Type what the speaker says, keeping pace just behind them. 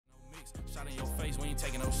face, we ain't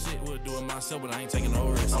taking no shit. We'll do it myself, but I ain't taking no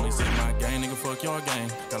risk. Only say my gang, nigga, fuck your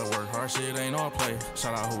gang. Gotta work hard, shit ain't all play.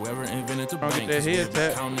 Shout out whoever invented the bank. That head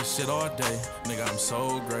tap. Counting this shit all day. Nigga, I'm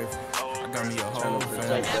so grateful. I got me a whole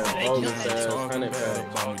family.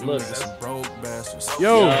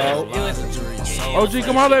 Yo, OG,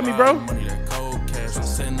 come holler at me, bro.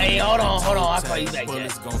 Hey, hold on. I'll call you back,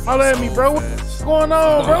 Jack. Holler at me, bro. What's going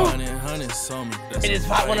on, bro? It is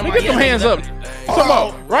one of my Get them hands up. Come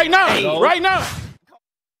on, right now, right now.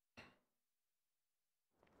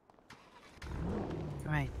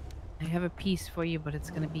 All right, I have a piece for you, but it's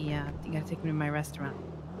gonna be you gotta take me to my restaurant.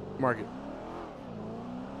 Mark it.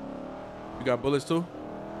 You got bullets too?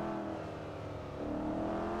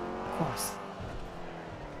 Of course.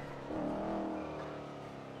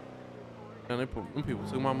 Man, them people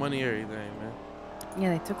took my money and everything, man.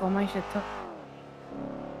 Yeah, they took all my shit too.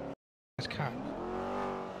 That's cop.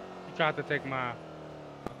 He tried to take my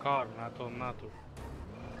card and I told him not to.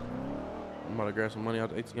 I'm about to grab some money out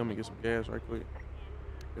the ATM and get some gas right quick.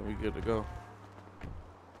 Then we good to go.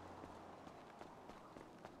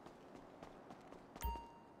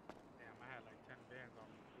 Damn, I had like 10 bands on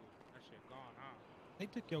me too. That shit gone, huh? They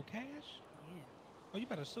took your cash? Yeah. Oh, you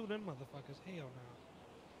better sue them motherfuckers. Hell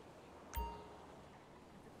no.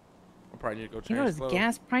 I probably need to go change You know, those clothes.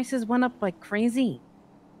 gas prices went up like crazy.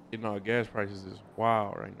 You know, gas prices is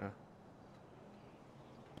wild right now.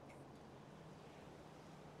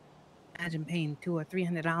 Imagine paying $200 or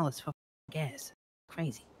 $300 for gas.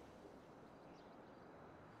 Crazy.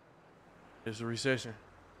 It's a recession.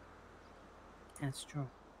 That's true.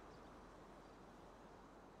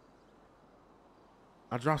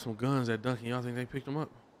 I dropped some guns at Duncan. Y'all think they picked them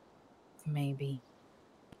up? Maybe.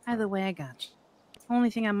 Either way, I got you.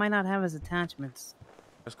 Only thing I might not have is attachments.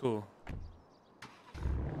 That's cool.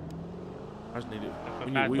 I just need it.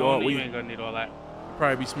 We ain't gonna need all that. It'd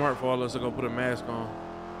probably be smart for all of us to go put a mask on.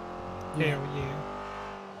 Hell yeah.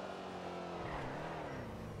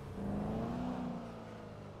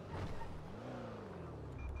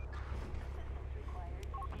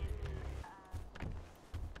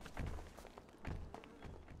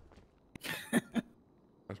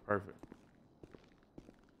 That's perfect.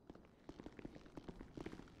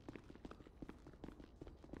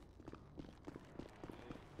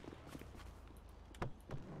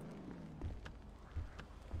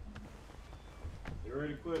 You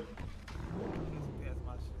ready to quit? That's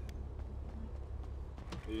my shit.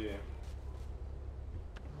 Yeah.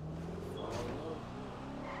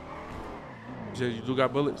 You said you do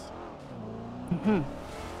got bullets? Mm-hmm.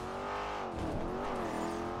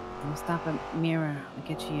 I'll stop at Mirror. I'll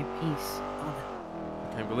get you your piece.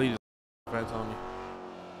 Can't believe this fat on me.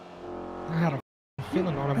 I had a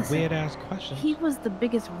feeling on them Listen, weird ass questions. He was the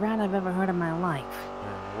biggest rat I've ever heard in my life.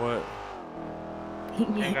 Man, what?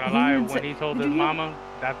 Ain't gonna lie, when he told his mama,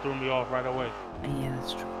 that threw me off right away. Yeah,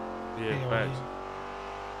 that's true. Yeah, Hell facts.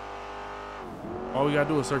 All we gotta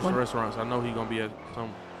do is search the restaurants. I know he gonna be at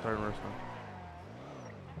some certain restaurant.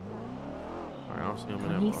 All right, I don't see him in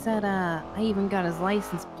that. He said, I even got his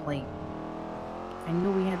license plate. I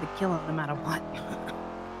knew we had to kill him no matter what.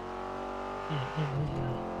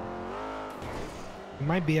 It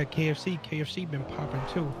might be a KFC. KFC been popping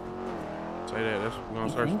too. Say that. That's we're gonna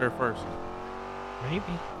search there first. Maybe.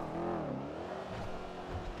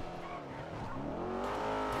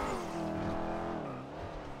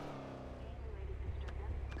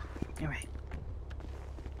 All right.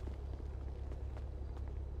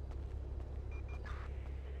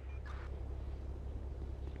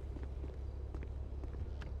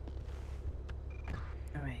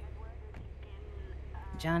 All right.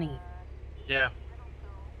 Johnny. Yeah.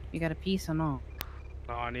 You got a piece or no?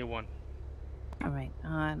 No, I need one. All right.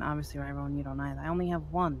 And obviously, Ryrone, you don't either. I only have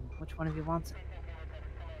one. Which one of you wants it?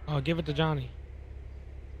 Oh, give it to Johnny.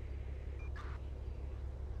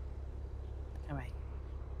 All right.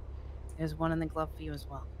 There's one in the glove for you as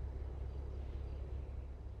well.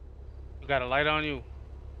 You got a light on you?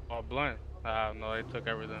 Or blunt? No, they took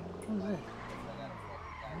everything. Who's it?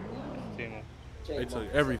 Timo. They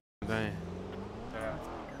took everything. Yeah.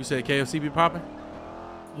 You said KFC be popping?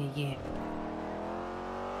 Yeah.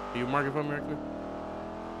 Can you mark it for me right quick?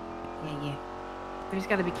 Yeah. We just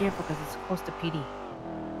gotta be careful because it's close to PD.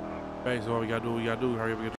 Hey, so all we gotta do,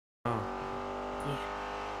 hurry up and get down. Yeah.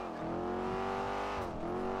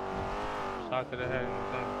 Shot to the head and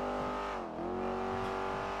it's done.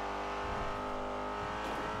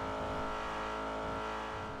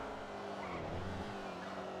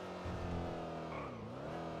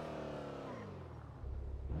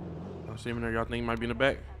 Y'all see him in there? Y'all think he might be in the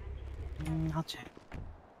back? I'll check.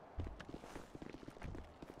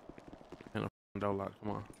 And a door lock.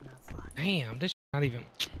 Come on. Damn, this Not even.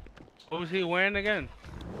 What was he wearing again?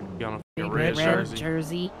 He on a Big red jersey.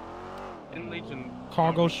 jersey. In Legion.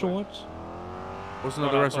 Cargo shorts. What's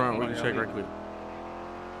another restaurant we can check right quick?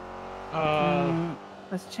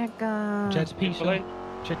 Let's check. Jets Chick-fil-A?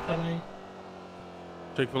 Pizza. Chick-fil-A.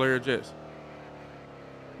 Chick-fil-A or Jets?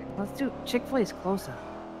 Let's do Chick-fil-A's closer.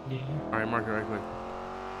 Yeah. All right, mark it right quick.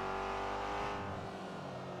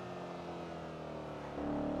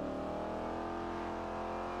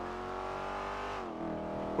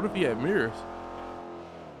 What if he had mirrors?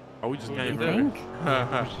 Oh, we just You came You there. think?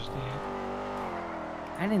 Yeah, it's just there.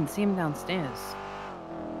 I didn't see him downstairs.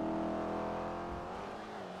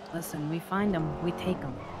 Listen, we find him, we take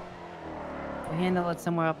him. We handle it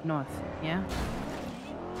somewhere up north, yeah?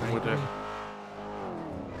 I'm with that.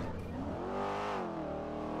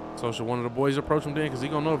 So should one of the boys approach him then? Because he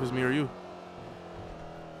gonna know if it's me or you.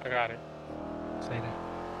 I got it. Say that.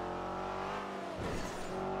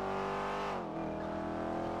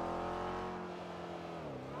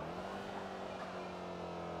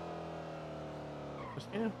 Just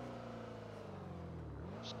him.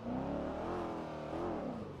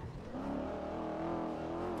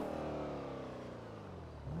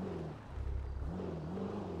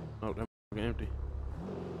 Oh, that empty.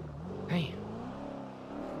 Hey.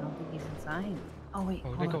 I don't think he's inside. Oh, wait. Oh,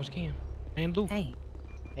 hold there on. goes Cam. And Luke. Hey,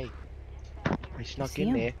 I snuck see in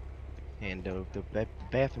him? there, and the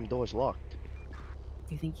bathroom door is locked.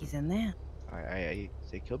 you think he's in there? It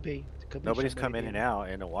could be. It could be Nobody's come somebody in and out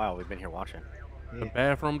in a while. We've been here watching. The Yeah,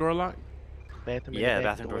 bathroom door locked? bathroom. Yeah, and the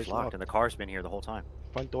back bathroom door door's is locked, and the car's been here the whole time.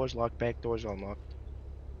 Front door's locked. Back door's unlocked.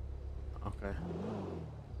 Okay.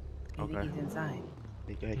 You Okay. think he's inside?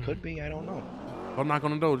 It could be. I don't know. Don't knock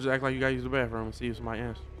on the door. Just act like you gotta use the bathroom and see if somebody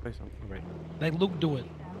answers. Say something. All right, Let Luke do it.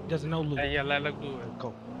 He doesn't know Luke. Hey, yeah, let Luke do it.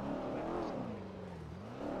 go.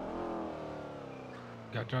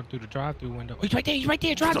 Got dropped through the drive-through window. Oh, he's right there. He's right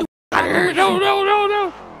there. Drive-through.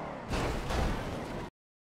 No.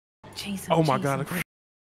 Chase him, Oh my chase God. him.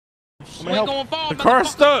 We ain't going far, The car's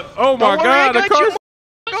stuck. Oh my Don't worry, God. I The got you.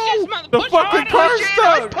 car's The fucking car's I'm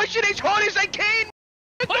stuck. pushing as hard as I can.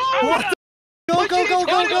 Go, go, go,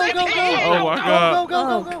 go, go, go, go. Oh my God.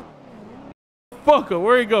 Go, go, go. Fuck him.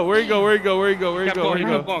 Where he go? Where he go? Where he go? Where he go? Where he Keep go? Where he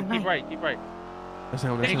going, go? keep going. Keep right, keep right. That's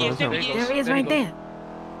him. That's him. There he That's is, him. there he is. There he is, There he right goes. there.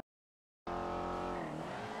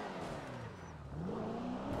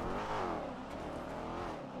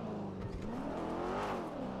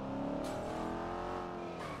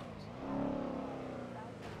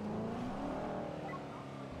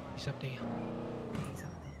 He's up there. He's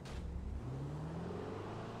up there.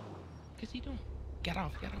 What's he doing? Get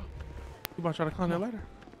off. Get off. You about to try to climb that ladder?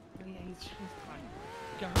 Oh, yeah, he's fine.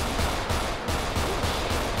 Get off.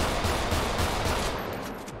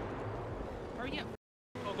 Hurry up.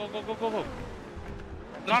 Go, go, go, go, go, go.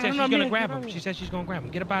 She said she's gonna grab him. She said she's gonna grab him.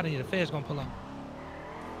 Get up out of here. The fair's gonna pull up.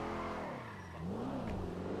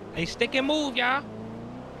 Hey, stick and move, y'all.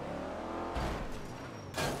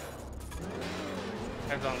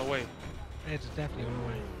 Heads on the way. It's definitely on the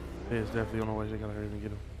way. Yeah, it's definitely on the way. They gotta hurry and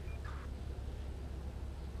get him.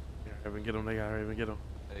 Yeah, hurry and get him. They gotta hurry and get him.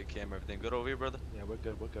 Hey Cam, everything good over here, brother? Yeah, we're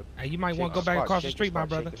good. We're good. Hey, you might Shake want to the go back spot, across the shake street, my spot,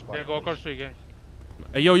 shake brother. the spot, Yeah, go across the please. street, gang.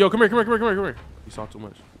 Hey, yo, come here, come here, come here, come here, come here. You saw too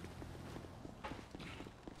much.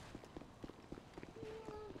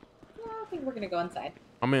 I think we're gonna go inside.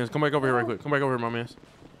 My mans, come back over here right quick. Come back over here, my mans.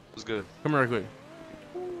 What's good? Come here right quick.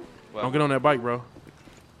 What? Don't get on that bike, bro.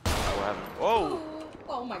 What happened? Whoa!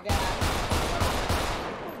 Oh my god.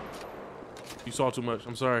 You saw too much.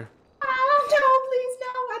 I'm sorry. Oh no, please no.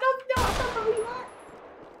 I don't know. I don't know who you are.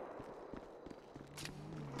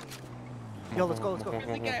 Yo, let's go, let's go. Come on,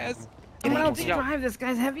 come on, Someone else drive. This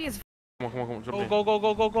guy's heavy as come on, come on, come on, jump Go, in. go, go,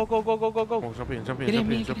 go, go, go, go, go, go, go, Come go. on, jump in, jump in, Get in, jump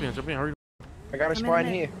man, in, jump in, jump in. Hurry. I got a I'm in spot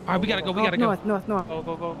there. here. All right, we gotta go. We gotta go. north, north, north. Go,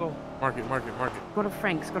 go, go, go. Mark it, mark it, mark it. Go to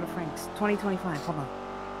Frank's. Go to Frank's. 2025. Hold on.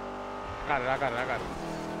 I got it, I got it, I got it.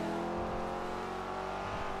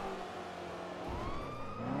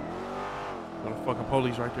 Got a fucking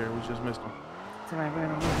police right there. We just missed him. It's alright. We're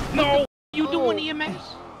gonna move. No, you doing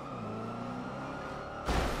EMS?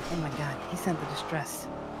 Oh my god. He sent the distress.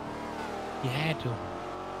 You had to.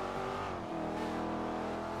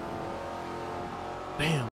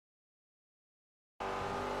 Damn.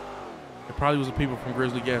 It probably was the people from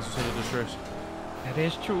Grizzly Gas who sent the distress. That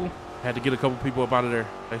is true. Had to get a couple people up out of there.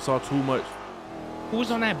 They saw too much. Who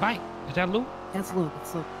was on that bike? Is that Luke? That's Luke.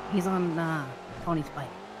 It's Luke. He's on Tony's bike.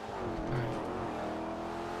 All right.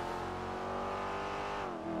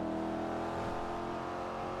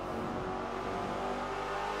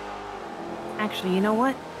 Actually, you know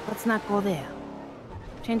what? Let's not go there.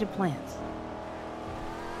 Change of plans.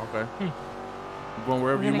 Okay. Hmm. We're going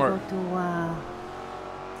wherever We're you gonna mark. go to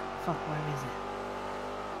Fuck, where is it?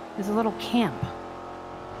 There's a little camp.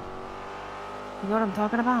 You know what I'm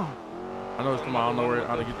talking about? I know it's tomorrow. I don't know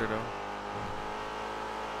how to get there though.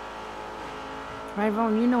 Right,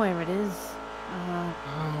 Ron, you know where it is.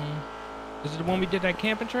 Is it the one we did that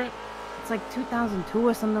camping trip? It's like 2002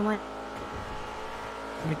 or something like.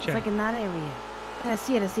 Let me It's check. like in that area. Yeah, I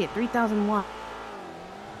see it. 3001.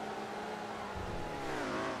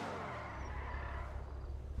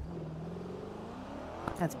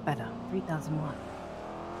 That's better. 3001.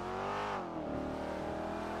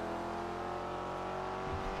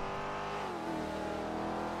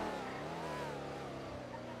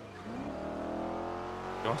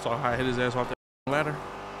 Y'all saw how I hit his ass off that ladder?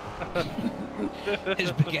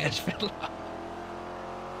 His big ass fell off.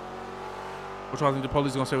 What y'all think the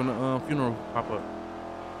police gonna say when the funeral pop up?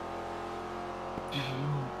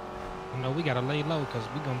 No, we gotta lay low because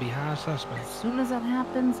we gonna be high suspects. As soon as that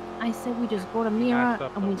happens, I say we just go to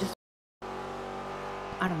Mira and we just,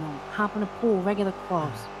 I don't know, hop in a pool, regular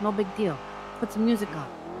clothes. No big deal. Put some music on.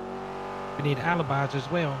 We need alibis as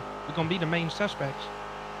well. We're gonna be the main suspects.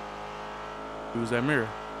 Use that mirror.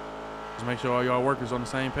 Just make sure all y'all workers on the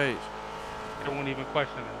same page. They won't even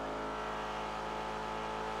question it.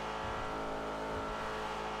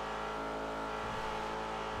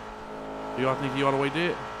 Do y'all think he all the way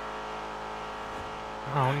dead?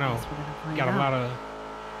 I don't know. Guess we're gonna find Got a out.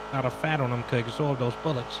 lot of fat on them to absorb those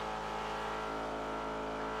bullets.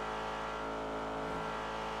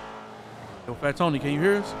 Yo, Fat Tony, can you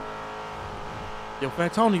hear us? Yo,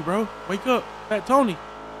 Fat Tony, bro. Wake up. Fat Tony.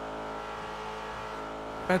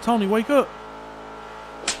 Fat Tony, wake up.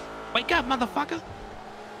 Wake up, motherfucker.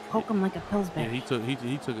 Poke him like a Yeah, Pillsbury.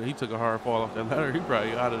 he took a hard fall off that ladder. He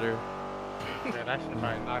probably out of there. Yeah, that shit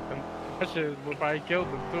probably knocked him. That shit would probably killed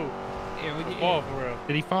him too. Yeah, Fall for real.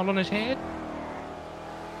 Did he fall on his head?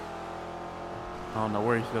 I don't know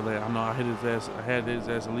where he still at. I know I hit his ass. I had his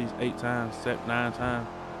ass at least 8 times, 9 times.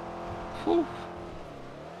 Whew.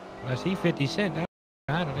 Unless he 50 Cent, that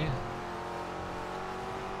out of there.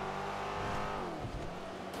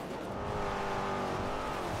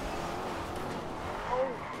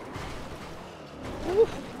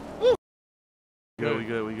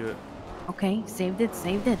 We good. Okay, saved it.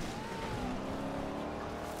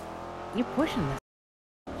 You're pushing this.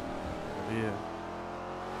 Yeah.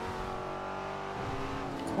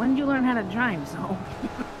 When did you learn how to drive, so?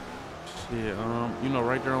 Shit, you know,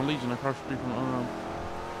 right there on Legion, across the street from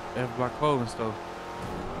F Block Clothing Store.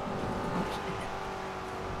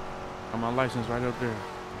 Got my license right up there.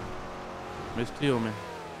 Miss Tillman.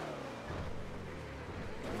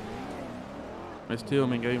 Miss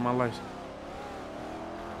Tillman gave me my license.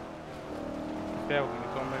 Failed me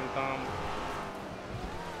so many times.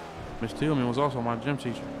 Miss Tillman was also my gym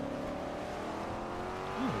teacher.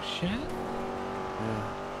 Oh, shit. Yeah.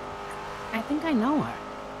 I think I know her.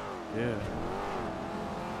 Yeah.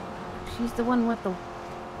 She's the one with the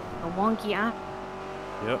wonky eye.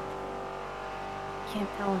 Yep. Can't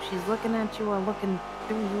tell if she's looking at you or looking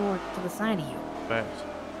through you or to the side of you. Facts.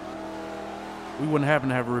 We wouldn't happen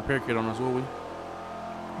to have a repair kit on us, would we?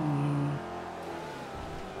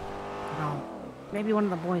 No. Maybe one of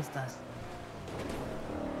the boys does.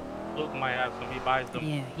 Luke might have some. He buys them.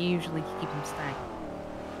 Yeah, he usually keeps them stacked.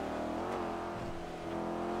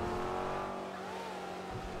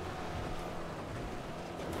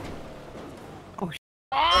 Oh,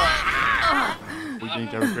 We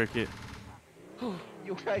need that repair kit.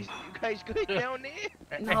 You guys good down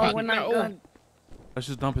there? no, we're not good. Let's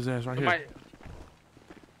just dump his ass right here.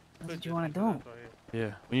 That's what you want to do.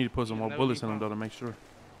 Yeah, we need to put some more bullets in him though to make sure.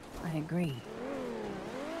 I agree.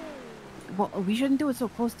 Well, we shouldn't do it so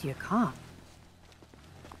close to your car.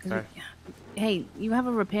 'Cause Okay. Hey, you have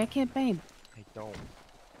a repair kit, babe? I don't.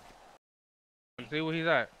 See where he's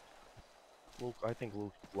at. Luke, I think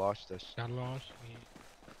Luke lost us. Got lost? Yeah.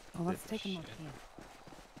 Well, let's take him up Shit. here.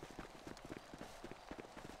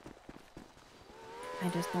 I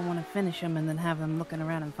just don't want to finish him and then have him looking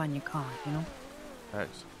around and find your car, you know?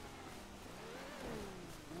 Thanks.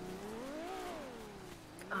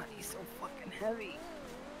 God, he's so fucking heavy.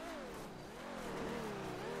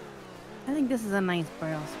 I think this is a nice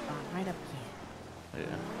burial spot, right up here.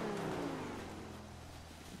 Yeah.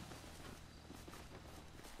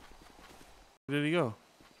 Where did he go?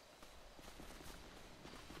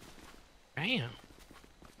 Damn.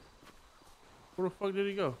 Where the fuck did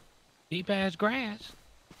he go? Deep ass grass.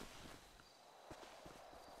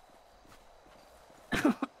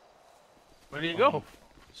 Where did he go?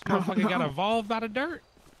 This motherfucker got evolved out of dirt.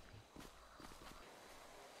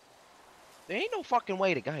 There ain't no fucking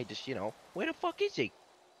way the guy just, where the fuck is he?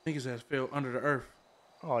 I think his ass fell under the earth.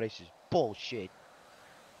 Oh, this is bullshit.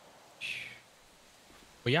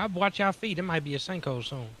 Well, y'all watch y'all feet. It might be a sinkhole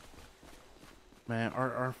soon. Man,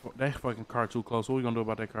 that fucking car too close. What we gonna do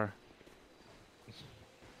about that car? It's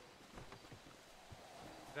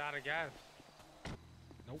out of gas.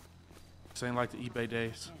 Nope. This ain't like the eBay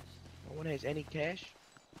days. No one has any cash.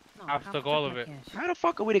 No, I've how took the all fuck of it. I cash? How the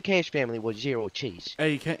fuck are we the Cash family with 0 cheese?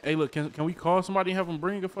 Hey, look, can we call somebody and have them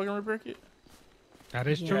bring a fucking repair kit? That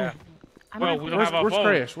is Yeah. true. Yeah. I Well, might- we don't have our Where's phone.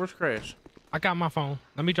 Crash? Where's Crash? I got my phone.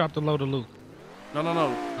 Let me drop the load of Luke. No.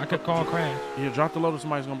 I could call Crash. Yeah, drop the load of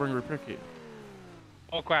somebody's gonna bring a repair kit.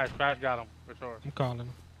 Oh, Crash got him for sure. I'm calling him.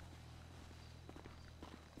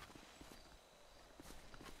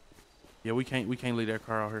 Yeah, we can't leave that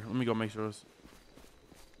car out here. Let me go make sure it's.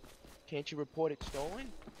 Can't you report it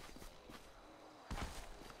stolen?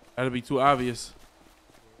 That'd be too obvious.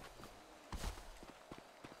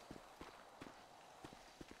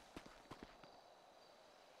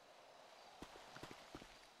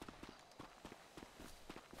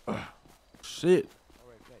 Shit.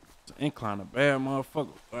 It's an incline, a bad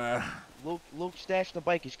motherfucker. Luke stashed the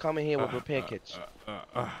bike. He's coming here with repair kits.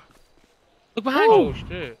 Look behind Oh you.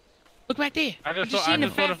 shit! Look right there. I just saw seen the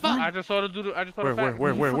the fat fuck. I just saw the dude. I just saw the fat.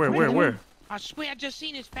 Where? I swear I just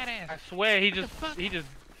seen his fat ass. I swear he the just fuck?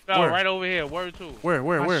 fell Where? right over here. Word two.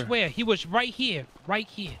 Where? I swear he was right here. Right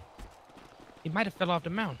here. He might have fell off the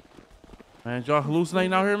mountain. Man, y'all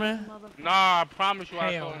hallucinating out here, man? Nah, I promise you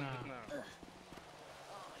I Hell saw him nah. just now.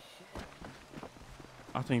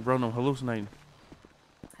 I think bro, them hallucinating.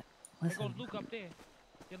 There Listen, goes Luke up there.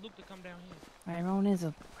 Get Luke to come down here. Tyrone is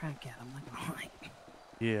a crackhead. I'm like, all right.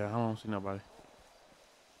 Yeah, I don't see nobody.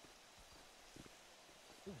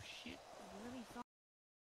 Oh shit.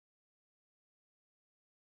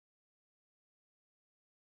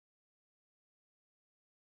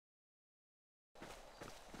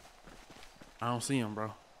 I don't see him,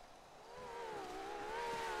 bro.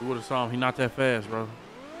 We would have saw him. He not that fast, bro.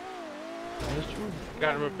 That's true.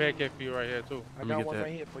 Got a repair kit for you right here too. I Let me got get one that.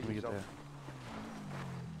 right here for Let me you. get So. that.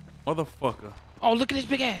 Motherfucker. Oh, look at this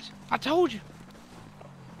big ass. I told you.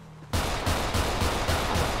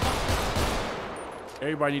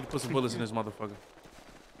 Everybody need to put some bullets in this motherfucker.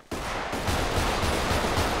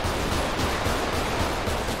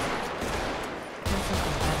 There's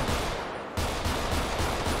something better.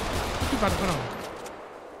 What you about to put on?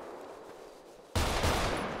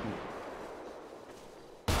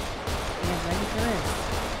 Yeah, ready for this.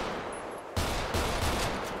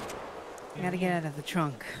 I gotta get out of the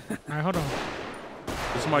trunk. All right, hold on.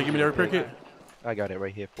 Did somebody give me that repair kit? I got it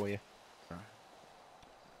right here for you.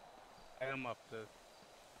 Light him up. Sis.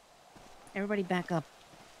 Everybody back up.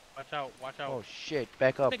 Watch out. Watch out. Oh shit!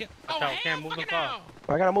 Back up. Nigga. Watch Oh, out. Can't move the car.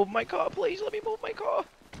 I gotta move my car, please. Let me move my car.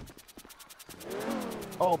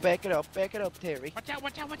 Oh, back it up, Terry. Watch out,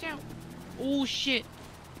 watch out, watch out. Oh shit.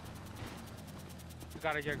 You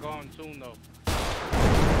gotta get going soon though.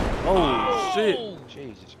 Oh, shit.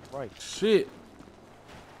 Jesus Christ. Shit.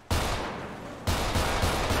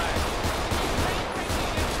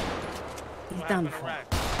 He's What done happened to for. Rack?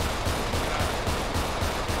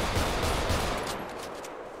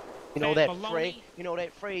 You know Hey, that baloney. phrase? You know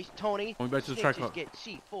that phrase, Tony? Going back to the track Snitches club. get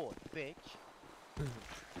C4, bitch.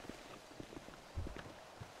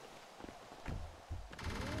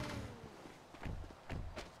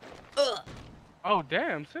 Oh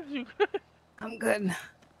damn, sis, you good? I'm good.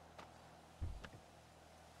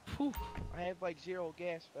 Whew. I have like 0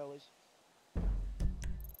 gas, fellas.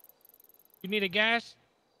 You need a gas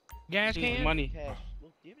Need can? money. Cash.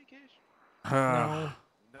 Look, do you have any cash? No.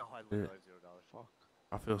 No, I Yeah. literally have $0. Fuck.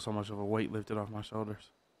 I feel so much of a weight lifted off my shoulders.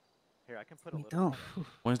 Here, I can put a Me little. too.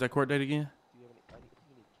 When's that court date again? Do you have any? I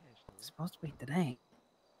need cash. It's supposed to be today.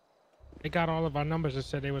 They got all of our numbers and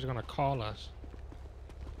said they was gonna call us.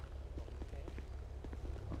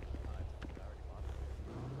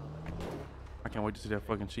 I can't wait to see that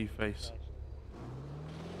fucking chief face.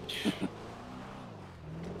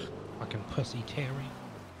 Fucking pussy Terry.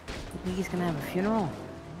 You think he's gonna have a funeral?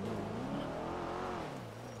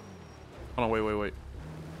 Hold on, wait.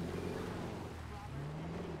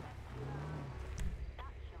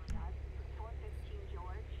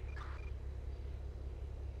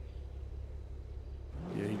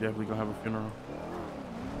 Yeah, he definitely gonna have a funeral.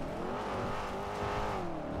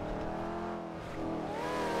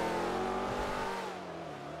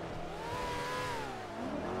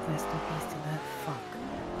 Rest in peace to that fuck.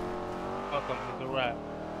 Welcome to the rap.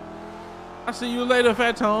 I'll see you later,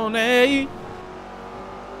 Fat Tony.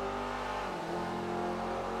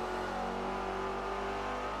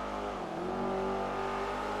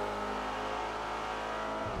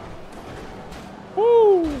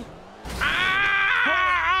 Woo!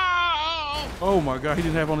 Oh my God, he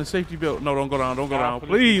didn't have on his safety belt. No, don't go down. Don't go down.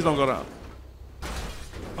 Please don't go down.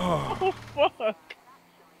 Oh, fuck.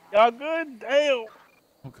 Y'all good? Damn.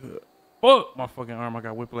 I'm good. Fuck my fucking arm. I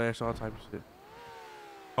got whiplash, all type of shit.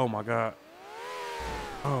 Oh my God.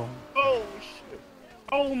 Oh. Oh, shit.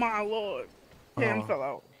 Oh, my Lord. Cam fell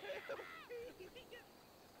out.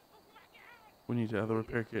 We need the other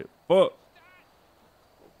repair kit. Fuck.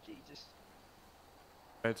 Jesus.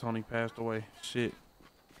 Fat Tony passed away. Shit.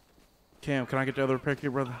 Cam, can I get the other repair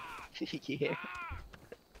kit, brother? Yeah.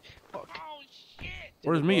 Fuck. Oh shit!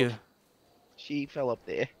 Where's Mia? She fell up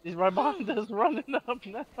there. She's right behind us, running up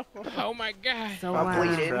now. Oh my God! So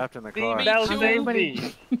I'm trapped in the car. That was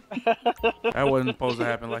everybody. That wasn't supposed to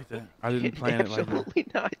happen like that. I didn't plan it like that. Absolutely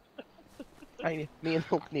not. Me and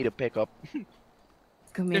Luke need a pickup.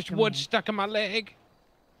 There's wood stuck in my leg.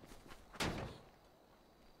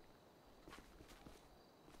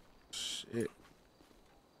 Shit.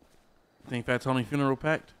 Think Fat Tony funeral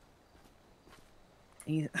packed?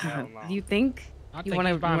 Do Hell no. you think? I You think want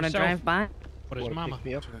he's by to himself. drive by? But his Wanna mama. pick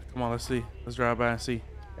me up? Come on, let's see. Let's drive by and see.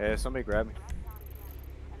 Yeah, somebody grab me.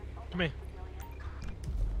 Come here.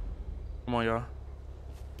 Come on, y'all.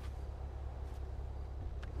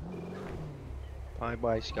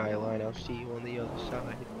 Bye-bye, Skyline. I'll see you on the other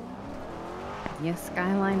side. Yes,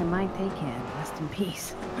 Skyline and my take hand. Rest in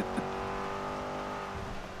peace.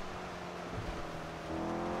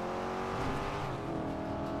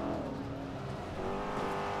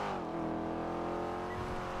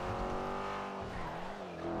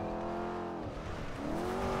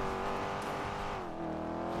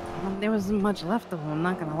 There wasn't much left of him, I'm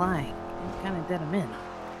not gonna lie. Kind of did him in.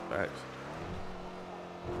 Facts.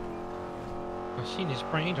 I seen his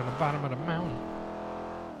brains on the bottom of the mountain.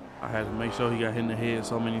 I had to make sure he got hit in the head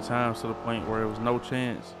so many times to the point where there was no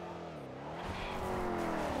chance.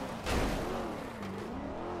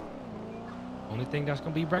 Only thing that's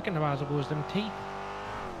gonna be recognizable is them teeth.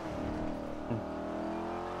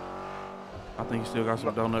 I think he still got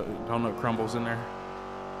some donut crumbles in there.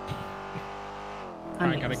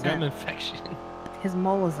 I got a 100%. gum infection. His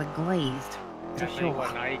molars are glazed. For That's what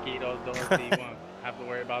sure. now you can eat those donuts, so you won't have to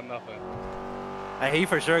worry about nothing. He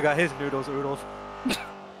for sure got his noodles oodles.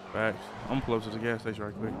 Facts. I'm gonna pull up to the gas station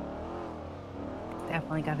right quick.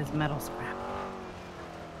 Definitely got his metal scrap.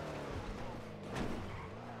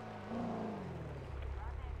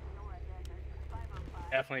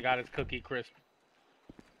 Definitely got his cookie crisp.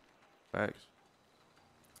 Facts.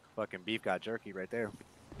 Fucking beef got jerky right there.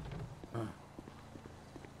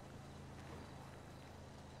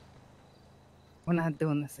 We're not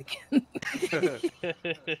doing this again.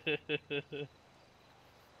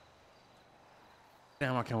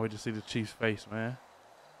 Damn, I can't wait to see the Chief's face, man.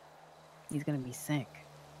 He's gonna be sick.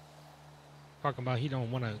 Talking about he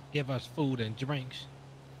don't want to give us food and drinks.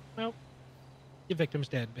 Well, your victim's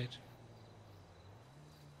dead, bitch.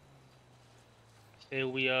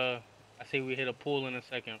 I say we hit a pool in a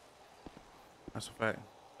second. That's a fact.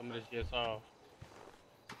 Some of this gets off.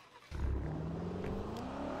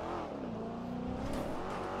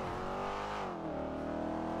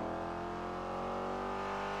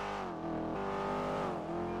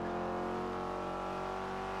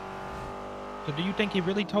 So do you think he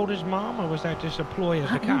really told his mom, or was that just a ploy of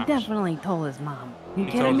the He cops? definitely told his mom. You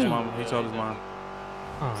He kidding told me? his mom. He told his mom.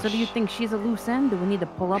 Oh, So do you think she's a loose end? Do we need to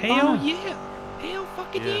pull up Hell on her? yeah. Hell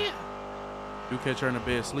fucking Yeah. yeah. You catch her in the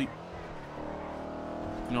bed sleep.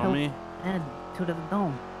 You know what I mean? Head to the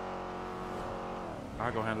dome.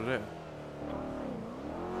 I go handle that.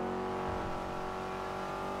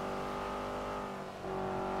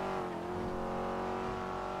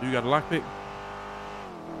 You got a lockpick?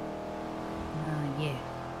 Yeah,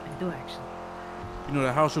 I do actually. You know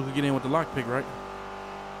that house you could get in with the lockpick, right?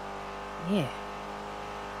 Yeah,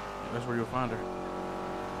 That's where you'll find her.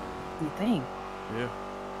 you think? Yeah.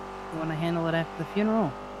 You want to handle it after the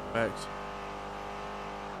funeral? Facts.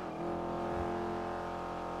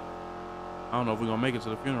 I don't know if we're gonna make it to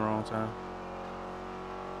the funeral on time.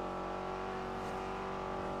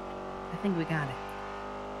 I think we got it.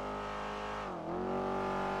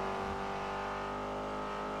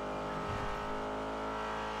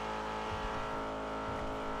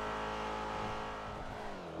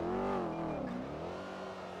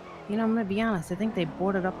 You know, I'm gonna be honest. I think they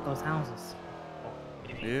boarded up those houses.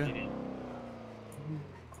 Yeah.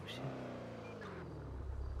 Oh shit.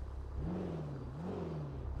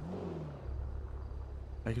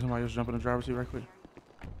 Hey, can somebody else jump in the driver's seat right quick?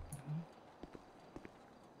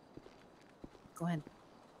 Go ahead.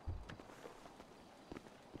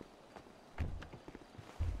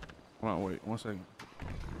 Hold on, wait 1 second.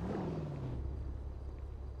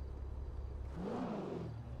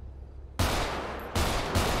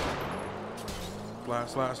 Slide,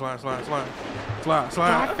 slide, slide, slide, slide. Slide, Drive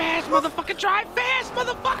slide. fast, motherfucker! Drive fast,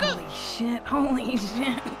 motherfucker! Holy shit! Holy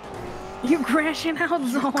shit! You crashing out,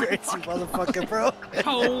 Zoe? Crazy motherfucker, bro.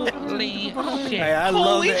 Holy shit! Hey, I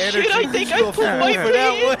love the energy. I think I put my for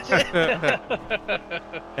that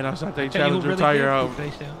one. And I shot that Tell you who Challenger really tire did out.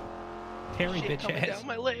 face down. Terry, Shit bitch coming ass. down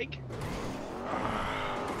my leg.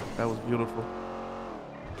 That was beautiful.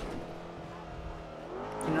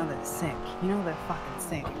 You know they're sick. You know they're fucking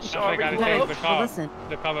sick. I'm I sorry, gotta bro. change the But car. listen,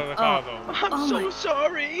 The color of the car, though. I'm Oh so my-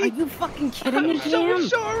 sorry. are you fucking kidding me, I'm so Jam?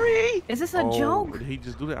 sorry. Is this a Oh, joke? did he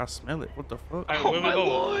just do that? I smell it. What the fuck? Hey, Oh where we my going?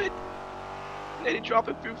 lord. They did drop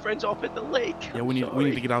a few friends off at the lake. Yeah, we I'm need to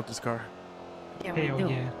sorry. get out this car. Yeah, we Hell do.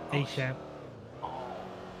 yeah, ASAP.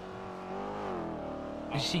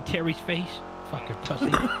 You see Terry's face? Fucking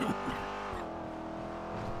pussy.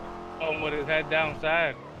 Oh, with his head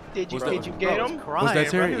downside. Did you What's get him? Was that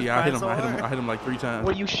Terry? Yeah, I hit him. I hit him like 3 times.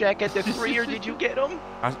 Were you Shaq at the 3 or did you get him?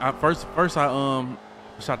 I first I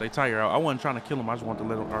shot that tire out. I wasn't trying to kill him. I just wanted to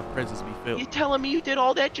let our presence be felt. You telling me you did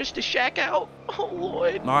all that just to Shaq out? Oh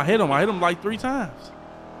lord. No, I hit him. I hit him like 3 times.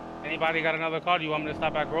 Anybody got another car? Do you want me to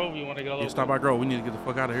stop at Grove? Or you want to get a little? Yeah, stop by Grove. We need to get the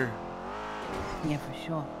fuck out of here. Yeah, for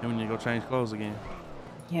sure. And we need to go change clothes again.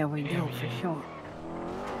 Yeah, we do, for sure.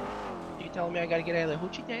 You telling me I gotta get out of the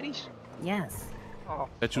hoochie daddies? Yes. Oh,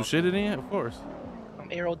 That you shitted in? Of course. I'm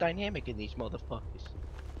aerodynamic in these motherfuckers.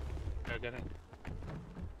 Yeah, get in.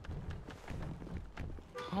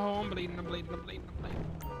 Oh, I'm bleeding, I'm bleeding, I'm bleeding, I'm bleeding.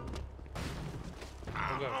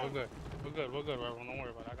 We're good, we're good. We're good, we're good, Reverend. Don't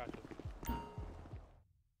worry about it. I got you.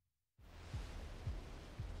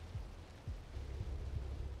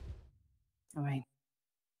 All right.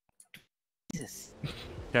 Jesus.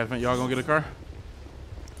 Catfin, y'all gonna get a car?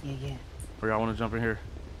 Yeah, yeah. Or y'all wanna jump in here?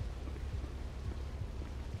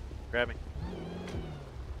 Grab me.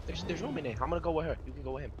 There's room in there. I'm gonna go with her. You can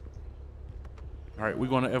go with him. Alright, we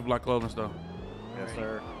going to F Block Clothing Store. Yes,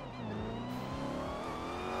 sir.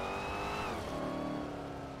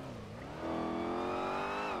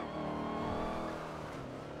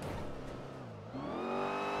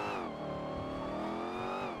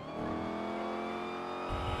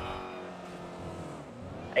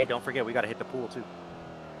 Hey, don't forget, we gotta hit the pool too.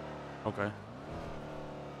 Okay.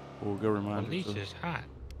 Oh, good reminder. Police too. is hot.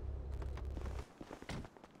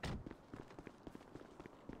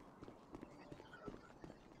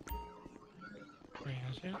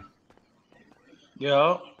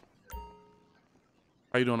 Yo.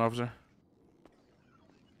 How you doing, officer?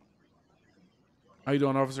 How you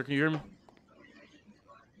doing, officer? Can you hear me?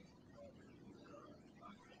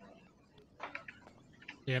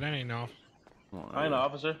 Yeah, that ain't off. I ain't an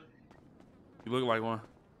officer. You look like one.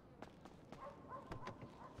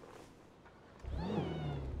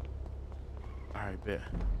 All right, bet.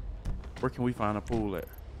 Where can we find a pool at?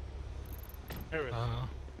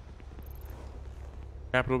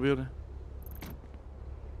 Capitol Building?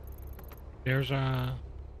 There's one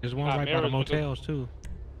right by the motels too.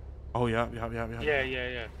 Oh, yeah.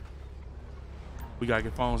 Yeah. We gotta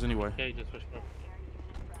get phones anyway. Yeah, you just switch up.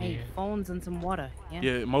 Hey, phones and some water. Yeah.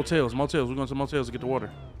 Yeah, motels. We're going to motels to get the water.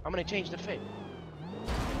 I'm gonna change the fit.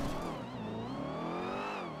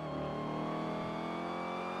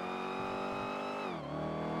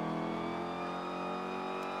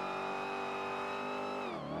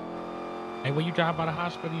 Hey, when you drive by the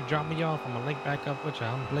hospital, you drop me off. I'm gonna link back up with you.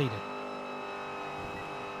 I'm bleeding.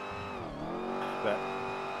 Bet.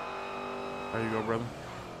 There you go, brother.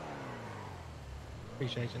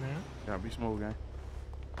 Appreciate you now. Yeah, be smooth, gang.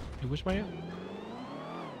 You which way up?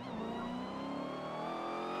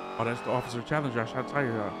 Oh, that's the officer Challenger. I shot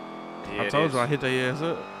tire out. Yeah, I it told is. you I hit their ass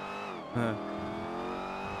up.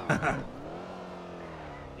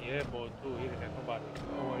 Yeah, boy, too. He didn't have nobody.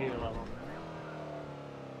 No one here, Reverend.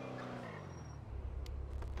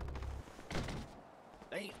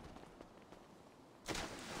 Damn.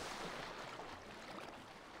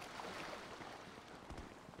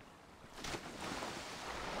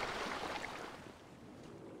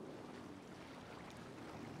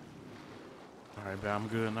 All right, man, I'm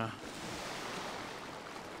good now.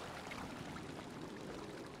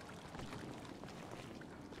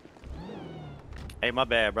 Hey, my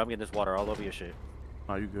bad, bro. I'm getting this water all over your shit.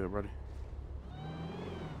 Oh, you good, buddy?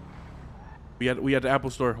 We at the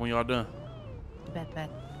Apple store when y'all done. Bet.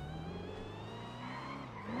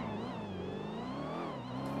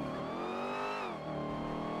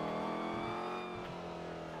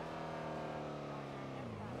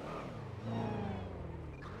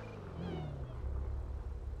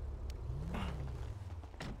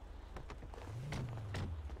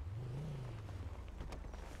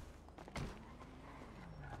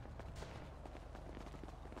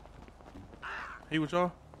 He with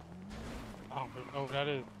y'all? I don't know who that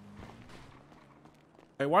is.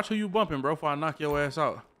 Hey, watch who you bumping, bro, before I knock your ass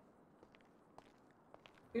out.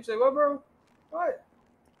 You say what, bro? What?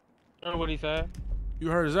 Heard what he said? You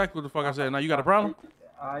heard exactly what the fuck I said. Now you got a problem?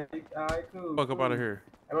 Alright, cool. Fuck up out of here.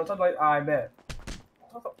 I don't talk like I bet.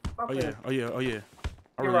 Oh yeah. I You're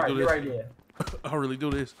really right, do you're this. right there. I really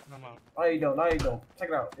do this. No, you don't. Check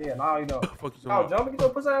it out. Yeah, no, you don't. Fuck you, Oh, jump, get your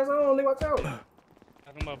pussy ass on, nigga, watch out. Knock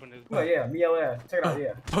him up in this. No, yeah, me your ass. Check it out,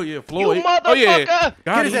 yeah. Oh yeah, Floyd. You motherfucker! Oh yeah. Got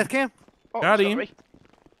Get his him. ass, Cam. Oh, Got him. sorry.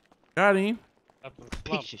 Got him.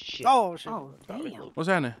 Piece of shit. Oh, shit. Oh, damn. What's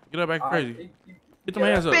happening? Get up, back crazy. Get them Yeah,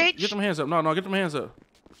 hands up. bitch. Get them hands up. No, get them hands up.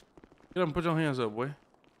 Get up and put your hands up, boy.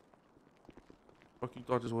 Fuck you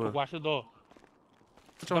thought this was? Watch the door.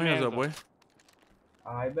 Put your hands up, boy.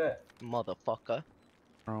 I bet. Motherfucker.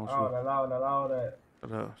 Wrong Oh, shit. allow that.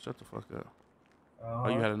 Shut up. Shut the fuck up. Uh-huh. Oh,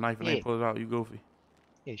 you had a knife and they Yeah. pulled it out. You goofy.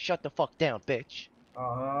 Hey, shut the fuck down, bitch.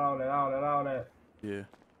 Allow that. Yeah.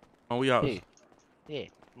 Oh, we out. Yeah. Yeah,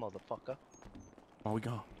 motherfucker. Oh, we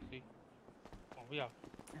gone. Oh, we out.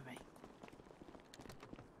 All right.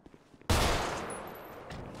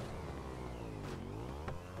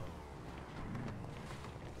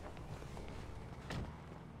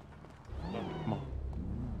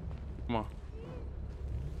 Come on.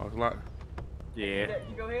 Oh, it's locked. Yeah.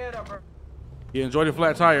 Keep your head up, bro. Yeah, enjoy the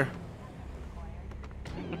flat tire.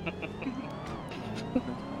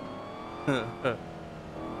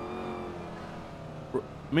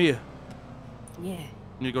 Mia, Yeah. you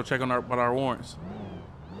need to go check on our warrants.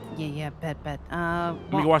 Yeah, bet.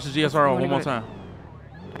 Let me watch the GSR one more time.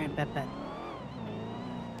 Alright, bet.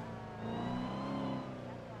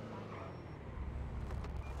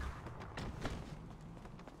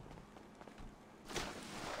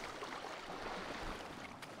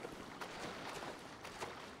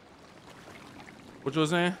 What you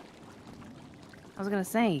was saying? I was gonna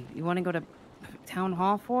say, you want to go to town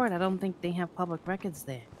hall for it? I don't think they have public records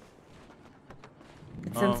there.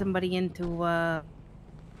 Could send somebody into, I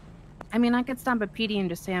mean, I could stop at PD and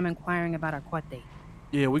just say I'm inquiring about our court date.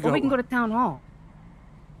 Yeah, we Or we can go to town hall.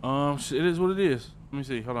 It is what it is. Let me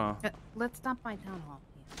see. Hold on. Let's stop by town hall.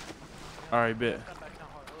 All right, bet.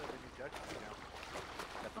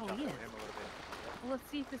 Oh, yeah. Well, let's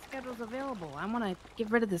see if the schedule's available. I want to get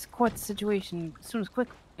rid of this court situation as soon as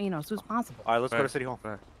possible. All right, let's go to City Hall.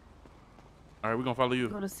 All right, we're gonna follow you.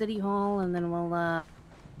 Go to City Hall and then we'll, I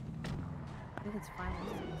think it's 5 or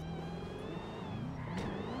 6.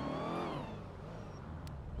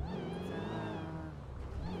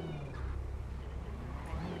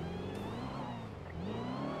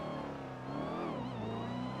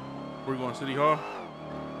 We're going to City Hall.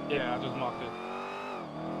 Yeah, I just marked it.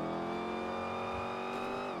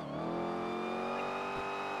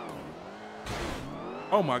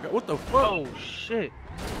 Oh my God! What the fuck? Oh shit!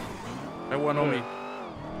 That wasn't on me.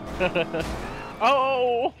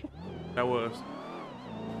 Oh! That was.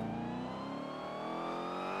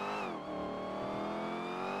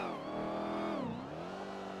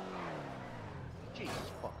 Jesus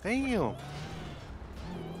fuck. Damn.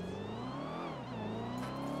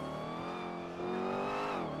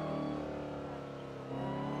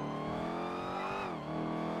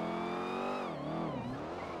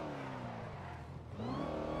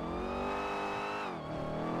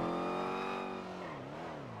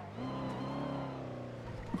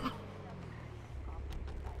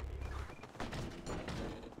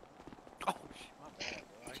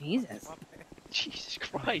 Jesus. Jesus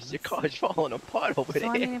Christ, your car's falling apart over So, there.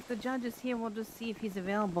 I mean, if the judge is here, we'll just see if he's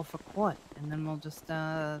available for court. And then we'll just,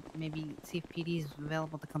 maybe see if PD's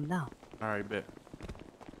available to come down. All right, bet.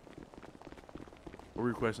 We're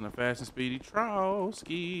requesting a fast and speedy trial,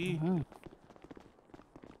 ski.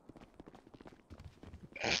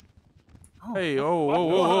 Hey,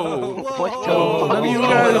 whoa. None of you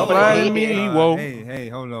guys are flying me, whoa. Hey,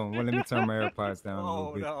 hold on. Well, let me turn my AirPods down a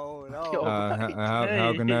little bit. no.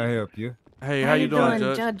 How can I help you? Hey, how you doing,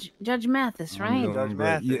 Judge? Judge Mathis, right? Judge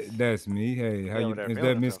Mathis. Yeah, that's me. Hey, how you? Is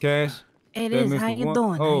that Miss Cash? It is. How you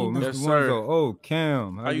doing? Oh, Mr. Yes, sir. Wonzo. Oh,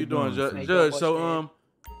 Cam. How you doing, Judge? So,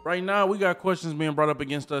 right now we got questions being brought up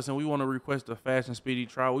against us, and we want to request a fast and speedy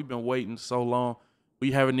trial. We've been waiting so long.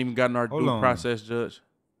 We haven't even gotten our due process, Judge.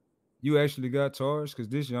 You actually got charged? Because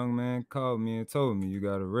this young man called me and told me you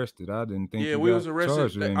got arrested. I didn't think Yeah, you we got was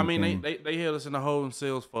arrested. I mean, they held us in the holding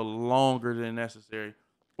cells for longer than necessary,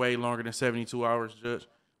 way longer than 72 hours, Judge.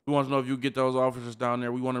 We want to know if you get those officers down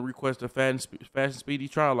there. We want to request a fast and speedy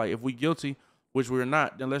trial. Like, if we guilty, which we're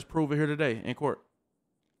not, then let's prove it here today in court.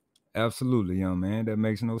 Absolutely, young man. That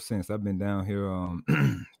makes no sense. I've been down here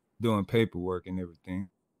doing paperwork and everything.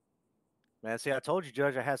 Man, see, I told you,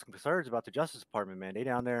 Judge, I had some concerns about the Justice Department, man. They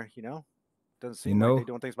down there, doesn't You seem like know, they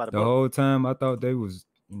doing things by the the book. whole time I thought they was,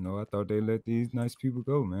 I thought they let these nice people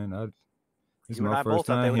go, man. This is You and my I first both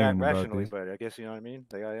thought they time would act hearing about rationally, this. but I guess you know what I mean.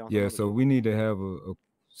 They got on Yeah, some so other we need to have a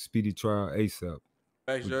speedy trial ASAP.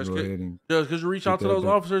 Thanks, We Judge. go ahead and Judge, could you reach get out to that those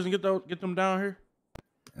done. officers and get them down here?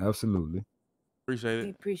 Absolutely. Appreciate We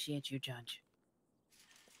it. appreciate you, Judge.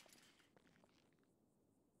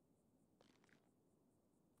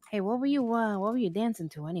 Hey, what were you dancing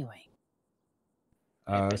to anyway?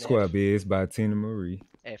 FNF. Square Biz by Tina Marie.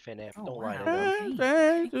 FNF. Oh, Don't wow.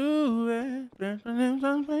 lie to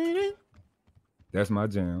them. Okay. That's my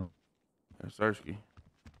jam. That's Sersky.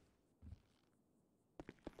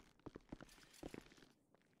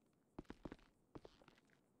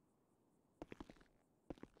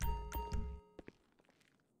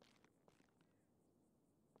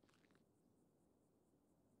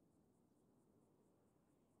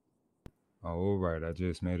 All right, I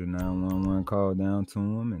just made a 911 call down to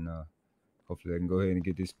them, and hopefully they can go ahead and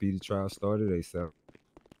get this speedy trial started ASAP.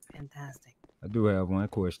 Fantastic. I do have one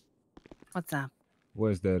question. What's up?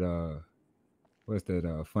 What's that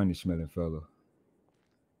funny smelling fella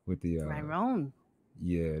with the Tyrone.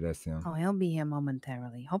 Yeah, that's him. Oh, he'll be here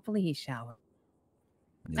momentarily. Hopefully he showered.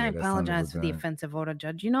 Yeah, I that son of a apologize for the gun. offensive order,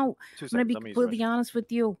 Judge. You know, Two I'm gonna be seconds, let me use the completely honest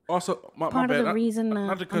with you. Also, my Part bad. of the reason,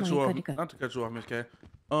 not to cut oh, you no, off, you're good. not to cut you off, Miss Cat.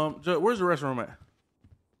 Judge, where's the restroom at?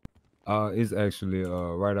 It's actually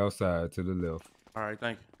right outside to the left. All right,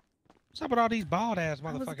 thank you. What's up with all these bald ass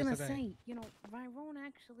I was motherfuckers gonna today? say, you know, Tyrone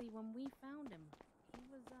actually, when we found him, he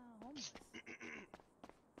was homeless.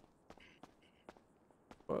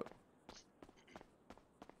 What?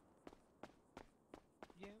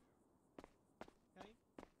 Yeah.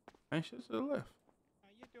 Hey, Ain't shit to the left. how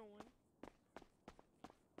you doing?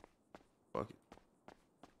 Fuck it.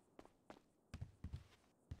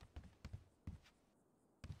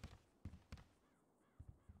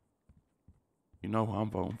 You know who I'm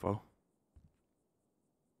voting for.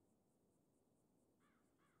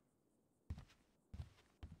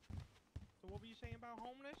 So what were you saying about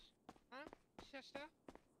homeless? Huh, sister?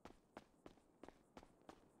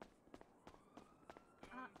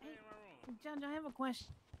 Hey, Judge, I have a question.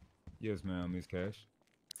 Yes, ma'am, Miss Cash.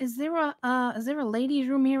 Is there a ladies'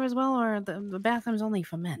 room here as well, or the bathroom's only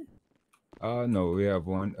for men? No, we have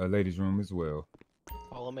a ladies' room as well.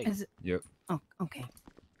 Follow me. Is it? Yep. Oh, okay.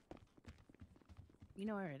 You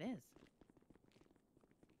know where it is.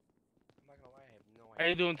 I'm not gonna lie, I have no How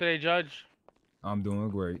you doing today, Judge? I'm doing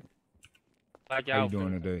great. Like your How you outfit.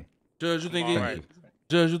 doing today? Judge, you think I'm it- alright.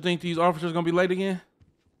 Judge, you think these officers gonna be late again?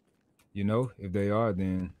 You know, if they are,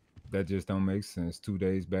 then that just don't make sense. 2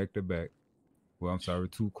 days back to back. Well, I'm sorry,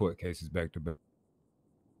 2 court cases back to back.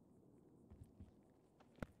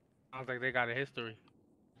 Sounds like they got a history.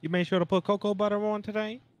 You made sure to put cocoa butter on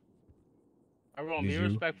today? Everyone, Did be you?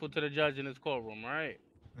 respectful to the judge in his courtroom, all right?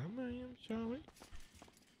 I'm sorry.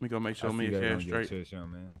 We gonna make sure I me see and that Cash on your straight. chest,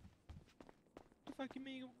 young man. What the fuck you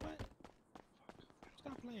mean? What?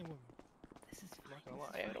 Stop playing with me. This is I'm not gonna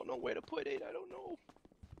lie, I don't know where to put it. I don't know.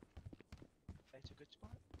 That's a good spot.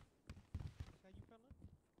 How you feeling?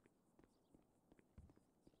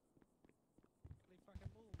 They fucking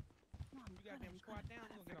move. Come on, You goddamn squat down,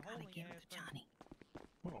 you'll get a hole in your ass. Johnny.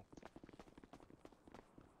 Oh.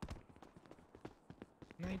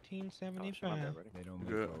 1975. They don't make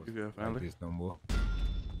Good, clothes you good, like family? this no more.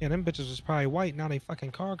 Yeah, them bitches was probably white. Now they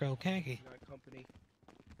fucking cargo khaki. Not company.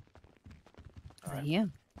 Right. Yeah.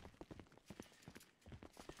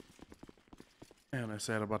 Damn, that's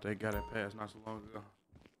sad about that guy that passed not so long ago.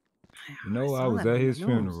 You know, I saw was that at on the his news.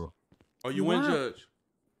 funeral. Oh, you You went, were? Judge?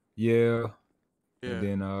 Yeah. Yeah.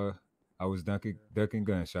 And then I was ducking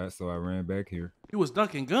gunshots, so I ran back here. You was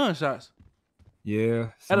dunking gunshots Yeah.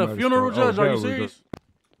 at a somebody funeral, started- Judge? Are there you we go. serious?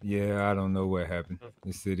 Yeah, I don't know what happened.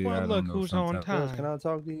 The city, Well, I look don't know. who's on Sometimes- time. Can I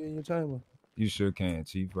talk to you in your chamber? You sure can,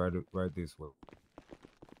 Chief. Right this way.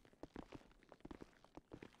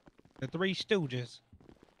 The Three Stooges.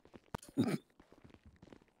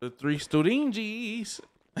 The 3 Studingies.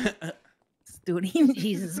 Student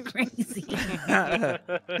Jesus crazy. I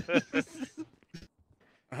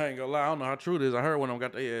ain't gonna lie, I don't know how true it is. I heard one of them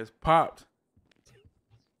got their ass popped.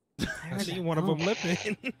 I seen one of them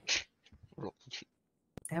lipping.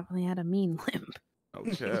 Definitely had a mean limp.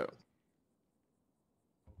 Okay.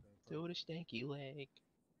 Do the stanky leg.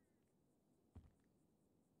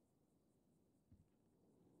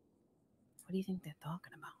 What do you think they're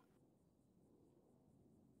talking about?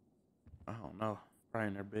 I don't know. Probably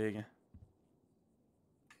in there begging.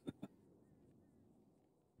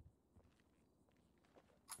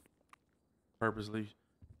 Purposely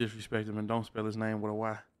disrespect him and don't spell his name with a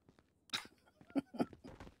Y.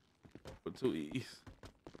 With 2 E's.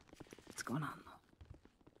 What's going on?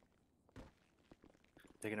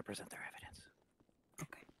 They're gonna present their evidence.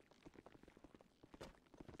 Okay.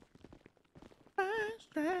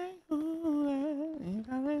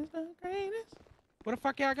 Where the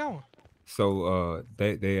fuck y'all going? So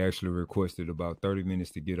they actually requested about 30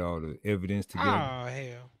 minutes to get all the evidence together. Oh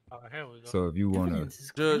hell. Oh, here we go. So if you wanna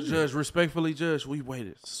Judge, respectfully, Judge, we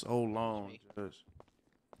waited so long, Judge.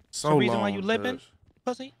 So the reason long, why you limping, Judge.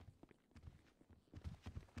 pussy?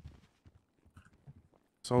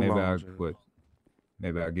 So maybe long, I Judge. what?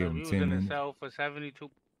 Maybe I give them We was 10 in the minutes. cell for 72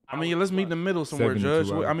 I mean, let's meet in the middle somewhere, 72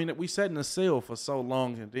 Judge. I hours. mean, we sat in the cell for so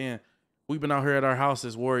long, and then we've been out here at our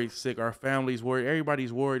houses worried, sick. Our family's worried.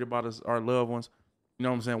 Everybody's worried about us, our loved ones. You know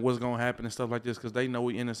what I'm saying? What's gonna happen and stuff like this because they know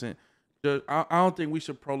we innocent. Judge, I don't think we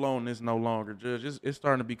should prolong this no longer, Judge. It's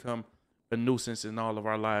starting to become a nuisance in all of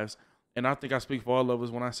our lives, and I think I speak for all of us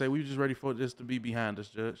when I say we're just ready for this to be behind us,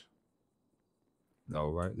 Judge.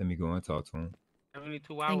 All right, let me go and talk to him.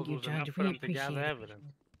 72 hours you, was enough Judge. for We them to gather appreciate it. evidence.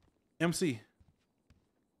 MC,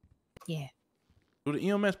 Yeah. do the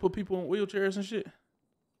EMS put people in wheelchairs and shit?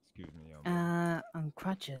 Excuse me, young On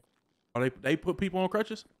crutches. Are they put people on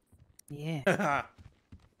crutches? Yeah.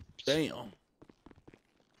 Damn.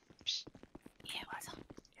 Yeah, what's up?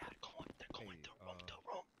 They're going to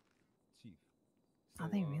room. Chief. Are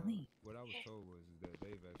they really? What I was told was that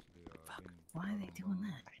they've actually been. Why are they doing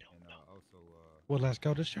that? And also, Well, let's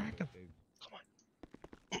go distract them.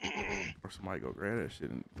 Or somebody go grab that shit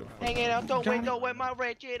and go. Hanging out the window with my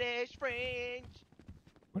wretched ass friends.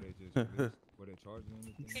 Were they just released? Were they charged or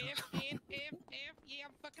anything?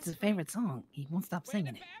 It's his favorite song. He won't stop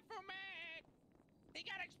singing it. He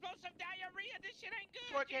got explosive diarrhea. This shit ain't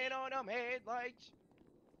good. Twerking on them headlights.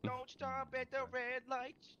 Don't stop at the red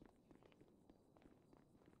lights.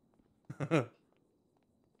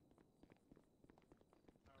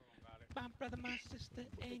 My brother, my sister,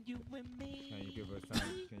 and you and me. Can you give us time?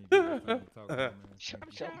 Can you give us time to talk to them, man?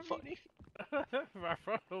 I'm so funny. My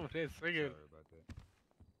friend over there singing. Sorry about that.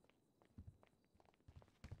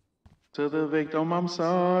 To the victim, I'm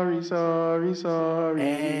sorry, sorry, sorry.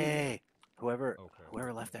 Hey, whoever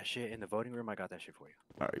left that shit in the voting room, I got that shit for you.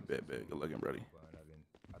 All right, bet. Good looking, buddy.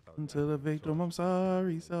 I thought To the victim, I'm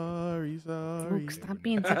sorry, sorry, sorry. Luke, stop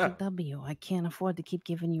being such a W. I can't afford to keep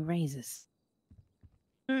giving you raises.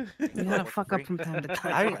 You gotta fuck up from time to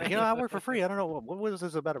time. I work for free. I don't know what was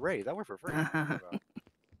this about a raise. I work for free.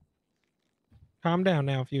 Calm down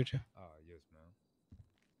now, Future. Yes, ma'am.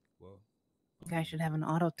 Well, You guys should have an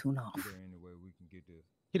auto tune off. is there any way we can get this?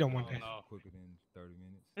 He don't want that. Quicker than 30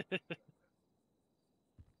 minutes.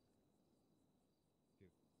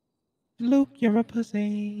 Luke, you're a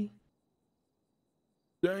pussy.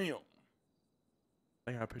 Damn.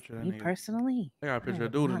 They got a picture of that Me nigga. personally? They got a picture I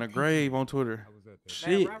of would dude in not a take grave on Twitter. Man,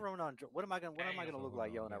 Shit. Ryan on what am I gonna look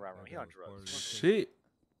like yelling at Ryan? He on drugs. Shit.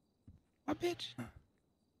 My bitch.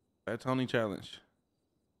 That Tony challenge.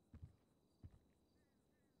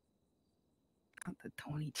 Not the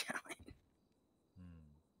Tony challenge.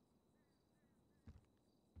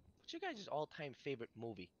 What's your guys' all-time favorite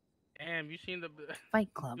movie? Damn, you seen the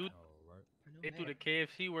Fight Club. Dude, they threw the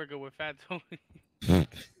KFC worker with Fat Tony.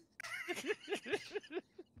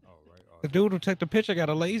 The dude who took the picture got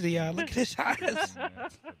a lazy eye. Look at his eyes.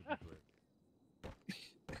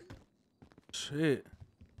 Shit.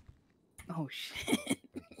 Oh shit.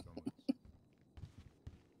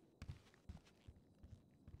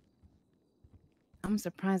 I'm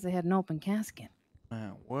surprised they had an open casket.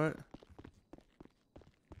 Man, what?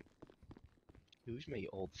 Excuse me,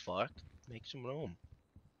 old fuck. Make some room.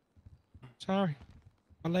 Sorry.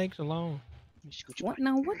 My legs are long. What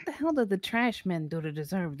now? What the hell did the trash men do to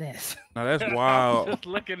deserve this? Now that's wild. Just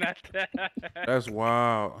looking at that. That's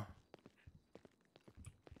wild.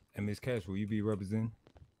 And Miss Cash, will you be representing?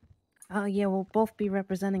 Oh yeah, we'll both be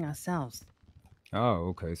representing ourselves. Oh,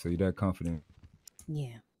 okay. So you're that confident?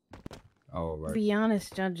 Yeah. All To right. be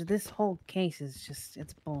honest, Judge, this whole case is just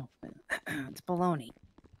it's baloney.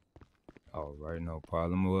 All right, no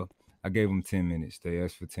problem. Well, I gave them 10 minutes. They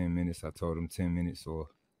asked for 10 minutes. I told them 10 minutes, or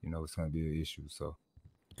it's gonna be an issue. So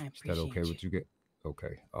I is that okay appreciate with you? Get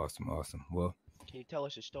okay. Awesome. Well, Can you tell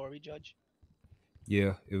us a story, Judge?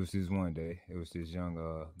 yeah. It was this one day. It was this young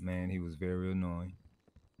man. He was very annoying.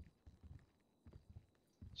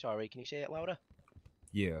 Sorry, can you say it louder?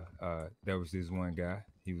 Yeah. There was this one guy.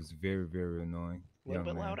 He was very, very annoying. A little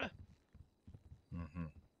young bit man. louder. Mm-hmm.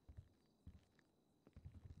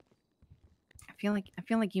 I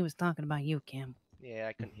feel like he was talking about you, Cam. Yeah,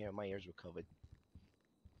 I couldn't hear. My ears were covered.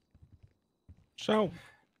 So,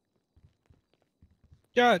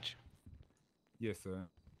 Judge, Yes, sir.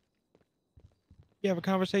 You have a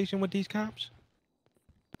conversation with these cops?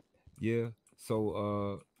 Yeah.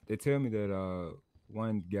 So they tell me that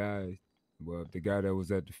one guy, well, the guy that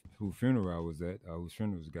was at whose funeral I was at, whose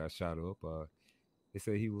funeral got shot up. They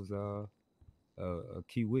say he was a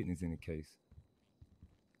key witness in the case.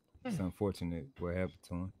 It's unfortunate what happened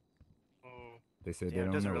to him. They said they Damn, it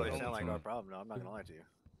don't doesn't know really what sound happened like to our him. problem. No, I'm not gonna lie to you.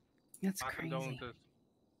 That's My crazy. condolences.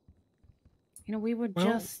 You know, we were Well-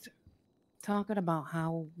 just talking about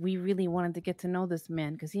how we really wanted to get to know this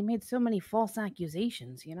man because he made so many false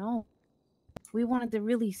accusations, you know? We wanted to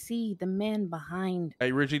really see the man behind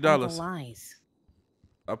Hey, Richie all the Dollars. lies.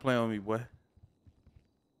 Stop playing with me, boy.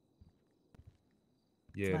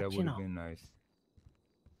 Yeah, Let that you would have know. been nice.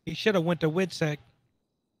 He should have went to WITSEC.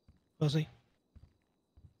 Pussy.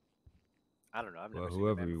 I don't know. I've Well, never seen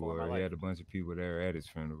whoever him he before in was, my he life. had a bunch of people there at his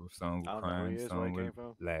funeral. Some I were don't know who crying, he is, where some he came were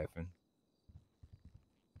from. laughing.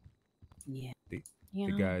 Yeah. The Yeah.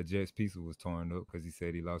 guy at Jet's Pizza was torn up because he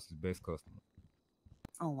said he lost his best customer.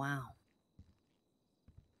 Oh, wow.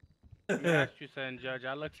 Let me ask you something, Judge.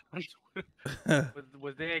 I looked on Twitter.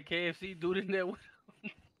 Was there a KFC dude in there with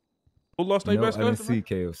Who lost their No, best I didn't customer? see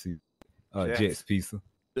KFC. Jets. Jet's Pizza.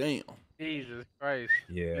 Damn. Jesus Christ?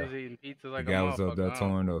 Yeah. He was eating pizza like The a guy was up motherfucker. there huh?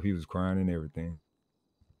 torn up. He was crying and everything.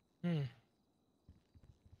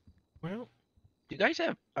 Well, Do you guys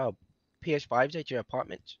have PS5s at your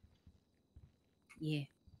apartments? Yeah.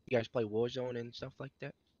 You guys play Warzone and stuff like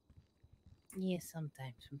that? Yeah,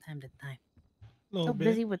 sometimes, from time to time. Little So bit.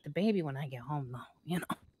 busy with the baby when I get home, though, you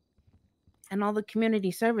know? And all the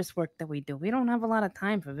community service work that we do. We don't have a lot of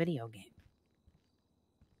time for video games.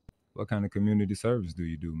 What kind of community service do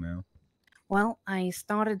you do, man? Well, I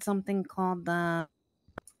started something called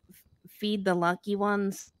Feed the Lucky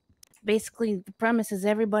Ones. Basically, the premise is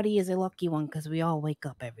everybody is a lucky one because we all wake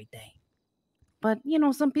up every day. But, you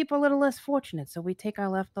know, some people are a little less fortunate, so we take our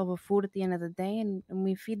leftover food at the end of the day and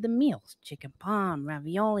we feed them meals. Chicken parm,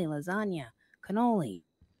 ravioli, lasagna, cannoli.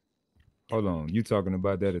 Hold on. You talking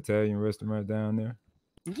about that Italian restaurant down there?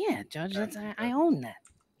 Yeah, Judge, I own that.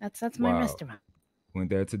 That's my Wow. restaurant. Went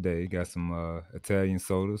there today. Got some Italian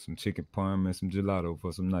soda, some chicken parm, and some gelato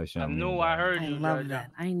for some nice young men. I heard I you, love Judge.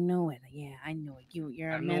 that. I know it. Yeah, I know it.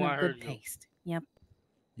 You're I a knew man I of heard good you. taste. Yep.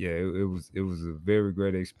 Yeah, it was a very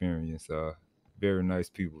great experience. Very nice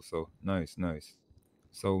people. So nice.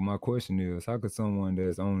 So my question is, how could someone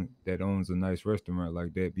that owns a nice restaurant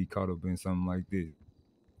like that be caught up in something like this?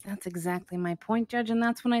 That's exactly my point, Judge, and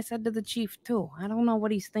that's when I said to the chief, too. I don't know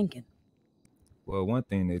what he's thinking. Well, one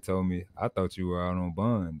thing they told me, I thought you were out on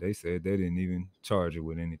bond. They said they didn't even charge you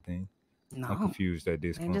with anything. No. I'm confused at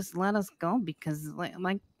this They point. just let us go because, like,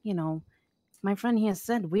 you know, my friend here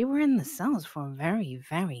said, we were in the cells for a very,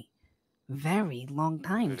 very, very long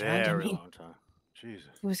time, Judge. I Very mean, long time. Jesus.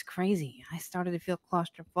 it was crazy. I started to feel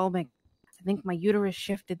claustrophobic. I think my uterus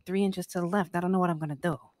shifted 3 inches to the left. I don't know what I'm going to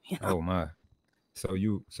do. You know? Oh my. So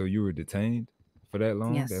you were detained for that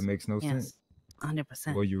long? Yes. That makes no sense.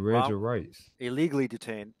 100%. Well, you read Well, your rights. Illegally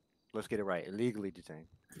detained. Let's get it right. Illegally detained.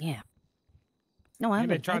 Yeah. No, I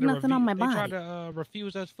Yeah, have nothing on my They body. tried to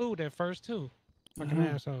refuse us food at first too. Fucking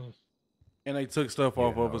Mhm. assholes. And they took stuff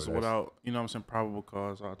off Yeah, of no, us that's- without, you know what I'm saying, probable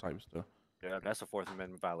cause, all type of stuff. Yeah, that's a Fourth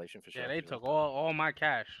Amendment violation for sure. Yeah, they took all my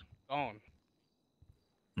cash. Gone.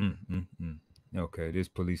 Okay, this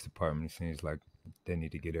police department seems like they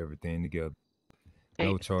need to get everything together. Hey.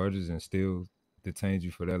 No charges and still detained you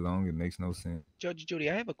for that long. It makes no sense. Judge Judy,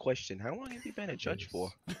 I have a question. How long have you been a judge for?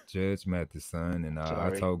 Judge Mathis' son, and I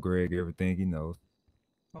Sorry. told Greg everything he knows.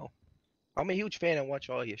 Oh, I'm a huge fan and watch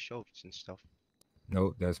all your shows and stuff.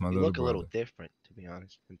 Nope, that's my You little look a brother. little different, to be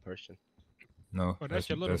honest, in person. No, Oh, that's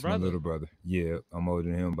your little my brother? little brother. Yeah, I'm older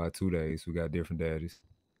than him by 2 days. We got different daddies.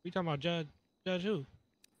 We talking about Judge who?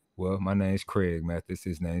 Well, my name's Craig Mathis.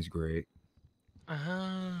 His name's Greg. Oh.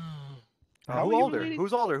 How Who are you older? related?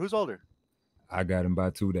 Who's older? Who's older? I got him by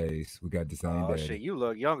 2 days. We got the same Oh daddy. shit, you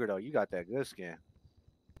look younger though. You got that good skin.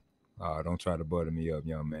 Oh, don't try to butter me up,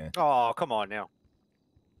 young man. Oh, come on now.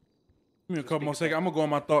 Give me a couple more seconds. I'm going to go on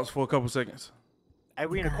my thoughts for a couple seconds. Hey,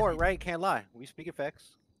 we in the court, right? Can't lie. We speaking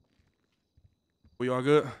facts. We all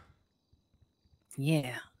good?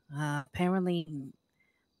 Yeah. Apparently,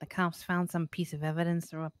 the cops found some piece of evidence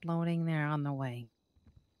they're uploading. They're on the way.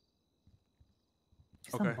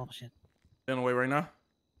 Some Okay. bullshit. They on the way right now?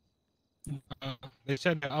 They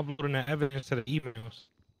said they're uploading that evidence to the emails.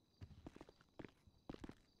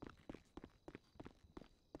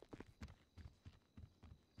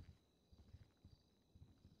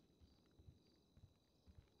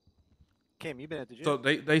 Kim, you been at the gym? So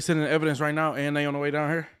they sending evidence right now and they on the way down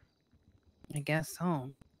here? I guess so.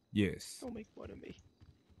 Yes. Don't make fun of me.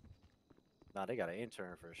 Nah, they got an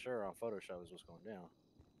intern for sure on Photoshop is what's going down.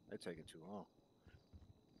 They're taking too long.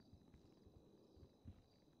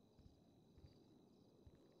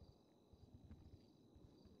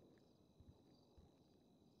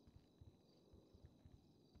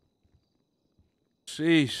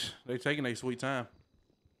 Sheesh, they taking a sweet time.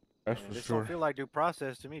 That's Man, for this sure. don't feel like due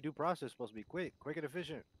process to me. Due process is supposed to be quick and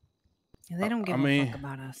efficient. Yeah, they don't give a fuck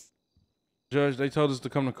about us. Judge, they told us to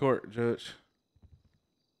come to court, Judge.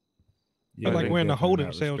 Feel like they we're in the definitely holding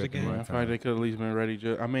not cells respecting again. my I feel like time. they could at least been ready,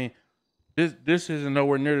 Judge. I mean, this isn't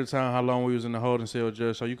nowhere near the time how long we was in the holding cell,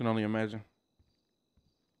 Judge. So you can only imagine.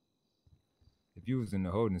 If you was in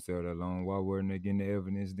the holding cell that long, why weren't they getting the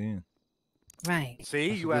evidence then? Right. See,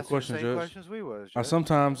 That's a you good asked the question, same Judge. questions we was. I Judge.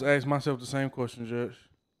 sometimes ask myself the same question, Judge.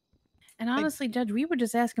 And honestly, Judge, we were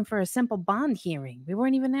just asking for a simple bond hearing. We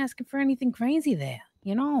weren't even asking for anything crazy there,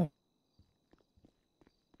 you know?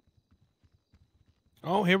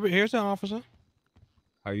 Oh, here's the officer.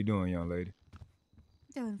 How you doing, young lady?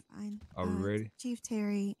 Doing fine. Are we ready? Chief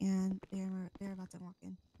Terry and they're about to walk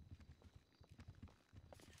in.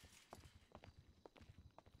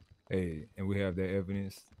 Hey, and we have that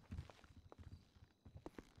evidence.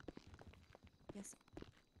 Yes.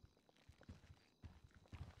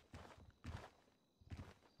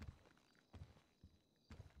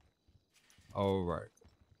 All right.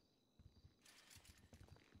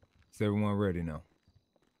 Is everyone ready now?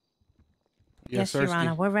 Yes, Your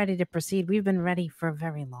Honor. We're ready to proceed. We've been ready for a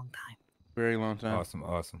very long time. Very long time. Awesome,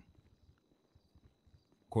 awesome.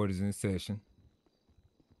 Court is in session.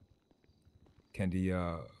 Can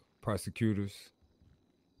the prosecutors,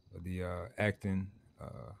 the acting,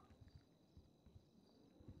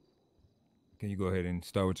 can you go ahead and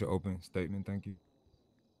start with your opening statement? Thank you.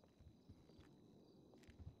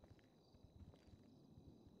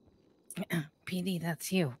 PD,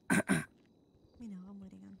 that's you. We know, I'm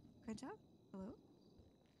waiting on. Good job.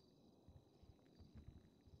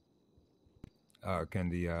 Hello? Can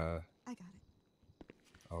the I got it.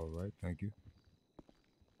 all right, thank you.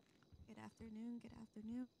 Good afternoon. Good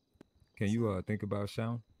afternoon. Can you think about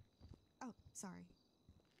Sean? Oh, sorry.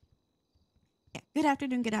 Yeah. Good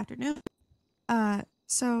afternoon. Good afternoon.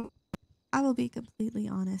 So I will be completely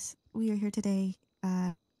honest. We are here today.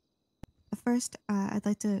 First, I'd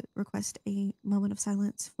like to request a moment of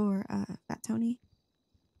silence for Fat Tony.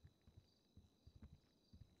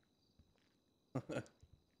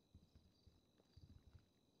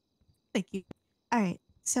 Thank you. All right.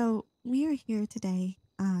 So we are here today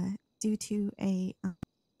due to a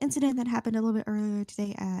incident that happened a little bit earlier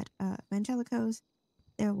today at Evangelico's.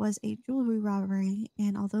 There was a jewelry robbery,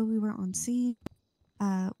 and although we were on scene,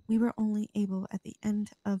 we were only able at the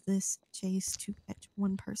end of this chase to catch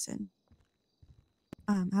one person.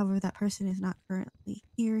 However, that person is not currently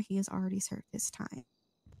here. He has already served his time.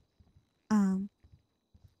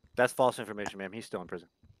 That's false information, ma'am. He's still in prison.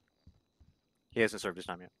 He hasn't served his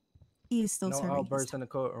time yet. He is still No serving his outbursts time. in the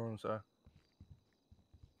courtroom, sir.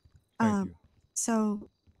 Thank you. So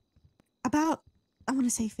about, I want to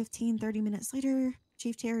say 15-30 minutes later,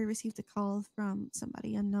 Chief Terry received a call from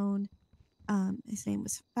somebody unknown. His name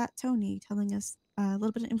was Fat Tony, telling us a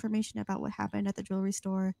little bit of information about what happened at the jewelry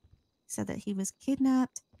store. He said that he was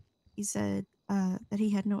kidnapped. He said that he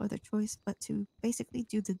had no other choice but to basically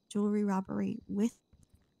do the jewelry robbery with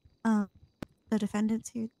the defendants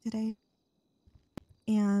here today.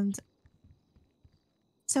 And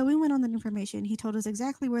so we went on that information. He told us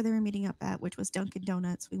exactly where they were meeting up at, which was Dunkin'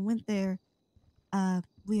 Donuts. We went there.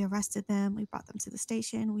 We arrested them. We brought them to the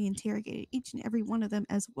station. We interrogated each and every one of them,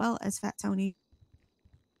 as well as Fat Tony.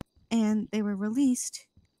 And they were released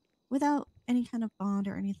without any kind of bond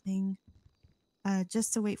or anything,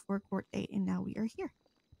 just to wait for a court date. And now we are here.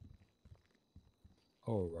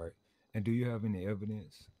 All right. And do you have any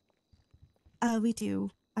evidence? We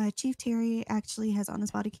do. Chief Terry actually has on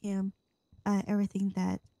his body cam everything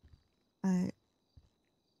that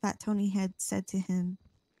Fat Tony had said to him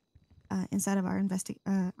inside of our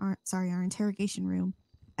our interrogation room,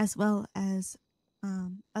 as well as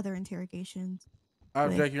other interrogations. I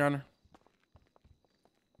with- object, Your Honor.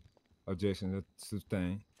 Objection, that's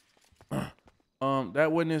sustained.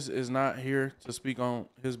 That witness is not here to speak on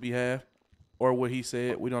his behalf or what he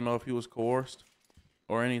said. We don't know if he was coerced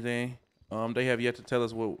or anything. They have yet to tell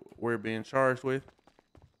us what we're being charged with.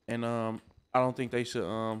 And I don't think they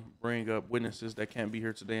should bring up witnesses that can't be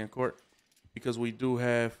here today in court, because we do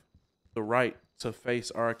have the right to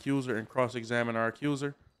face our accuser and cross-examine our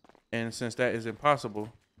accuser. And since that is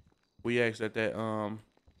impossible, we ask that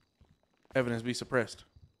evidence be suppressed.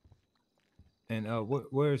 And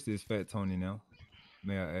where is this Fat Tony now?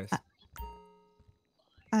 May I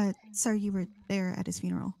ask? Sir, you were there at his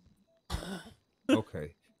funeral.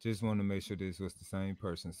 Okay, just want to make sure this was the same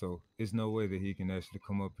person. So it's no way that he can actually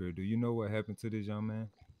come up here. Do you know what happened to this young man?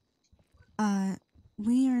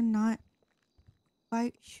 We are not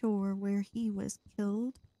quite sure where he was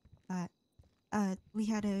killed, but we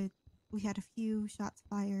had a few shots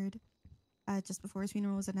fired just before his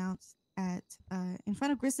funeral was announced at in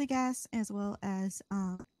front of Grizzly Gas, as well as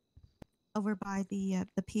over by the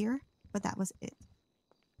pier, but that was it.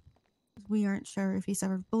 We aren't sure if he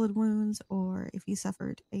suffered bullet wounds or if he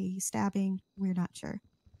suffered a stabbing. We're not sure.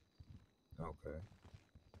 Okay.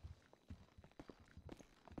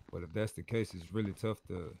 But if that's the case, it's really tough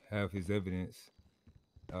to have his evidence,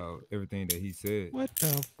 everything that he said. What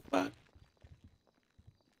the fuck?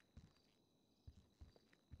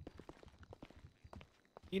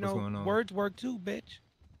 You What's know, going on? words work too, bitch.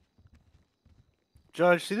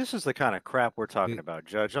 Judge, see, this is the kind of crap we're talking about,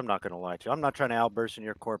 Judge. I'm not going to lie to you. I'm not trying to outburst in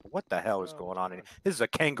your court, but what the hell is going on in here? This is a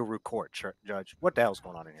kangaroo court, Judge. What the hell's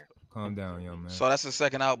going on in here? Calm down, young man. So that's the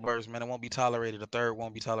second outburst, man. It won't be tolerated. The third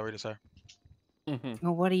won't be tolerated, sir.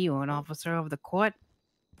 Well, what are you, an officer of the court?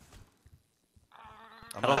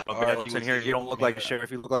 I don't know, man. Listen here, you don't look like a sheriff.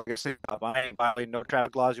 You look like a city cop. I ain't violating no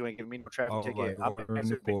traffic laws. You ain't giving me no traffic All ticket. right, order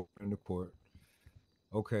in the court.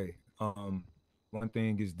 Okay. One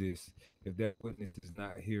thing is this: if that witness is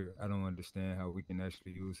not here, I don't understand how we can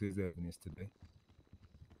actually use his evidence today.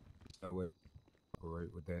 So I would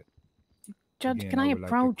operate with that. Judge, Again, can I would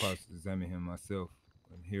approach? like to cross-examine him myself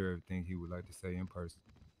and hear everything he would like to say in person.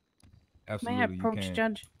 May Absolutely, I approach, you can.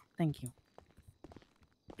 Judge? Thank you.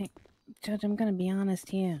 Hey, Judge, I'm gonna be honest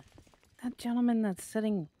here. That gentleman that's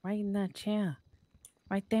sitting right in that chair,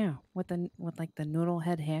 right there, with like the noodle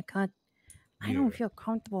head haircut, I don't feel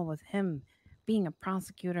comfortable with him being a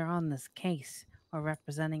prosecutor on this case or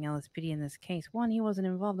representing LSPD in this case. One, he wasn't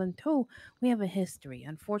involved, and two, we have a history.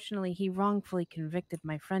 Unfortunately, he wrongfully convicted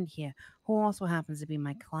my friend here, who also happens to be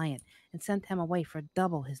my client, and sent him away for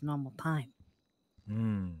double his normal time.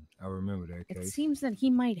 I remember that case. It seems that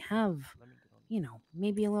he might have,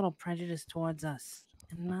 maybe a little prejudice towards us.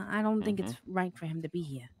 And I don't think it's right for him to be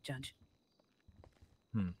here, Judge.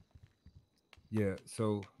 Yeah,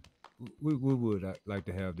 so we would like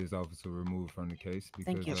to have this officer removed from the case because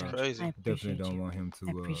Thank you, Judge. crazy. I definitely appreciate don't you. want him to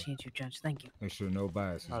I appreciate you, Judge. Thank you. make sure no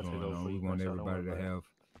bias is I'll take going over on. for We you, want Marcel, don't everybody worry to about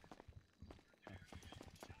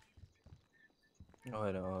have. Go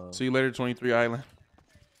ahead, See you later, 23 Island.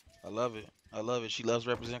 I love it. I love it. She loves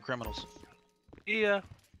representing criminals. Yeah.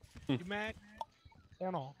 You mad?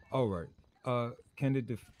 Hold on. All right. Can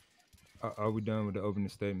the are we done with the opening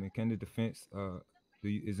statement? Can the defense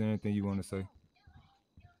is there anything you want to say?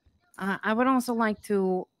 I would also like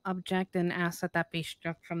to object and ask that be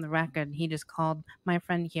struck from the record. He just called my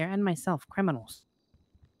friend here and myself criminals.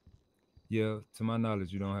 Yeah, to my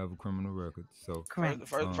knowledge, you don't have a criminal record. So correct.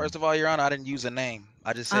 First of all, Your Honor, I didn't use a name.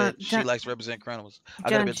 I just said she likes to represent criminals. I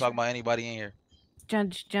could have been talking about anybody in here.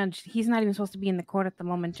 Judge, he's not even supposed to be in the court at the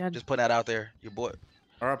moment, Judge. Just put that out there. Your boy.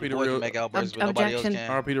 RP Your boy can make outbursts, but nobody else can.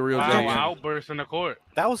 RP the real Wow, JD. outburst in the court.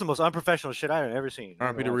 That was the most unprofessional shit I've ever seen.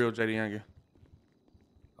 RP the real JD Younger.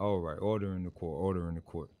 all right, order in the court, order in the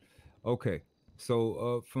court. Okay.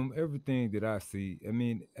 So from everything that I see, I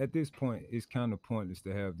mean, at this point, it's kind of pointless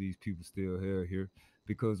to have these people still here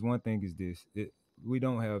because one thing is this: we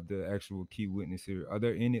don't have the actual key witness here. Are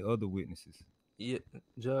there any other witnesses? Yeah,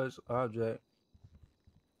 Judge, object.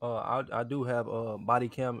 I do have body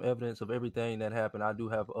cam evidence of everything that happened. I do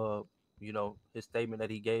have you know, his statement that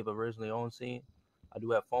he gave originally on scene. I do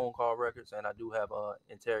have phone call records, and I do have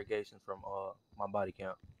interrogations from my body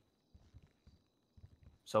cam.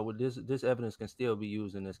 So with this evidence can still be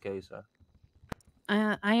used in this case, sir.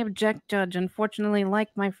 I object, Judge. Unfortunately, like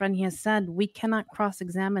my friend here said, we cannot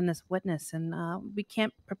cross-examine this witness, and we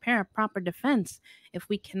can't prepare a proper defense if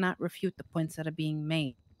we cannot refute the points that are being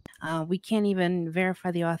made. We can't even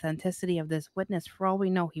verify the authenticity of this witness. For all we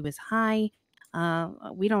know, he was high.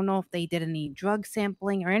 We don't know if they did any drug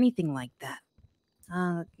sampling or anything like that.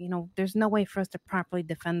 You know, there's no way for us to properly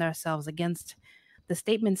defend ourselves against the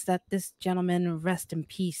statements that this gentleman, rest in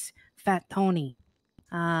peace, Fat Tony,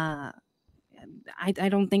 I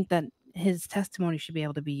don't think that his testimony should be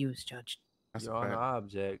able to be used, Judge. Your Honor, I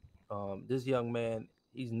object. This young man,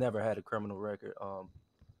 he's never had a criminal record.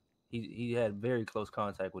 He had very close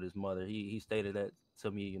contact with his mother. He stated that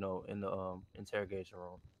to me, you know, in the interrogation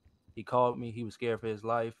room. He called me. He was scared for his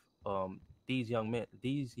life. These young men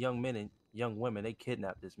and young women, they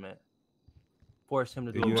kidnapped this man, forced him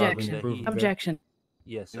to do Objection. Objection.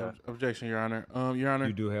 Yes, sir. Objection, Your Honor. Your Honor.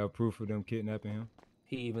 You do have proof of them kidnapping him?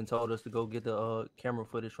 He even told us to go get the camera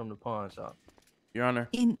footage from the pawn shop. Your Honor,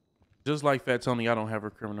 just like Fat Tony, I don't have a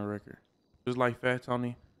criminal record. Just like Fat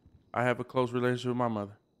Tony, I have a close relationship with my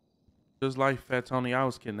mother. Just like Fat Tony, I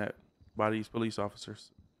was kidnapped by these police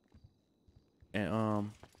officers.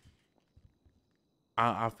 And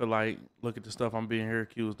I feel like, look at the stuff I'm being here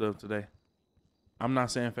accused of today. I'm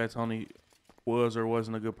not saying Fat Tony was or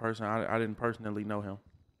wasn't a good person. I didn't personally know him,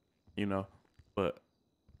 you know. But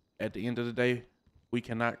at the end of the day, we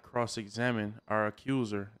cannot cross-examine our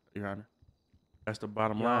accuser, Your Honor. That's the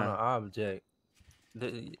bottom Your line. Honor, I object.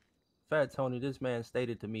 Fat Tony, this man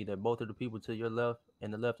stated to me that both of the people to your left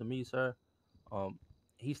and the left of me, sir,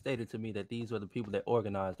 he stated to me that these were the people that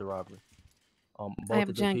organized the robbery. Both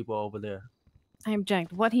of the people over there. I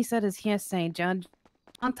object. What he said is hearsay, Judge.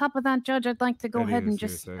 On top of that, Judge, I'd like to go ahead and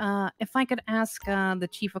just, if I could ask the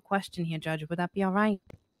Chief a question here, Judge, would that be all right?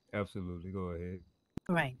 Absolutely. Go ahead.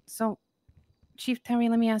 Right. So, Chief Terry,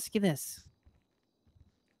 let me ask you this.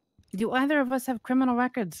 Do either of us have criminal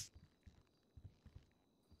records?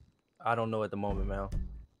 I don't know at the moment, ma'am.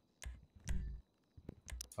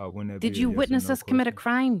 Did you witness us commit a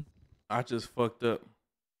crime? I just fucked up.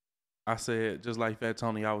 I said, just like Fat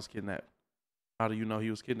Tony, I was kidnapped. How do you know he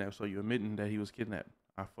was kidnapped? So you admitting that he was kidnapped.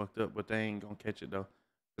 I fucked up, but they ain't gonna catch it though,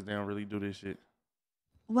 because they don't really do this shit.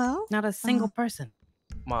 Well, not a single person.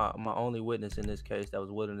 My only witness in this case that was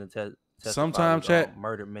willing to testify. Sometimes, chat,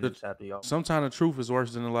 murdered minutes after y'all. Sometimes the truth is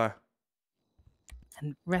worse than the lie.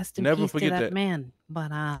 And rest in Never peace forget to that that. man.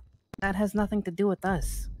 But that has nothing to do with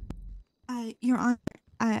us. Your Honor,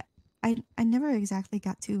 I never exactly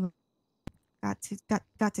got to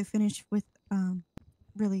finish with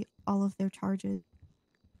really all of their charges,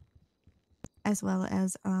 as well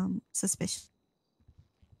as suspicion.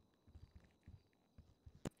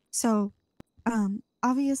 So,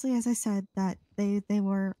 obviously, as I said, that they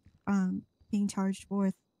were being charged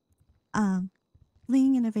with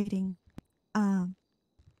fleeing and evading,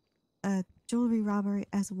 a jewelry robbery,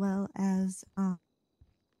 as well as I'm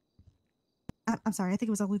sorry, I think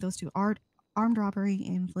it was only those two: armed robbery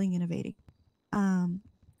and fleeing and evading.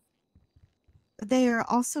 They are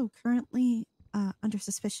also currently under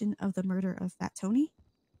suspicion of the murder of Fat Tony,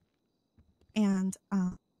 and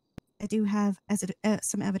I do have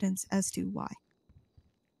some evidence as to why.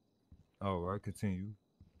 All right, continue.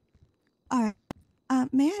 All right.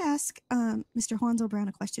 May I ask Mr. Juanzo Brown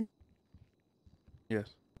a question?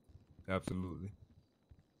 Yes. Absolutely.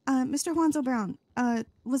 Mr. Juanzo Brown,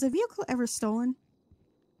 was a vehicle ever stolen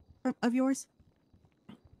of yours?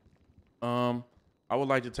 I would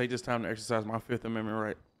like to take this time to exercise my Fifth Amendment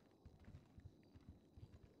right.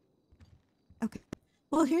 Okay.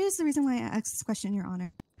 Well, here's the reason why I asked this question, Your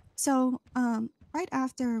Honor. So, right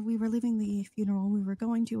after we were leaving the funeral, we were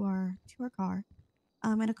going to our car,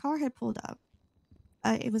 and a car had pulled up.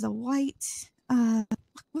 It was a white.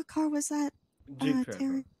 What car was that? Jeep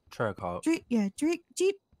Terry? Trackhawk.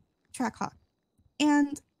 Jeep Trackhawk.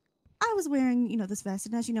 And I was wearing, this vest,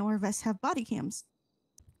 and as you know, our vests have body cams.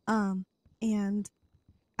 And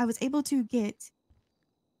I was able to get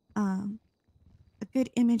a good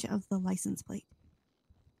image of the license plate.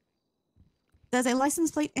 Does a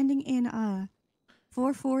license plate ending in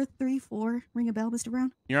 4434 ring a bell, Mr.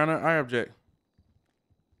 Brown? Your Honor, I object.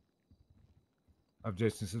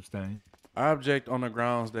 Objection sustained. I object on the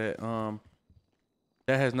grounds that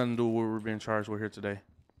that has nothing to do with what we're being charged with here today.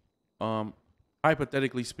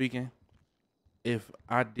 Hypothetically speaking, if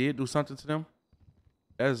I did do something to them,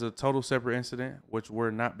 that is a total separate incident, which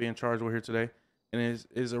we're not being charged with here today, and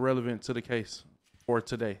is irrelevant to the case for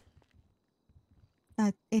today.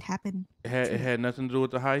 It happened. It had nothing to do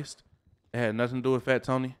with the heist. It had nothing to do with Fat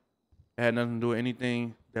Tony. It had nothing to do with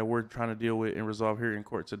anything that we're trying to deal with and resolve here in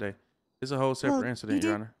court today. It's a whole separate incident,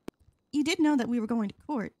 Your Honor. You did know that we were going to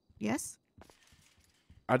court, yes?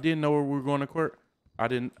 I didn't know where we were going to court. I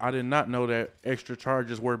did not know that extra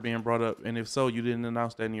charges were being brought up, and if so, you didn't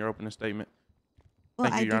announce that in your opening statement. Well,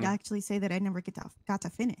 Thank you, Your I did Honor. actually say that I never got to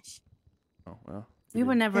finish. Oh, well. We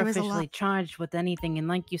were never There was a officially lot- charged with anything, and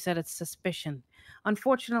like you said, it's suspicion.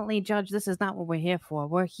 Unfortunately, Judge, this is not what we're here for.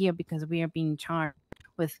 We're here because we are being charged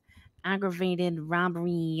with aggravated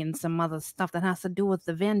robbery and some other stuff that has to do with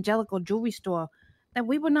the evangelical jewelry store that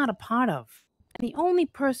we were not a part of. And the only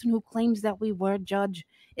person who claims that we were, Judge,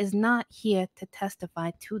 is not here to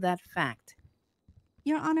testify to that fact.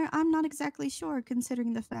 Your Honor, I'm not exactly sure,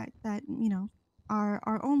 considering the fact that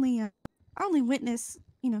our only witness,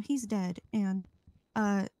 he's dead, and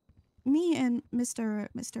me and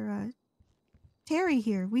Mr. Terry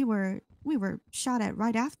here, we were shot at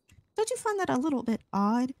right after. Don't you find that a little bit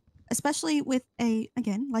odd, especially with a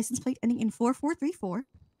license plate ending in 4434?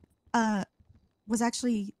 Was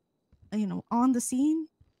actually on the scene.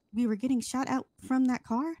 We were getting shot out from that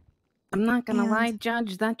car. I'm not gonna And- lie,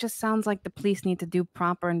 Judge. That just sounds like the police need to do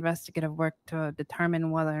proper investigative work to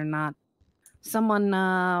determine whether or not someone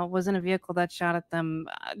was in a vehicle that shot at them.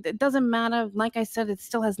 It doesn't matter. Like I said, it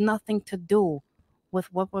still has nothing to do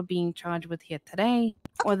with what we're being charged with here today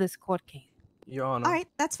or this court case. Your Honor. All right,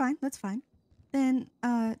 that's fine. That's fine. Then,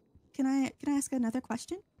 can I ask another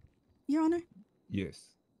question, Your Honor? Yes.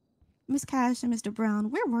 Miss Cash and Mr.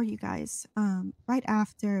 Brown, where were you guys right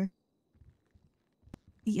after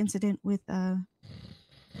the incident with us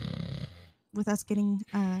getting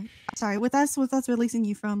with us releasing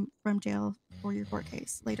you from jail for your court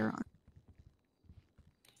case later on?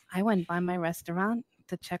 I went by my restaurant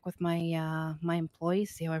to check with my my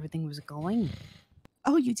employees, see how everything was going.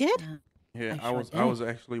 Oh, you did? Yeah, I sure I was did.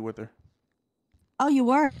 actually with her. Oh, you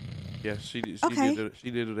were? Yes, she did. Okay.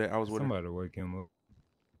 She did that. I was with Somebody wake him up.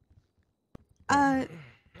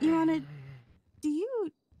 Your Honor, do you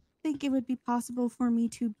think it would be possible for me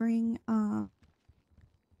to bring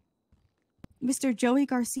Mr. Joey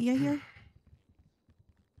Garcia here?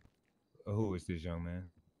 Who is this young man?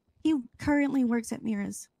 He currently works at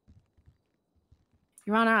Mira's.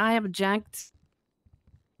 Your Honor, I object.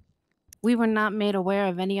 We were not made aware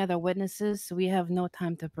of any other witnesses, so we have no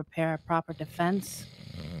time to prepare a proper defense.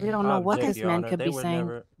 We don't know what object, this Your man Honor. could be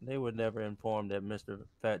saying. They were never informed that Mr.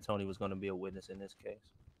 Fat Tony was going to be a witness in this case.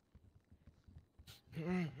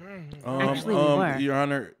 Actually, we were. Your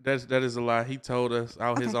Honor, that is a lie. He told us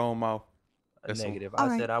out his own mouth. That's Negative. All I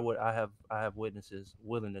right. said I have witnesses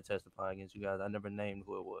willing to testify against you guys. I never named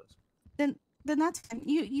who it was. Then that's fine.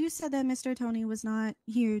 You said that Mr. Tony was not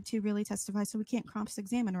here to really testify, so we can't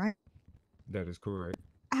cross-examine, right? That is correct.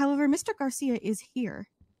 However, Mr. Garcia is here.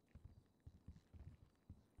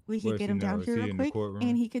 We could Where is get he him now? down Is here he real in the quick, courtroom?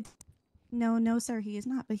 and he could. No, sir, he is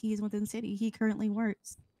not. But he is within the city. He currently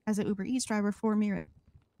works as an Uber Eats driver for Mira.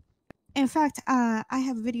 In fact, I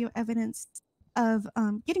have video evidence of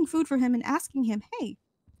getting food for him and asking him, "Hey,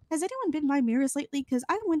 has anyone been by Mira's lately? Because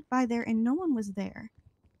I went by there and no one was there."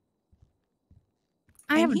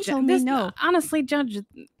 And he told me no. Honestly, Judge,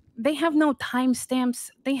 they have no timestamps.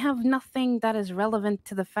 They have nothing that is relevant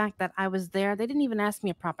to the fact that I was there. They didn't even ask me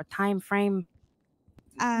a proper time frame.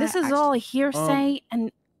 This is all hearsay,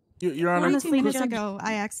 and Your Honor, 42 minutes Judge, ago,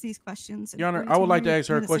 I asked these questions. and Your Honor, I 42 would like to ask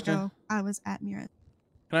her a minutes question. ago, I was at Mira.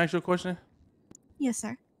 Can I ask you a question? Yes,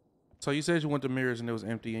 sir. So you said you went to Mirrors and it was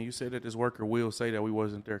empty, and you said that this worker will say that we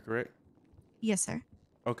wasn't there, correct? Yes, sir.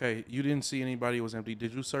 Okay, you didn't see anybody was empty.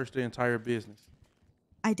 Did you search the entire business?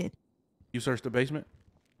 I did. You searched the basement?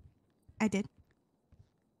 I did.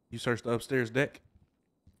 You searched the upstairs deck?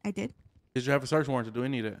 I did. Did you have a search warrant to do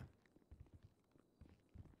any of that?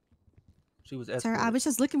 She was Sir, I was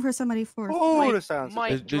just looking for somebody for. Oh, that sounds.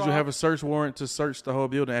 Did you have a search warrant to search the whole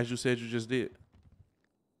building as you said you just did?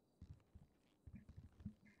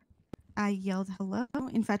 I yelled hello.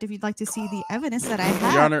 In fact, if you'd like to see the evidence that I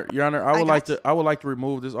have, Your Honor, I would like to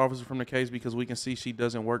remove this officer from the case because we can see she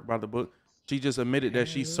doesn't work by the book. She just admitted that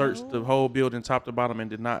she searched the whole building top to bottom and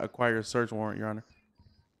did not acquire a search warrant, Your Honor.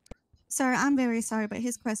 Sir, I'm very sorry, but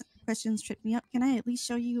his questions tripped me up. Can I at least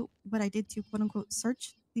show you what I did to quote unquote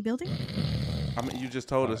search the building? I mean, you just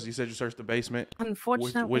told us. You said you searched the basement.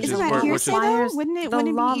 Unfortunately, Isn't that hearsay though? Wouldn't it? The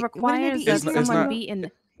Wouldn't law it be? requires Wouldn't that it be someone be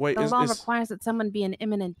in. Wait, the is- law is- requires that someone be in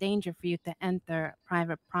imminent danger for you to enter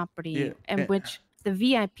private property, Yeah, in and- which the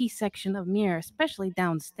VIP section of Mirror, especially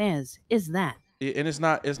downstairs, is that. Yeah, and it's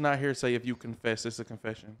not hearsay if you confess. It's a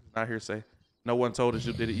confession. It's not hearsay. No one told us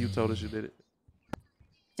you did it. You told us you did it.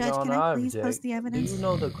 Judge, Your can Honor, I please object. post the evidence? Do you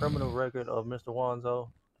know the criminal record of Mr. Wanzo?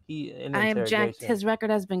 He in I object. interrogation- His record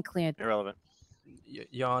has been cleared. Irrelevant.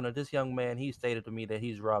 Your Honor, this young man, he stated to me that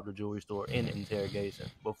he's robbed a jewelry store in interrogation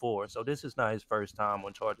before, so this is not his first time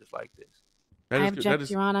on charges like this. I object,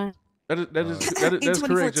 Your Honor. That is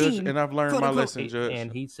correct, Judge. And I've learned my lesson, Judge.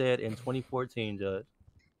 And he said in 2014, Judge.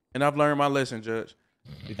 And I've learned my lesson, Judge.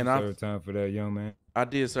 Did and you I serve time for that, young man? I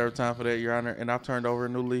did serve time for that, Your Honor, and I've turned over a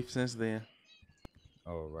new leaf since then.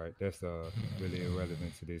 All right, that's really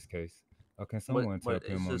irrelevant to this case. Can someone but tap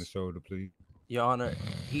him it's on the just- shoulder, please? Your Honor,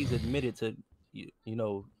 he's admitted to, you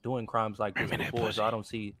know, doing crimes like this before, so I don't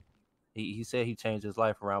see. He said he changed his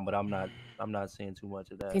life around, but I'm not seeing too much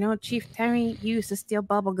of that. You know, Chief Terry, you used to steal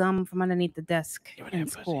bubble gum from underneath the desk in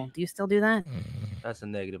school. Do you still do that? That's a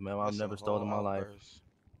negative, man. I've never stolen my life.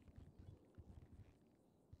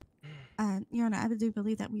 Your Honor, I do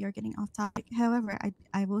believe that we are getting off topic. However,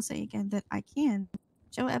 I will say again that I can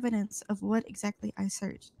show evidence of what exactly I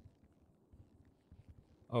searched.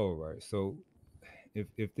 All right, so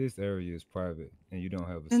if this area is private and you don't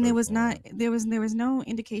have a Then there search was not warrant, there was no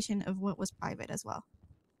indication of what was private as well.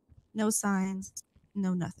 No signs,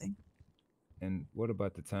 no nothing. And what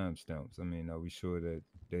about the timestamps? I mean, are we sure that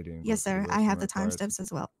they didn't? Yes, go to sir. I have the restaurant prior to- timestamps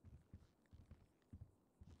as well.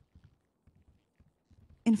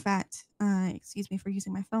 In fact, excuse me for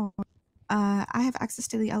using my phone. I have access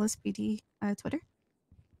to the LSPD Twitter,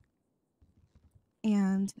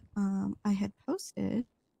 and I had posted.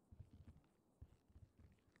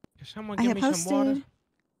 Can someone I give had me some water?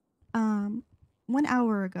 posted 1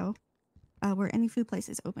 hour ago were any food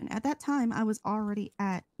places open. At that time, I was already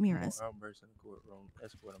at Mira's. Outbursts in the courtroom.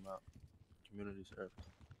 Escort them out. Community service.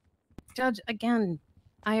 Judge, again,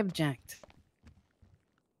 I object.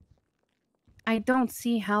 I don't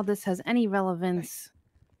see how this has any relevance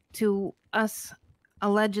to us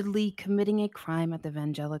allegedly committing a crime at the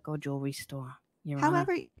Evangelico jewelry store. Your Honor.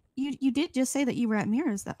 However, you did just say that you were at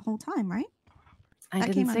Mira's that whole time, right? I That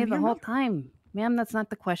didn't came out say of the your whole mouth? time. Ma'am, that's not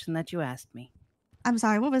the question that you asked me. I'm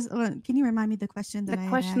sorry. Can you remind me the question that The I had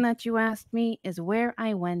question asked? that you asked me is where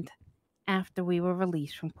I went after we were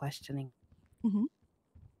released from questioning. Mhm.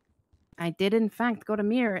 I did, in fact, go to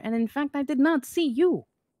Mirror, and in fact, I did not see you.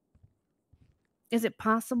 Is it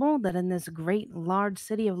possible that in this great, large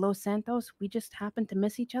city of Los Santos, we just happened to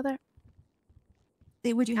miss each other?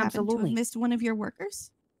 Would you happen to have Absolutely. missed one of your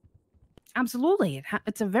workers? Absolutely.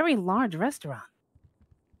 It's a very large restaurant.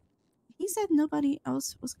 He said nobody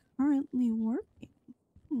else was currently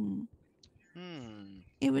working.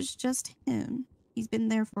 It was just him. He's been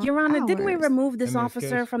there for Your Honor, hours. didn't we remove this In this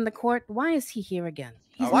officer case- from the court? Why is he here again?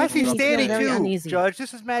 He's Why is he making me feel standing very too, uneasy. Judge?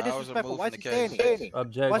 This is mad I was disrespectful. removed Why from is the he case. standing?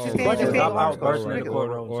 Objection. Why is he Oh, standing? Stop Stop all outbursts right, in the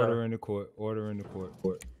order, courtroom, order sir. in the court. Order in the court.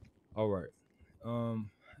 All right.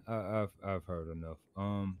 I've heard enough.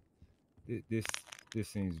 This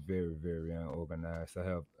seems very, very unorganized.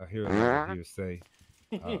 I hear a lot of hearsay.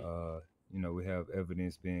 We have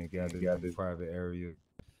evidence being gathered in a private area.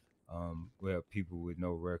 We have people with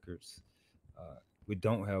no records. We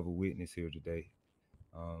don't have a witness here today.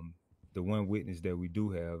 The one witness that we do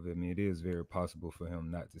have, I mean, it is very possible for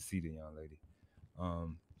him not to see the young lady.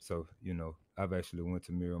 So, I've actually went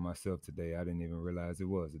to Mirror myself today. I didn't even realize it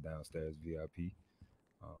was a downstairs VIP.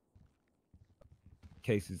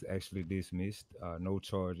 Case is actually dismissed. No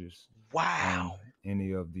charges. Wow.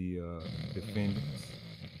 Any of the defendants.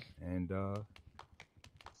 And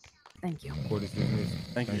Thank you. court is dismissed.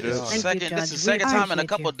 Thank you, This Judge. is Thank you, this is the Judge. second We time in a appreciate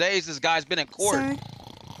couple you. of days this guy's been in court. Sir,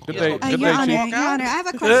 Good You day. just Good Your day, Honor, Chief. Your Honor, I have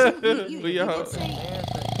a question. You Yeah. did say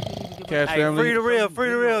Cash Hey, family. free the real,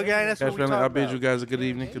 gang. That's Cash what we family, I talking bid about. you guys a good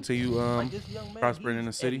evening. Continue This young man, prospering in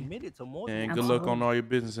he's the city. admitted to more And than good one luck crime. on all your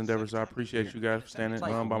business endeavors. I appreciate you guys for standing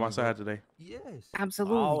by my side today. Yes.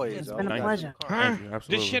 Absolutely. Always, It's been a Thank you. pleasure. Thank you.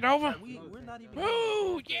 Absolutely. This shit over? We're not even.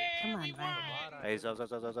 Ooh, yeah. Come on, man. Hey,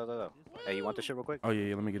 zo. Hey, you want this shit real quick? Oh,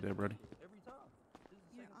 yeah. Let me get that, buddy. Every time. This is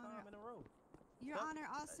the second time in a row. Your Honor,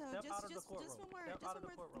 also, Step out of the just courtroom. one more, Step out of the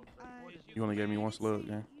courtroom, sir. You only gave me one slug,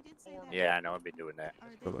 gang. You did say that. Yeah, I know. I've been doing that.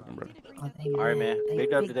 Good looking, brother. Oh, thank All right, you. man. Thank Big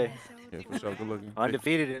you. up today. Yeah, for sure. Good looking.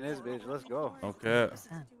 Undefeated in this bitch. Let's go. Okay.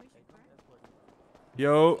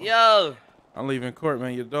 Yo. Yo, I'm leaving court,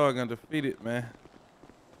 man. Your dog undefeated, man.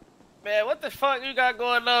 man, what the fuck you got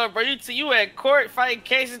going on, bro? You at court fighting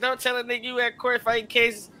cases? Don't tell a nigga you at court fighting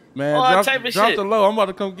cases. Man, All type of drop shit. the low. I'm about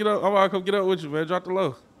to come get up. I'm about to come get up with you, man. Drop the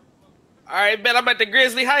low. All right, bet. I'm at the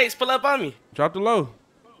Grizzly Heights. Pull up on me. Drop the low. All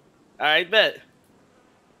right, bet.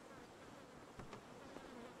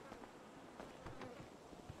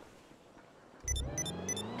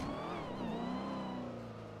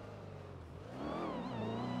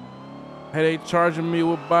 Hey, they charging me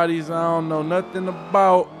with bodies I don't know nothing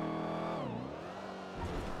about.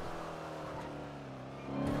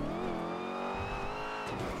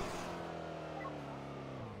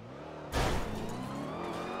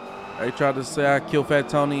 They tried to say I killed Fat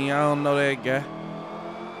Tony. I don't know that guy.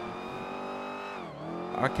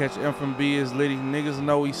 I catch M from B is litty. Niggas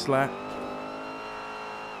know he slap.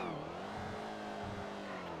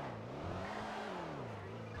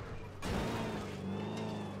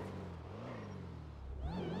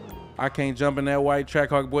 I can't jump in that white track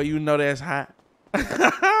hawk, boy. You know that's hot.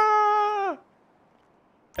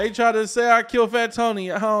 They tried to say I killed Fat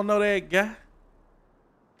Tony. I don't know that guy.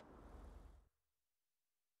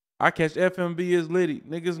 I catch FMB is litty.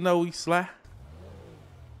 Niggas know we sly.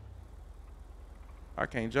 I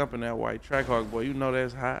can't jump in that white track hawk, boy. You know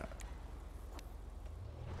that's hot.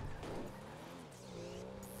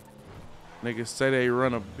 Niggas say they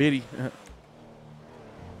run a bitty.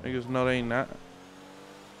 Niggas know they not.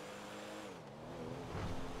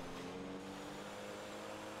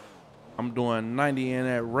 I'm doing 90 in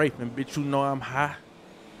that raping, bitch. You know I'm high.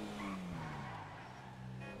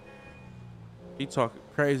 He talking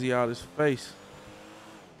crazy out his face.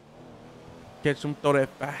 Catch him, throw that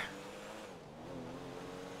fire.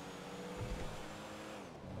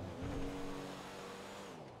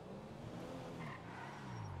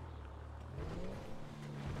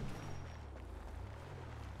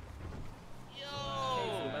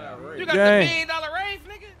 You got Gang. the $1 million raise,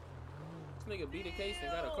 nigga. This nigga beat a case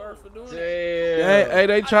and got a car for doing it. Hey,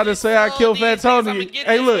 they try to say I killed Fat Tony.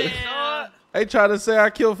 Hey, look. They try to say I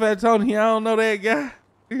killed Fat Tony. I don't know that guy.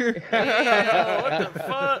 What the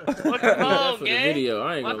fuck? What's wrong, For the gang? video,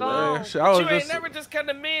 I ain't gonna lie. I was You ain't never just cut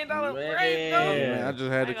the $1 million raise, though. Man, I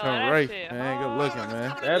just had to come race. Man, good looking,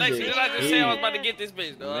 man. Lexi, did I just say I was about to get this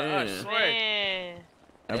bitch, though? I Man. swear.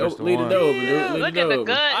 Lead the door open, dude. Look at the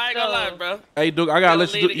guts. I ain't gonna lie, bro. Hey, Duke, I gotta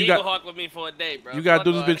let you do. You got. Hawk with me for a day, bro. You gotta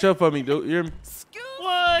do this bitch up for me, Duke. You hear me?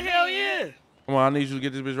 What? Hell yeah. Come on, I need you to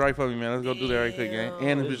get this bitch right for me, man. Let's go do that right quick, gang.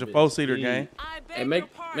 And this bitch a 4-seater, gang. Hey, make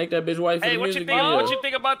that bitch white for Hey, the what you music think? video. What you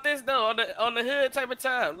think about this though? On the hood type of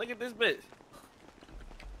time. Look at this bitch.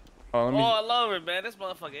 Oh, let me. All over, man. This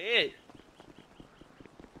motherfucker it.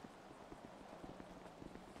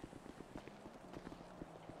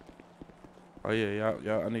 Oh yeah,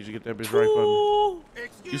 y'all. I need you to get that bitch right for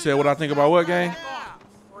me. You said what I think about what, gang?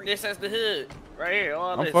 This is the hood right here.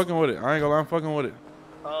 All I'm this. fucking with it. I ain't gonna lie, I'm fucking with it.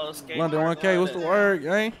 Oh, skate London park, 1K, all what's the that. word,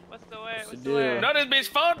 gang? What's the word? No, this bitch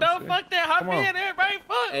phone. Don't fuck that. Hop Come on. in, everybody.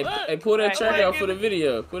 Fuck. Hey, look. hey, pull that track Hey, out for the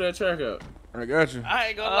video. Pull that track out. I got you. I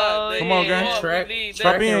ain't gonna lie. Come on, gang.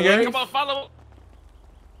 Strap in, gang. Come on, follow.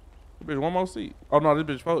 This bitch, one more seat. Oh no,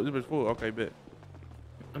 this bitch full. This bitch full. Okay, bet.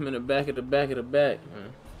 I'm in the back of the back,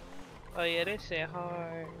 man. Oh yeah, this shit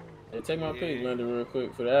hard. Hey, take my pic, London, real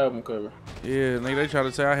quick for the album cover. Yeah, nigga, they try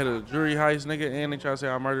to say I hit a jury heist, nigga, and they try to say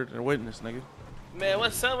I murdered a witness, nigga. Man,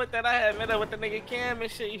 what's up with that? I had met up with the nigga Cam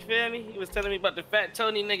and shit. You feel me? He was telling me about the Fat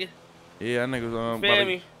Tony nigga. Yeah, that nigga was Feel about to-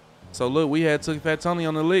 me? So look, we had took Fat Tony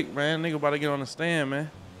on the lick, man. Nigga about to get on the stand, man.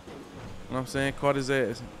 You know what I'm saying? Caught his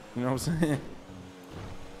ass. You know what I'm saying?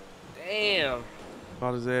 Damn.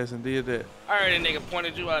 Caught his ass and did that. I heard a nigga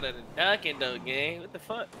pointed you out of the Dunkin' though, gang. What the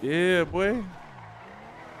fuck? Yeah, boy.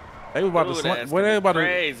 They was about Ooh, to that's boy, they about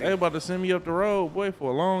crazy. to they about to send me up the road, boy,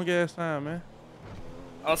 for a long ass time, man.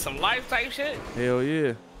 On some life type shit? Hell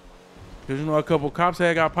yeah. Cause you know a couple cops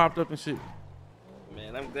had got popped up and shit.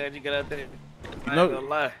 Man, I'm glad you got out there. I You ain't gonna know,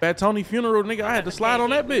 lie. Fat Tony funeral, nigga, I had to slide on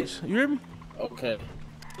that bitch. You hear me? Okay.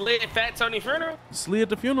 Lit Fat Tony funeral? Slid at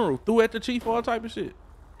the funeral, threw at the chief, all type of shit.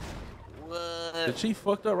 What? The chief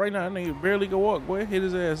fucked up right now. That nigga barely can walk, boy. Hit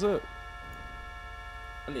his ass up.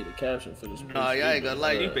 I need a caption for this. Nah, y'all ain't gonna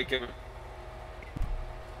lie. You picking.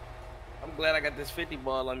 I'm glad I got this 50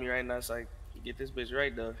 ball on me right now, so I can get this bitch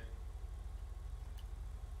right though.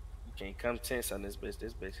 You can't come tense on this bitch.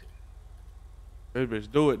 This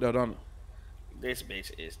bitch do it though, don't it? This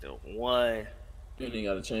bitch is the one. You ain't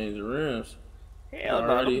gotta change the rims. Hell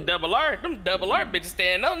no, them double R bitches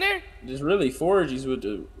standing on there. Just really 4Gs with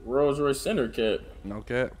the Rolls Royce center cap. No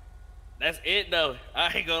cap. That's it though.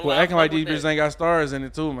 I ain't gonna Well, lie. acting like these bitches ain't got stars in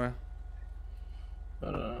it too, man.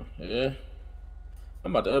 Yeah.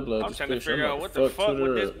 I'm about to upload I'm this trying to picture. figure I'm out about what to the fuck fuck would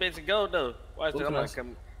Twitter this up. bitch go though. Watch this. What I'm can I about to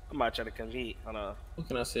come. I'm about to try to compete. Hold on. What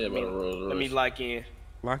can I say about a Rolls Royce? Let me lock in.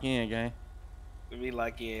 Lock in, gang. Let me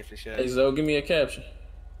lock in for sure. Hey, Zoe, give me a caption.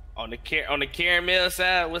 On the caramel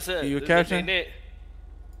side, what's up? You a This bitch caption? ain't it.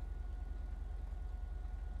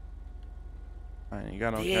 I ain't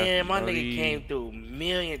got no Damn, my caption, nigga buddy. came through $1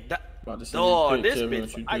 million. About to send you a Dog, pic, this tell me bitch.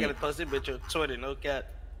 what you I gotta think. post this bitch on Twitter, no cap.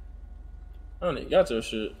 I don't even got your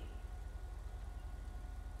shit.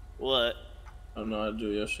 What? I don't know how to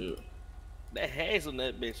do your shit. That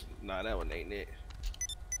hazelnut bitch. Nah, that one ain't it.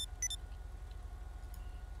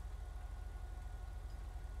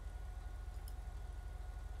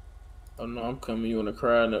 Oh no, I'm coming you in a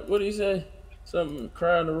cry in the, what did he say? Something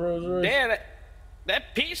cry in the Rolls Royce? Damn,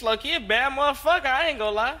 that Peach lucky a bad motherfucker. I ain't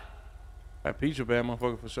gonna lie. That Peach a bad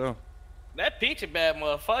motherfucker for sure. That Peach a bad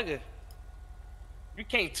motherfucker. You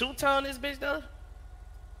can't two-tone this bitch though?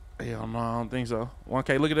 Hell no, I don't think so.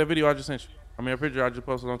 1K, look at that video I just sent you. I mean, a picture I just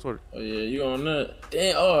posted on Twitter. Oh yeah, you on that?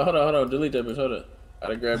 Damn, oh, hold on, delete that bitch, hold up. I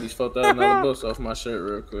gotta grab these $4,000 bucks off my shirt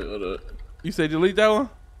real quick, hold up. You say delete that one?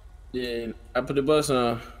 Yeah, I put the bus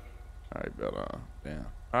on. Alright, but damn.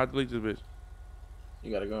 I'll delete this bitch.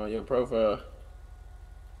 You gotta go on your profile.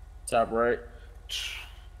 Top right.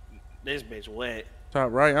 This bitch wet.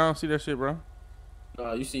 Top right, I don't see that shit, bro.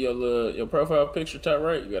 You see your profile picture top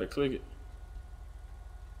right? You gotta click it.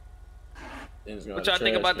 Then it's gonna What y'all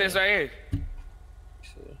think trash about can. this right here?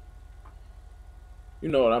 You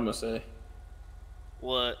know what I'm gonna say.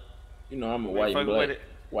 What? You know I'm a You white and fucking black. with it?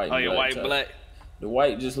 White Oh, and you're black white and top. black. The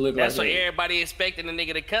white just look That's like what everybody expecting the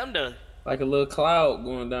nigga to come to. like a little cloud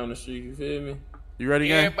going down the street. You feel me? You ready,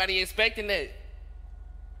 gang? Everybody expecting that.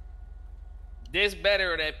 This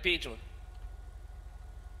better or that Peach one?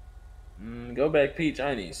 Go back peach. I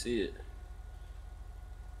didn't even see it.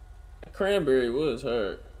 Cranberry was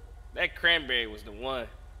hard. That cranberry was the one.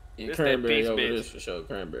 Yeah, This that cranberry beast over bitch. this for sure.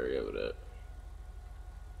 Cranberry over that.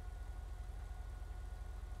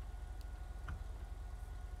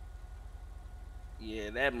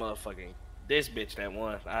 Yeah, that motherfucking this bitch that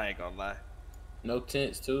won. I ain't gonna lie. No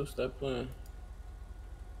tents too. Stop playing.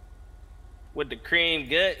 With the cream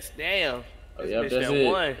guts, damn. Oh, This yeah, bitch that's that it.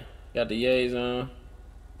 won. Got the yays on.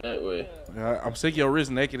 That way. I'm sick of your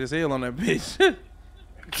wrist naked as hell on that bitch.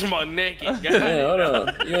 Come on, naked. God, Man, hold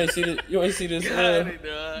on. You ain't see this. You ain't see this.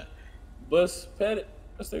 God, Bus padded.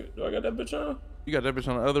 Do I got that bitch on? You got that bitch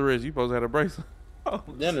on the other wrist. You supposed to have a bracelet.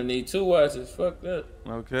 Then I need 2 watches. Fuck that.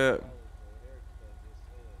 No cap.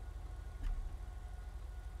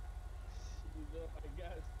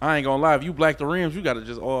 I ain't gonna lie. If you black the rims, you gotta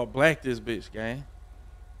just all black this bitch, gang.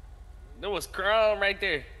 There was chrome right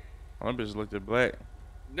there. Oh, them bitches looked at black.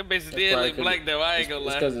 Them bitches did look black though. I ain't gonna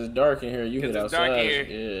lie. It's because it's dark in here. You hit it's outside. dark in here.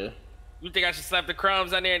 Yeah. You think I should slap the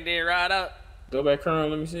crumbs on there and then ride out? Go back chrome.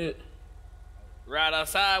 Let me see it. Ride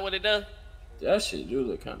outside with it though? That shit do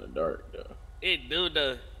look kind of dark though. It do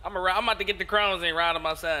though. I'm about to get the crumbs and ride them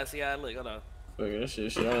outside. See how it look. Hold on. Fuck it, that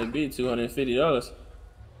shit should only be $250.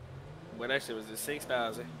 Well, that shit was at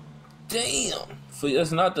 6,000. Damn.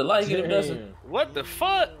 That's not the light. It doesn't. What the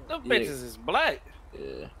fuck? Them Yeah. bitches is black.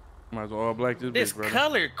 Yeah. Might as well all black this This bitch, brother.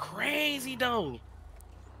 color crazy though.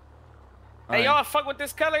 Hey, Alright. y'all fuck with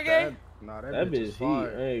this color game? Nah, That bitch is fire.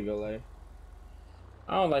 heat. I ain't gonna lie.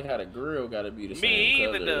 I don't like how the grill gotta be the same Me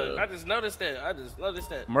either color. though. I just noticed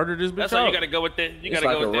that. Murder this bitch That's why you out. gotta go with that. You It's gotta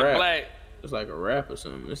like go a with that wrap. black. It's like a wrap or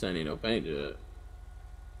something. This ain't even no paint job.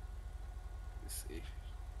 Let's see.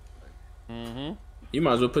 Mm-hmm. You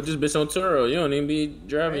might as well put this bitch on Turo. You don't even be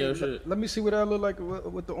driving your shit. Let me see what that look like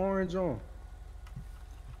with the orange on.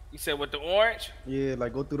 You said with the orange? Yeah,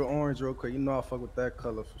 like go through the orange real quick. You know I fuck with that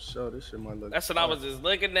color for sure. This shit might look. That's what I was just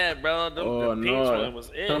looking at, bro. The Oh peach no! one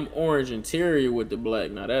was it. Some orange interior with the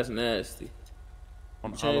black. Now that's nasty.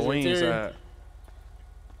 On the Change the Halloween interior? side.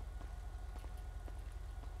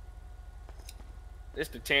 It's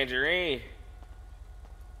the tangerine.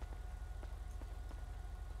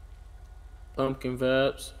 Pumpkin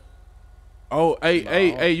vibes. Oh,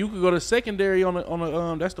 hey, you could go to secondary on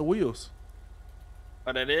the that's the wheels.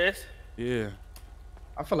 Oh, that is? Yeah.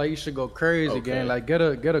 I feel like you should go crazy, Okay. gang. Like get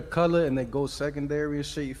a color and then go secondary and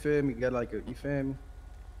shit. You feel me? Get like you feel me?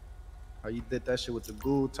 How you did that shit with the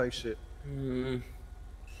ghoul type shit. You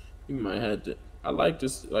might have to. I like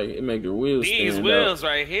this. Like it make the wheels. These stand wheels out.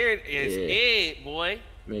 right here is Yeah. it, boy.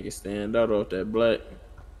 Make it stand out off that black.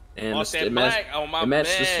 And Off that it match, black, oh my it match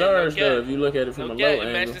the man, stars no cap. though. If you look at it from No a cap, low it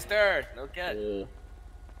match angle. the stars. No cap. Yeah.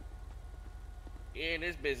 Yeah,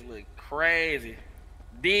 this bitch look crazy.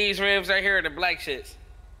 These rims right here are the black shits.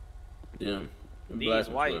 Yeah. The These black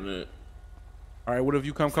white. one's on it. All right, what if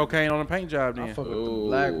you come cocaine on a paint job then? I fuck with the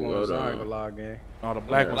black Ooh, ones. hold I ain't on. gonna lie, gang. Oh, the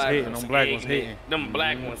black ones hitting. Them black ones hitting. Them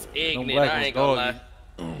black ones ignorant. black I ones ain't gonna lie.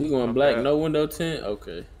 doggy. You going black, no window tint?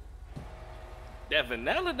 Okay. That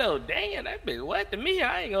vanilla though, damn, that bitch wet to me.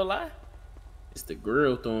 I ain't gonna lie. It's the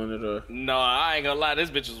grill throwing it up. No, I ain't gonna lie.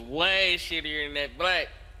 This bitch is way shittier than that black.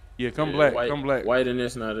 Yeah, come Yeah, black, white, come black. White and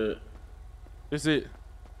this not it. That's it.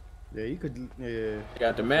 Yeah, you could. Yeah.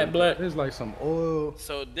 Got the matte black. There's like some oil.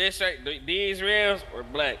 So this right, these rims were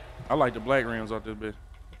black. I like the black rims off this bitch.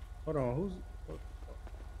 Hold on, who's?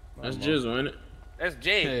 That's Jizzle, ain't it? That's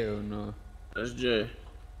Jay. Hell no. That's Jay.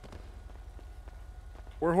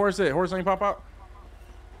 Where Horse at? Horse ain't pop out?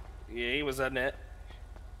 Yeah, he was on that.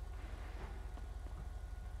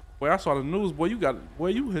 Boy, I saw the news. Boy,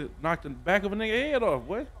 you knocked the back of a nigga head off,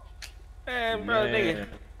 boy. Man, bro, nigga.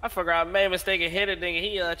 I forgot I made a mistake and hit a nigga.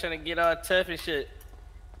 He trying to get all tough and shit.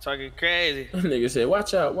 Talking crazy. Nigga said,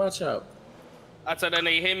 watch out, watch out. I told that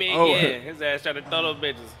nigga hit me Oh. again. His ass trying to throw those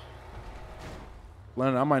bitches.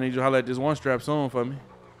 London, I might need you to holler at this one strap soon for me.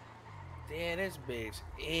 Damn, this bitch.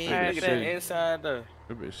 That Yeah, look bitch at that shitty. inside though.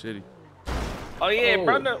 That bitch shitty. Oh yeah, Oh,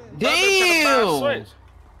 brother. damn! Switch.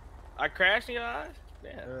 I crashed in your eyes?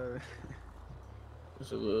 Damn.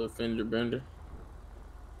 It's a little fender bender.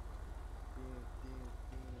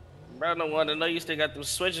 Bro, don't want to know you still got them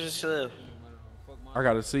switches and stuff. I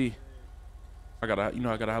gotta see. I gotta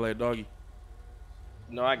holler at doggy.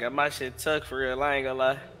 No, I got my shit tucked for real. I ain't gonna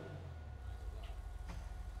lie.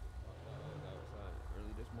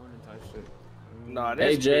 No,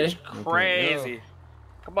 this Hey, Jay. bitch crazy.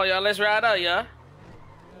 Come on, y'all. Let's ride out, y'all.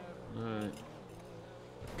 Alright.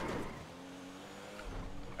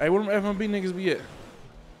 Hey, where them FMB niggas be at?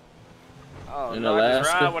 Oh, In no, I just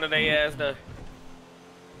Alaska? ride one of they ass though.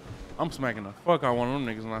 I'm smacking the fuck out one of them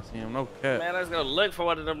niggas when I see him. No cap. Man, let's go look for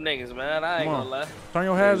one of them niggas, man. I ain't Come gonna on. lie. Turn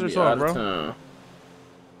your They hazards be off, out of bro. town.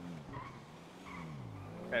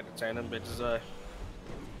 Had to turn them bitches off.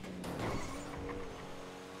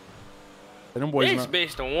 Them boys This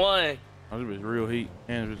bitch the one. Oh, this bitch real heat.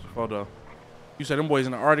 And this bitch a photo. You said them boys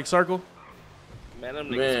in the Arctic Circle? Man, them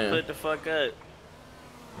niggas put the fuck up.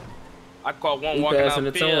 I caught one He walking out passing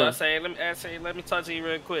the the field. torn. I say, let me talk to you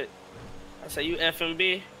real quick. I say, you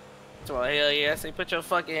FMB? So hell yeah. I say, put your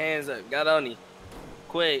fucking hands up. Got on you.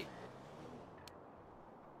 Quick.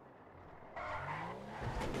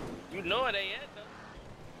 You know it ain't yet though.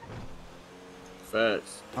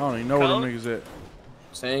 Facts. I don't even know where them niggas at.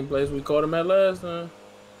 Same place we caught him at last time.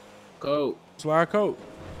 Coat. Slide coat.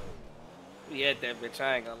 We at that bitch,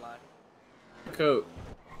 I ain't gonna lie. Coat.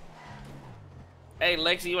 Hey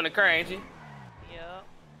Lexi, you in the car, ain't you? Yup.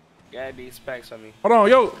 Got these specs on me. Hold on,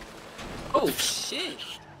 yo. Oh shit.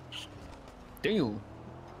 Damn.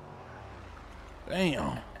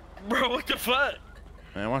 Bro, what the fuck?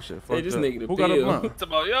 Man, my shit fucked Hey, this up. nigga the Who got a pill. blunt? It's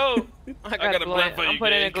about, yo. I got a blunt for you, I'm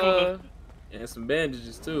putting in a gang. Come on. glove. And some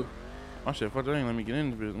bandages too. My shit fucked up. Ain't let me get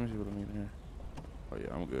in this bitch. Let me see what I need in here. Oh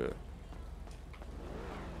yeah, I'm good.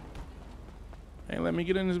 Ain't let me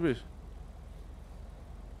get in this bitch.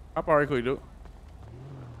 Hop already quick, dude.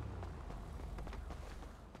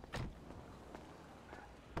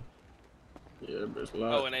 Yeah, that bitch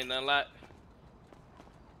locked. Oh, it ain't nothing lot.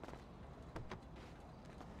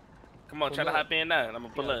 Come on, try to hop in now, and I'm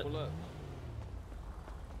gonna pull up.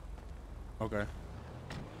 Okay.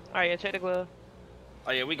 Alright, yeah, check the glove.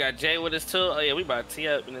 Oh yeah, we got Jay with us too. Oh yeah, we about to tee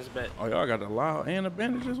up in this bet. Oh, y'all got the loud and the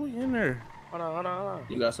bandages. We in there. Hold on, hold on, hold on.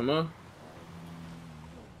 You got some more?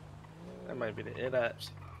 That might be the it ups.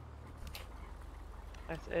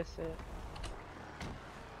 That's it.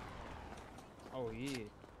 Oh yeah.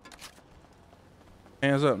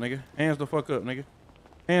 Hands up, nigga. Hands the fuck up, nigga.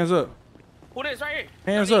 Hands up. Who this right here?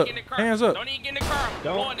 Hands Don't up. even get in the car. Hands up. Don't even get in the car. I'm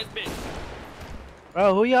blowing this bitch.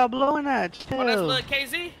 Bro, who y'all blowing at? Chill. Oh, that's little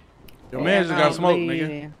KZ. Your man just got smoked,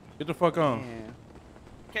 nigga. Get the fuck on.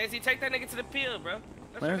 KZ, take that nigga to the pill, bro.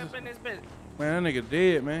 Let's Man, shut up in this bitch. Man, that nigga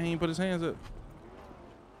dead, man. He ain't put his hands up.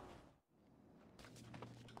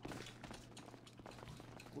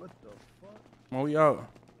 What the fuck? Come on, we out.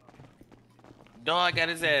 Dog got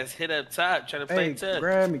his ass hit up top, trying to play Hey, tough.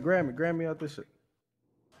 grab me out this shit.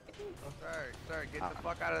 Sir, get the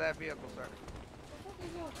fuck out of that vehicle, sir.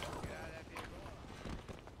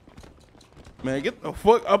 Man, get the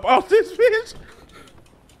fuck up off this bitch.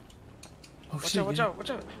 Oh, Watch shit, out, watch man. out, watch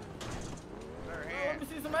out. Let me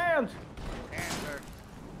see some hands.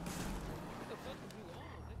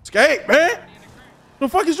 Skate, man. The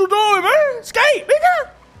fuck is you doing, man? Skate, nigga.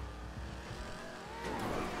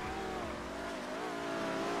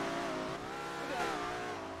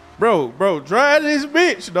 Bro, drive this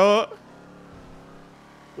bitch, dog.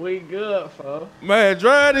 We good, fo. Man,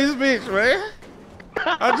 drive this bitch, man.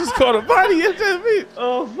 I just caught a body at that bitch.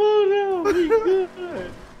 Oh, fool, no, we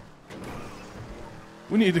good.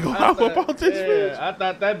 We need to go hop up out this bitch. I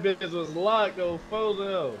thought that bitch was locked on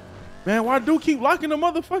photo. Man, why do keep locking the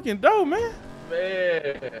motherfucking door, man?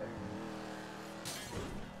 Man.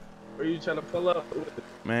 Where you trying to pull up with it?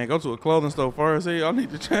 Man, go to a clothing store first. Hey, I need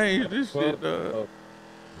to change this shit, dog.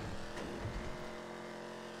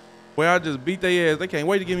 Well, I just beat their ass. They can't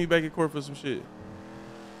wait to get me back in court for some shit.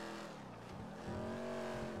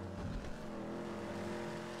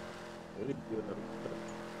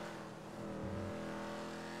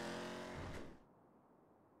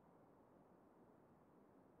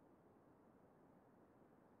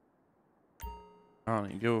 I don't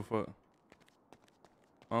even give a fuck.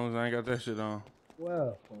 As long as I ain't got that shit on.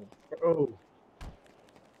 Well, bro.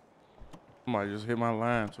 I might just hit my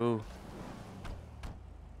line too.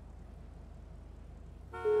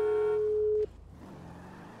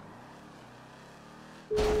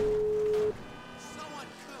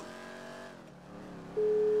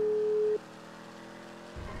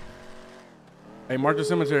 Hey, mark the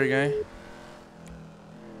cemetery, gang.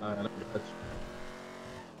 Alright, I got you.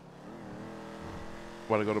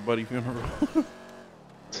 About to go to Buddy funeral.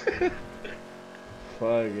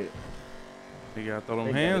 Fuck it. You gotta throw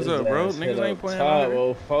them hands up, bro. Niggas ain't playing top out here.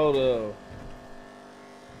 of photo.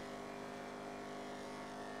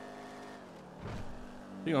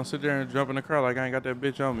 You gonna sit there and jump in the car like I ain't got that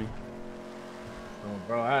bitch on me. Oh,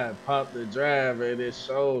 bro, I had popped the driver in his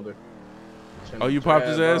shoulder. Oh, you popped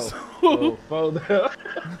his ass? Oh, photo.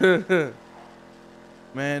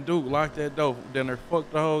 Man, Duke, lock that door. Then they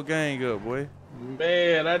fucked the whole gang up, boy.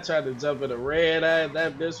 Man, I tried to jump in the red eye.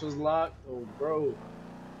 That bitch was locked. Oh, bro.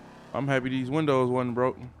 I'm happy these windows wasn't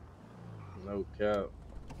broken. No cap.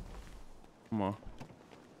 Come on.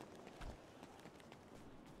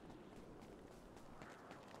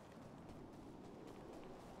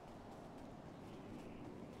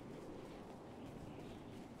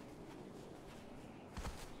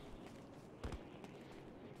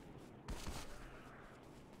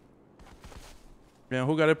 Man,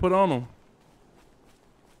 who got it put on him?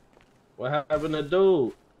 What happened to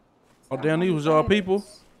dude? Oh, damn, these was y'all people?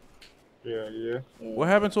 Yeah. What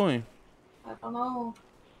happened to him? I don't know.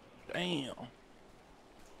 Damn.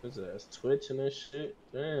 His ass twitching and shit.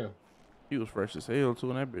 Damn. He was fresh as hell,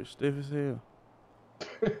 too, and that bitch stiff as hell.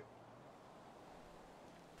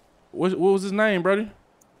 What was his name, brody?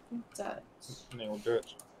 Dutch. Name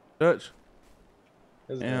Dutch. Dutch?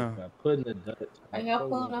 His Yeah. ass got put in the Dutch. Are y'all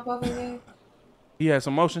pulling up over there? He had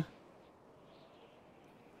some motion?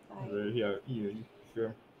 Yeah,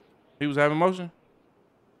 sure. He was having motion?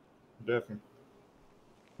 Definitely.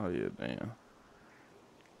 Oh, yeah, damn.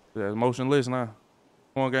 That's motionless now.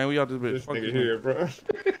 Come on, gang, we out this bitch. This Fuck nigga this here,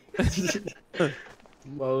 bro.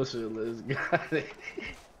 Motionless, got it.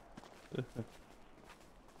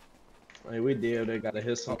 Hey, we damn they gotta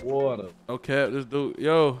hit some water. No cap, this dude.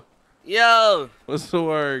 Yo. Yo. What's the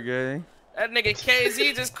word, gang? That nigga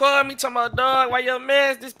KZ just called me talking about, dog, why your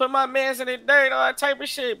mans just put my mans in the dirt, all that type of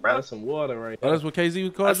shit, bro. That's some water right Oh, that's what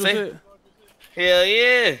KZ called you shit? Hell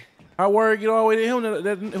yeah. How word get all the way to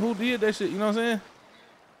him? Who did that shit? You know what I'm saying?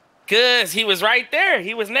 Cause he was right there.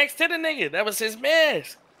 He was next to the nigga. That was his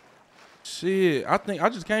mans. Shit, I think I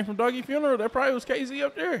just came from Doggy funeral. That probably was KZ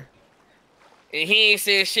up there. And he ain't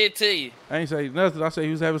said shit to you. I ain't say nothing. I said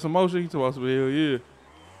he was having some motion. He told us, hell yeah.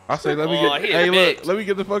 I say, let me Oh, get. he a Hey, look, bitch. let me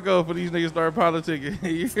get the fuck off for these niggas start politicking. You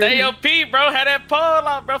hear Stay me? OP, bro. Had that pole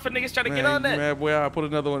out, bro, for niggas trying to get on that. Man, boy, I put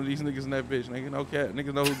another one of these niggas in that bitch, nigga. No cap.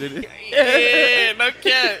 Niggas know who did it. Yeah, no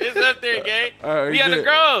cap. It's up there, gang. All right, We on the good.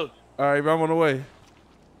 grove. All right, bro, I'm on the way.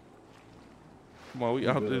 Come on, we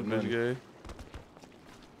out good, this man. bitch, gang.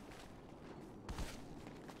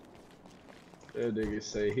 That nigga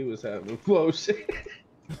say he was having motion.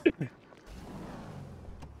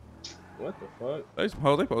 What the fuck? They some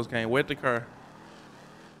hoes. They supposed can't wet the car.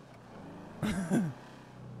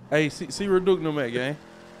 Hey, see where Duke them at, gang.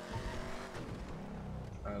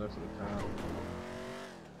 Alright, that's the time.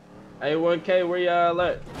 Hey, 1K, where y'all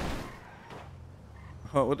at?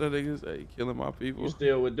 Oh, what that nigga say? Killing my people. You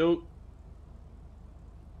still with Duke?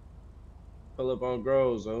 Pull up on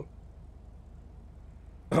Groves, though.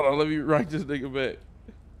 Hold on, let me write this nigga back.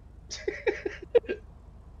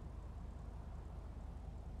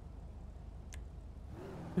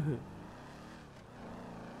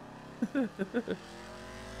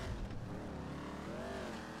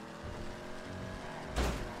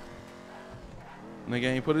 Nigga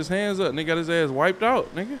ain't put his hands up. Nigga got his ass wiped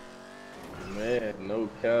out, nigga. Man, no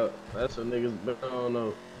cap. That's what niggas been on,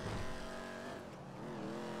 though.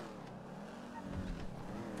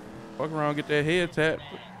 Fuck around, get that head tapped.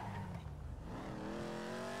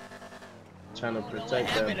 Trying to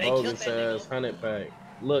protect that bogus ass 100 pack.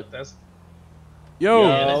 Look, that's. Yo.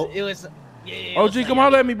 Yo. It was. Yeah, OG, come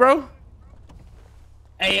holler at me, bro.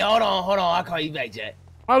 Hey, hold on. I'll call you back, Jack.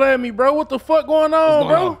 Holler at me, bro. What the fuck going on,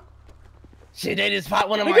 bro? Shit, they just fought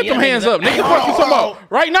one of Nigga, my get them young hands niggas up, nigga. Hey, Fuck you hold talking on.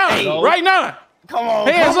 about? Right now. Hey, Right now. Come on.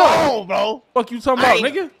 Hands come up. on, bro. Fuck you talking about, Hey.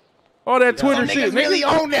 nigga? All that Twitter Some shit, niggas really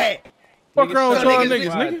nigga. own that. Fuck around with Some y'all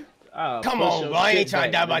niggas niggas, nigga. Come on, bro. I ain't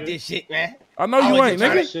trying to die about this shit, man. I know you was ain't, just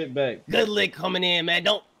trying nigga. to- Shit back. Good lick coming in, man.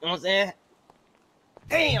 Don't, you know what I'm saying?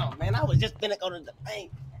 Damn, man. I was just finna go to the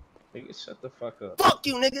bank. Nigga, shut the fuck up. Fuck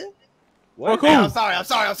you, nigga. What? Fuck who? Hey, I'm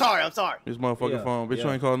sorry. This motherfucking Yeah, phone. Bitch, you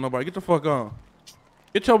yeah. ain't calling nobody. Get the fuck on.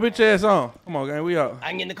 Get your bitch ass on. Come on, gang. We out. I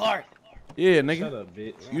can get in the car. Yeah, nigga. Shut up,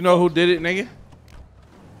 bitch. You know who did it, nigga.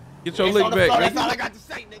 Get your That's lick on the back, floor. That's nigga. all I got to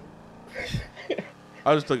say, nigga.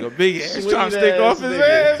 I just took a big ass Sweet chopstick ass off his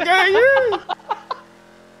nigga. ass, gang.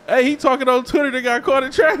 Yeah. Hey, he talking on Twitter that got caught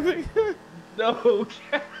in traffic. No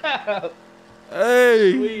cap.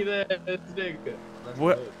 Hey. Sweet ass nigga.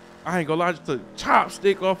 What? I ain't gonna lie, I just took a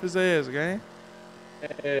chopstick off his ass, gang.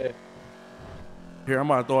 Yeah. Here, I'm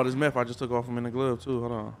about to throw all this meth I just took off him in the glove, too.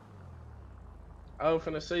 Hold on. I was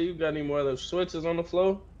finna say, you got any more of those switches on the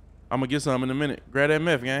floor? I'm gonna get some in a minute. Grab that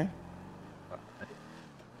meth, gang.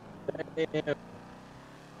 Damn.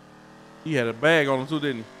 He had a bag on him, too,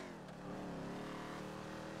 didn't he?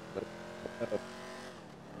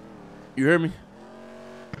 You hear me?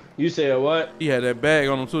 You said what? He had that bag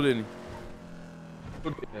on him, too, didn't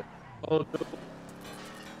he? Oh, dude.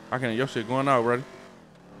 I can't. Your shit going out, ready?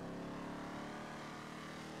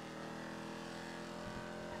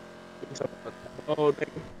 Oh,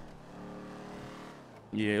 nigga.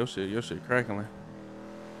 Yeah, your shit crackling.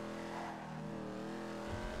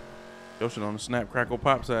 Your shit on the snap, crackle,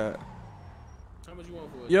 pop side. How much you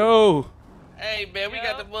want for it? Yo. Hey, man, we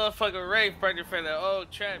got the motherfucking rave burger for the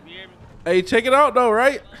old trap, you hear me? Hey, check it out, though,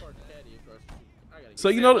 right? So,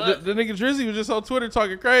 you know, the nigga Drizzy was just on Twitter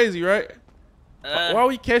talking crazy, right? Why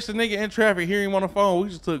we catch the nigga in traffic, hear him on the phone? We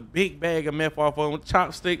just took big bag of meth off of him,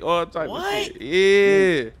 chopstick, all type of shit.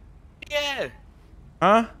 Yeah. Yeah.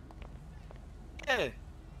 Huh? Yeah.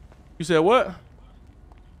 You said what?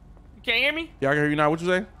 You can't hear me? Yeah, I can hear you now. What you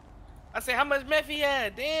say? I said, how much meth he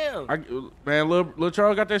had? Damn. Man, little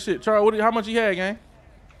Charles got that shit. Charles, how much he had, gang?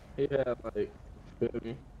 He had like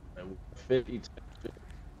 50.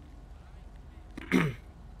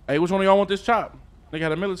 Hey, which one of y'all want this chop? Nigga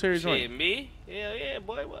had a military joint. Shit, me? Hell yeah,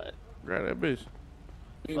 boy, what? Grab that bitch.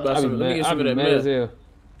 Let me get some of that meth.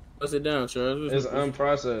 Bust it down, Charles. It's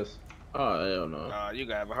unprocessed. Oh, hell no. Nah, you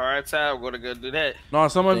gotta have a hard time. We're gonna go do that. No,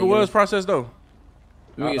 some of it was processed, though.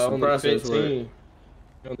 Let me get some processed 15.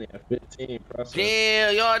 You only have 15 processed.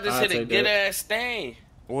 Damn, y'all just hit a good ass thing.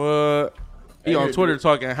 What? He on Twitter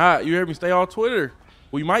talking hot. You heard me? Stay off Twitter.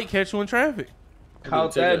 We might catch you in traffic.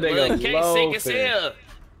 Caught that nigga Look, K sick as hell.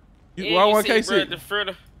 Why want K sick?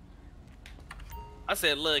 I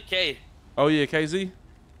said Lil K. Oh yeah, KZ?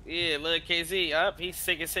 Yeah, Lil KZ. Up, he's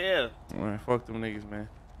sick as hell. Man, fuck them niggas, man.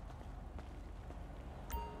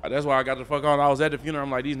 That's why I got the fuck on. I was at the funeral.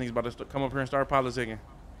 I'm like, these niggas about to come up here and start politicking.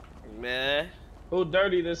 Man. Who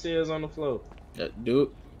dirty this is on the floor? That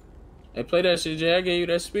dude. Hey, play that shit, Jay. I gave you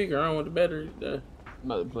that speaker. I don't want the battery there.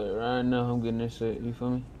 I'm about to play it right now. I'm getting this shit. You feel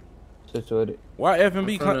me? Situated. Why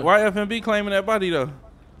FNB claiming that body though?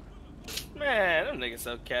 Man, them niggas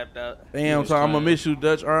so capped out. Damn, so I'm gonna miss you,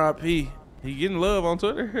 Dutch RIP. He getting love on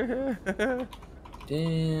Twitter.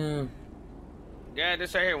 Damn. Yeah,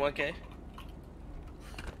 this right here, 1K.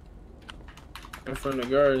 I'm from the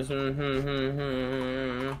gardens.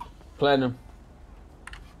 Platinum.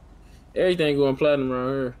 Everything going platinum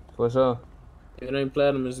around here. What's up? If it ain't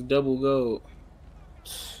platinum, it's double gold.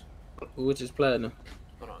 Which is platinum.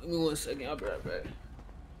 Hold on, give me 1 second. I'll be right back.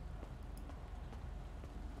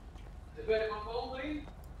 Is that my phone, please?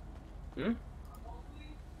 Hmm?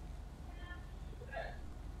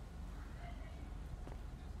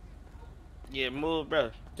 Yeah, move,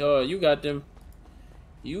 bro. Dog, you got them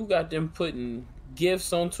putting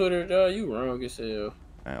gifts on Twitter, dog. You wrong as hell.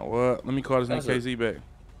 Man, what? Let me call this nigga KZ back.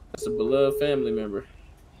 That's a beloved family member.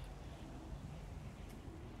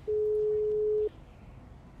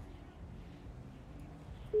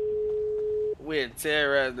 We'll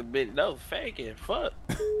terrorize the bitch. No, fake it. Fuck.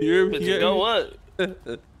 You hear me? Bitch, go up.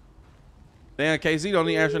 Damn, KZ don't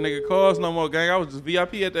even answer nigga calls no more, gang. I was just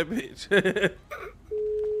VIP at that bitch.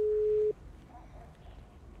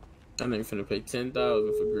 That nigga finna pay $10,000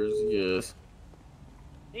 for Grizzly. Yes.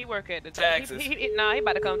 He work at the taxes. Nah, he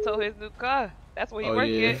about to come tow his new car. That's where he work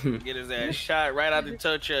at. Get his ass shot right out the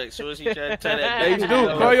tow truck. As soon as he try to tow that Hey, bitch.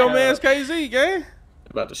 dude, call your man's KZ, gang.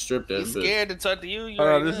 About to strip that He's bitch. scared to talk to you. You Hold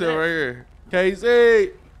on, this is right here.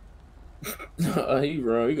 KZ. He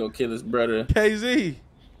wrong. He gonna kill his brother. KZ.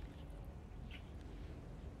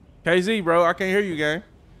 KZ, bro, I can't hear you, gang.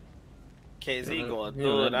 KZ going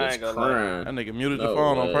through it. I ain't gonna lie. That nigga muted the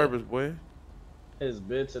phone on purpose, boy. His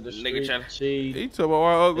bitch at the Nigga street. tryna cheat. He told about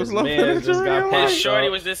why Uncle's love. Man just got His popped shorty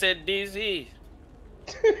up. was just at DZ.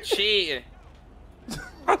 Cheating.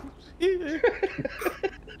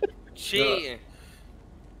 Cheating.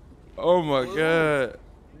 Oh my god.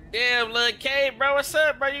 Damn, Lil K, bro, what's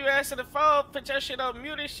up, bro? You answer the phone, put your shit on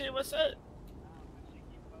mute and shit. What's up?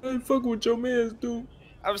 I ain't fucking with your mans, dude.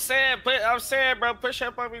 I'm saying, bro, push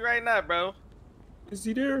up on me right now, bro. Is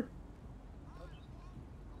he there?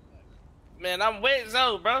 Man, I'm with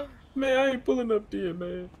Zoe, bro. Man, I ain't pulling up there,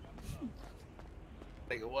 man.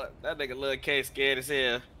 Nigga, what? That nigga Lil K scared as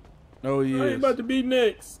hell. No, he I ain't about to be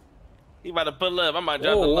next. He about to pull up. I'm about to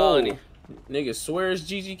drop the low on him. Nigga swears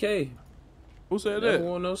GGK. Who said Never that?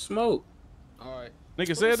 want no smoke. Alright. Nigga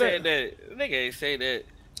Who said said that? that? Nigga ain't say that.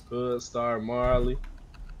 Hood Star Marley.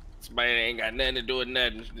 Somebody that ain't got nothing to do with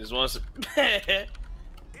nothing. Just wants to.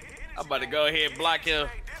 I'm about to go ahead and block him.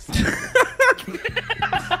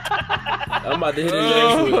 I'm about to hit his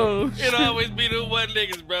next one. It always be the one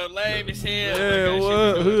niggas, bro. Lame as hell. Yeah,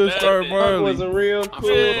 what? Who'll start Marley? Was a real cool.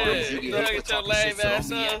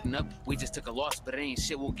 We just took a loss, but it ain't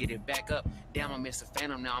shit. We'll get it back up. Damn, I missed a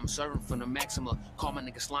phantom. Now I'm serving from the Maxima. Call my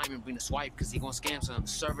nigga Slime and bring the swipe, cause he gon' scam some.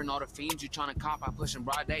 Serving all the fiends you tryna cop. I push him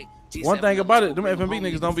broad day. One thing about it, them FNB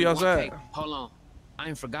niggas don't be outside. Hold on. I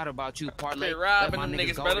ain't forgot about you, parlay. Been robbing Let my them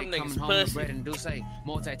niggas niggas, go, bro. they Them coming niggas home to pussy. bread and do say.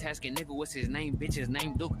 Multitasking nigga, what's his name? Bitch, his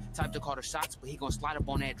name Duke. Type to call the shots, but he gon' slide up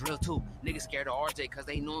on that drill too. Niggas scared of RJ cause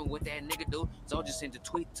they knowin' what that nigga do. So just sent a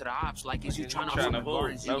tweet to the ops like, is you tryna hold the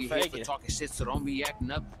gardens? You get hit for talking shit, so don't be acting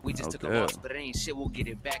up. We just took a loss, but it ain't shit, we'll get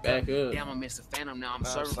it back up. Damn, I missed a phantom, now I'm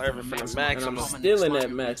serving for the maximum. I'm still in that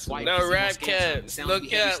maximum. No rap caps.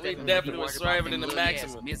 Look out, we definitely was swerving in the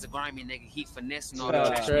maximum. Mr. Grimy nigga, he finessing all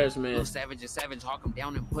Shout the out Trash Man. Little Savage and Savage, hawk him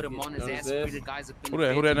down and put him on his ass. Free the guys up in Who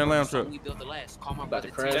that in that lamb truck? We built the last. Call my About brother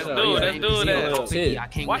to crash T. out. Let's do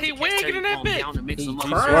that. Why he winging in that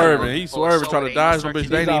bitch? He swerving, trying to dodge them bitch.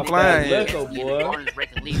 They ain't even flying yet. He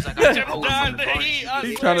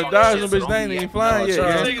trying to dodge them bitch. They ain't even flying yet.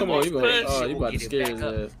 Charles, come on, you about to scare his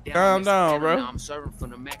ass. Calm down, bro. I'm serving for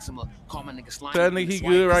the maximum. Call my nigga slime. That nigga, he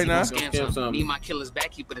good right now. Need my killers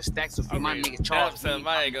back, keep it a stack, so free my nigga Charles.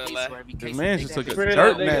 I ain't gonna lie. This man just took a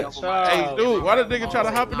dirt nap. Hey, dude, why the nigga try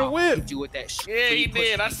to hop in the whip? Yeah, he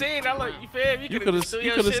did. I seen. I like you feel me? You could have You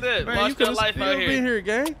your shit up. man, you Lost could your have life still out been here. here,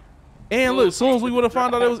 gang. And look, as soon as we would have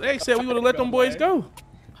found out it was X, we would have let them boys go.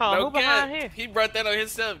 Huh, No who behind cap. here? He brought that on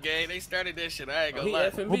himself, gang. They started that shit. I ain't gonna lie.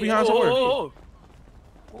 Who behind somewhere? Who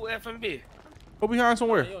FMB? Who behind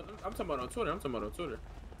somewhere? I'm talking about on Twitter.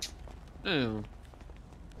 Damn.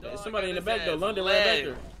 There's somebody in the back though. London right back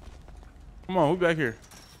there. Come on, we back here.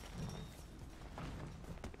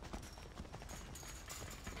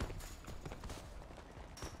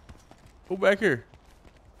 Who back here?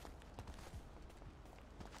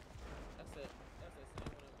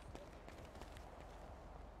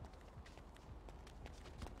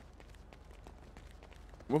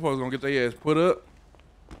 What folks gonna get their ass put up?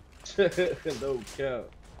 No cap.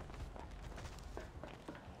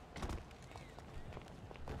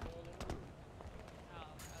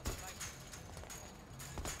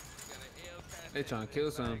 They trying to kill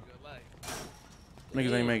something.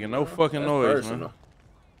 Niggas ain't making no fucking noise, man.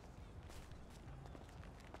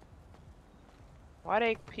 Why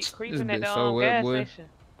they creeping at bitch the so wet, gas boy. station?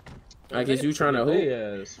 I guess you trying to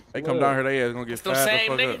hoop. They come down here, they ass gonna get Them fired the same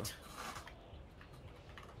fuck up. niggas.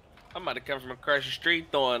 I'm about to come from across the street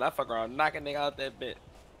throwing. I fuck around knocking nigga out that bit.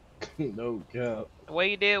 No cap. The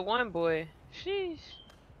way you did one boy. Sheesh.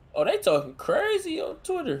 Oh, they talking crazy on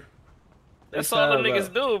Twitter. That's all them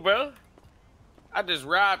niggas do, bro. I just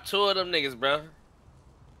robbed 2 of them niggas, bro.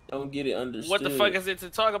 Don't get it understood. What the fuck is it to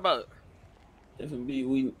talk about? FMB,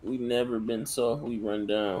 we never been soft. We run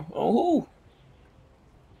down. On who?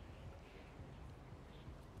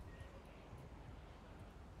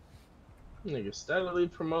 Nigga steadily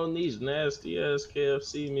promoting these nasty ass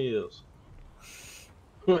KFC meals.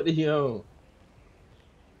 What are you on?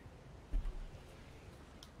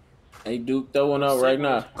 Hey Duke, throw one out right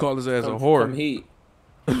now. Call his ass a whore. Come heat.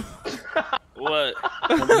 What?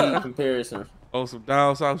 Come heat comparison. Oh, some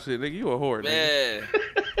down south shit, nigga. You a whore, nigga. Man.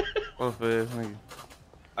 What the fuck, nigga?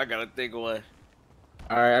 I gotta think of one.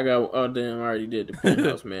 Alright, I got. Oh damn, I already did the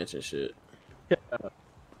penthouse mansion shit.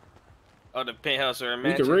 Oh, the penthouse or a We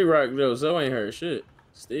mansion? can re-rock though. So ain't heard shit.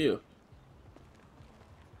 Still.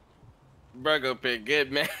 Bro, go pick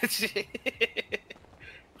good mansion.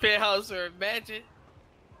 Penthouse or a mansion?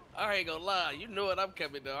 I ain't gonna lie. You know what I'm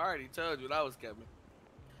coming though. I already told you what I was coming.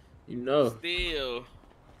 You know. Still.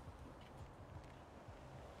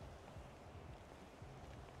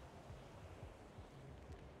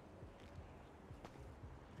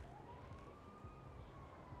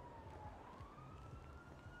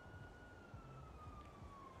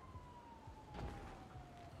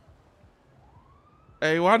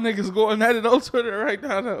 Hey, why niggas going at it on Twitter right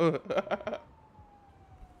now? Though?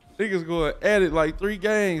 Niggas going at it like 3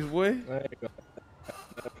 games, boy. I'm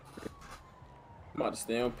about to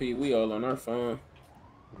stay on P. We all on our phone.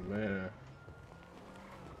 Man.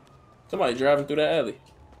 Somebody driving through the alley.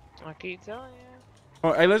 I keep telling you.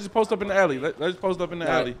 Oh, hey, let's just post up in the alley. Let's post up in the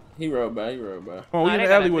alley. He rode by. Come on, we in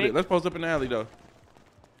the alley with it. Let's post up in the alley, though.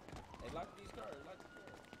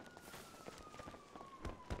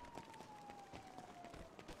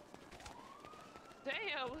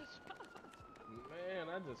 Damn. Man,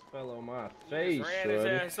 I just fell on my face, Ran his shorty.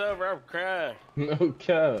 ass over. I'm crying. No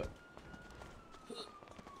cap.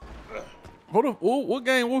 What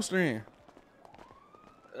game Worcester in?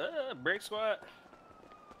 Brick squad.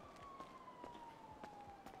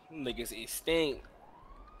 Niggas extinct.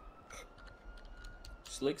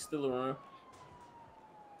 Slick still around.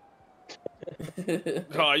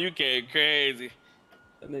 Oh, you getting crazy.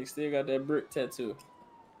 That nigga still got that brick tattoo.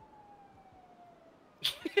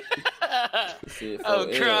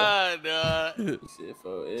 I'm crying, dog. He said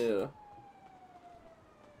 4L.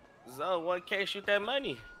 So 1K shoot that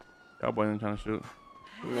money. Y'all boys ain't trying to shoot.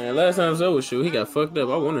 Man, last time Zoe was shoot, he got fucked up.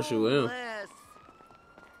 I want to shoot him.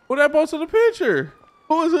 What that post in the picture?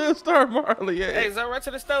 Who is Hood Star Marley? Hey, Zoe, right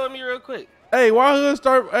to the store with me real quick. Hey, why Hood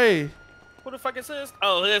Star? Hey. Who the fuck is Hood?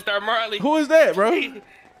 Oh, Hood Star Marley. Who is that, bro?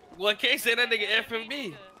 Well, K said that nigga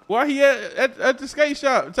FMB. Why he at the skate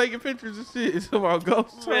shop taking pictures and shit? It's about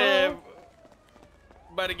ghosts. Man,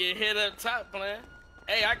 about to get hit up top, man.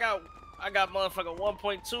 Hey, I got motherfucker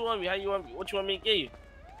 1.2 on me. How you want me? What you want me to give you?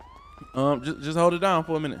 Just hold it down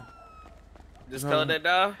for a minute. Just hold that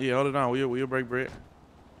down? Yeah, hold it down. We'll break bread.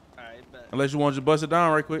 Alright, bet. Unless you want to bust it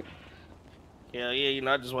down right quick. Hell yeah, you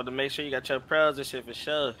know, I just want to make sure you got your pros and shit for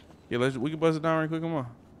sure. Yeah, we can bust it down right quick. Come on.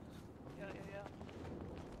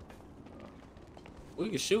 We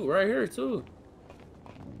can shoot right here too.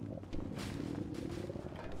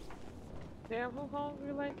 Damn, who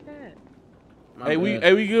hungry like that? Hey, we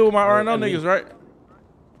good with my RNO niggas, right?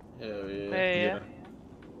 Hell yeah. Yeah.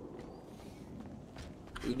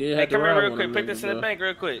 We did Hey, have to come here ride real one quick. of Put them this in the niggas, bank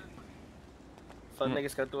real quick. Fuck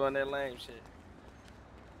niggas come through on that lame shit.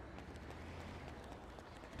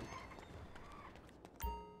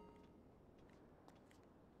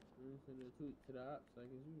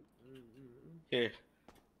 Here.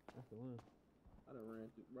 That's the one. I done ran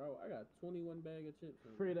through, bro. I got 21 bag of chips.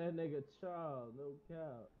 Free that nigga Charles, no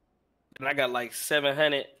cap. And I got like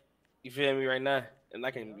 700. You feel me right now? And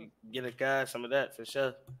I can get a guy some of that for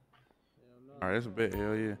sure. All right, that's a bet.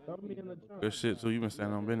 Hell yeah. Good shit, too. You been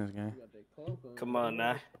standing on business, gang. Come on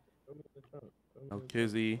now. No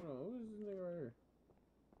Kizzy.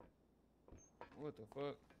 What the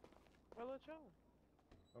fuck?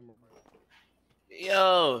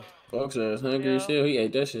 Yo. Fox ass hungry as hell. He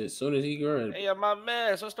ate that shit as soon as he grabbed. Hey, yo, my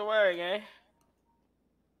man. What's the word, gang?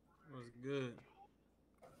 What's good?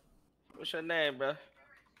 What's your name, bro?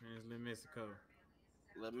 It's Little Mexico.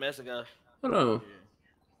 Little Mexico. Hold on.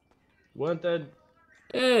 Wasn't that?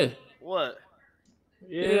 Yeah. What?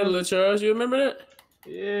 Yeah, little Charles. You remember that?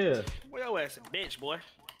 Yeah. Where your ass a bitch, boy?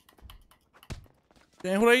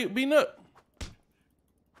 Damn, who they beating up?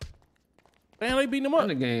 Damn, they beating him up. In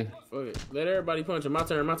the game. Fuck it. Let everybody punch him. My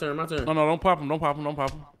turn. My turn. My turn. No, don't pop him. Don't pop him. Don't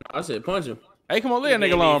pop him. I said punch him. Hey, come on, leave that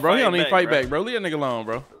nigga alone, bro. He don't need to fight back, bro. Leave that nigga alone,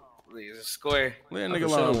 bro. Leave a square. Leave that nigga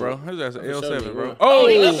alone, bro. His ass an L7, bro. Oh,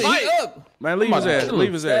 he Oh, man, leave his ass.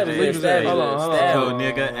 Leave his ass. Leave his ass. Hold on.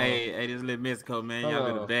 Nigga. Hey, this Little Mexico, man. Y'all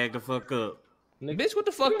better bag the fuck up. Bitch, what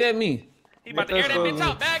the fuck that mean? He about to air that bitch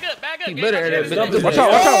out. Bag up. Bag up. He better air that bitch out. Watch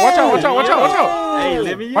out, watch out, watch out, watch out, watch out, watch out. Hey,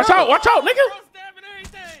 let me Watch out, nigga.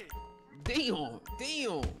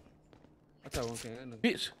 Damn. Watch out, okay.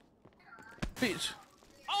 Bitch. Bitch.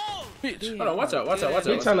 Hold on. Watch out. Watch out. Watch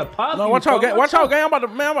He out. trying to pop No, you, watch out, bro. gang. Watch out, gang. I'm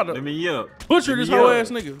about to Let me up. butcher this whole ass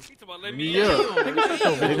nigga. Let me up.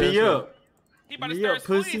 Let me up. He about to Let me start up,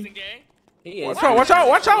 pussy. squeezing, gang.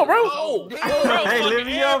 Watch out, bro. Hey, let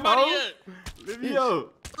me up, ho. Let me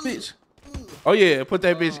up. Bitch. Oh yeah, put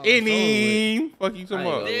that bitch in him. Fuck you some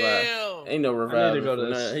more. Damn. Ain't no I revival. need to go to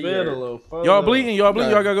the spittle. Y'all bleeding? Y'all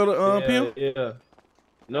gotta go to Pim? Yeah.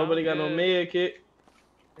 Nobody got no med kit.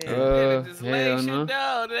 Hell no.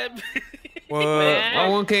 What? I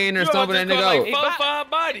won't in there stomping that nigga out. He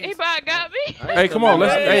about He about got me. Hey, come on,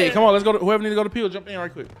 let's go to whoever needs to go to Peel, jump in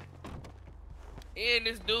right quick. And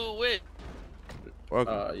this dude with.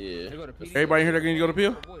 Okay. Yeah. Everybody here that need to go to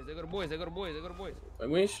Peel? They go to boys.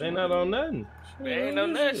 They not on nothing. They ain't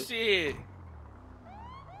on that shit.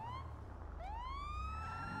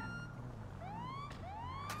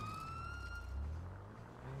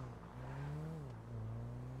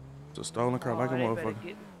 It's a stolen car like a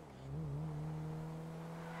motherfucker.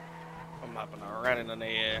 I'm mopping and running on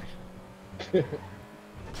their ass.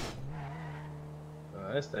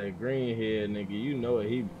 That's that green head nigga. You know what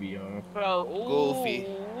he be on. Bro, Goofy.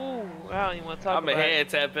 I don't even want to talk I'm a about head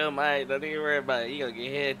tap him. Don't even worry about it. You gonna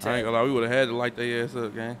get head I tapped. ain't gonna lie, we would have had to light their ass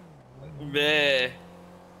up, gang. Man.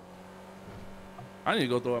 I need to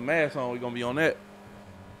go throw a mask on. We gonna be on that.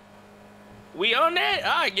 We on that?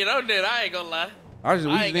 I get on that. I ain't gonna lie. We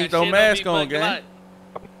just need to throw a mask on, gang.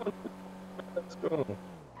 Let's go.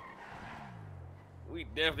 We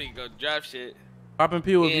definitely gonna drop shit. Pop and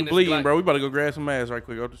Peel if Yeah, you this bleeding, Glock- bro. We about to go grab some masks right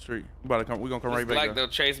quick off the street. We gonna come right back. Like they'll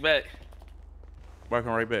trace back. Come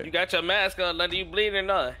right back. You got your mask on, Lundy. You bleeding or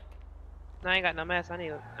not? No, I ain't got no mask.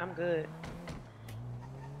 I'm good.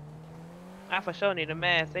 I for sure need a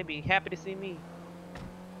mask. They be happy to see me.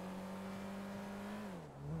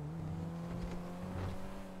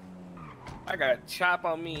 I got a chop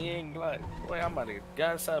on me in Glock. Boy, I'm about to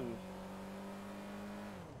got something.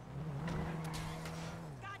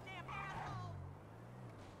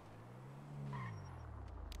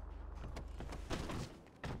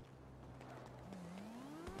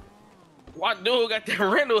 What dude got that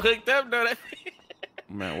rental hooked up though? That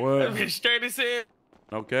Man, what? That bitch straight as hell.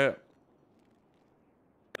 No cap.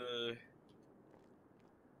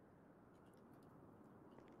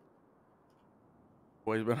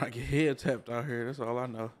 Boys better not get head tapped out here. That's all I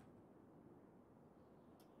know.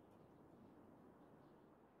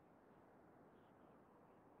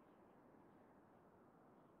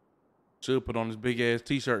 Should put on this big ass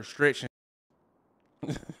t-shirt stretching.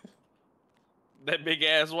 That big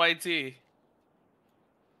ass white tee.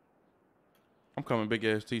 I'm coming big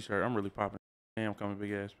ass t-shirt. I'm really popping. Damn, I'm coming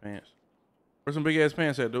big ass pants. Where's some big ass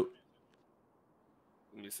pants at, dude?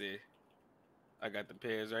 Let me see. I got the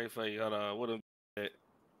pants right for you. Hold on. What them at?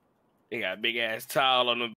 They got a big ass towel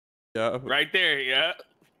on them. Yeah. Right there, yeah.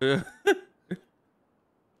 Yeah.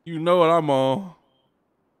 You know what I'm on.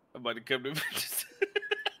 I'm about to come to bitches.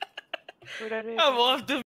 Where that is? I'm off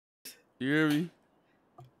the. You hear me?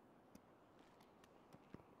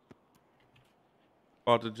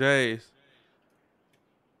 Off the J's.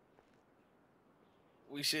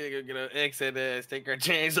 We should go get an X at ass, take our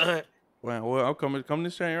chains on. Wow, well, I'm coming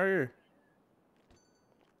this chain right here.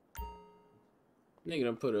 Nigga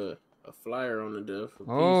done put a flyer on the door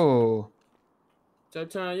for Oh. Type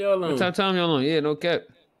time y'all on. What type time y'all on? Yeah, no cap.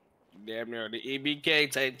 Damn near the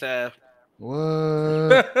EBK type time.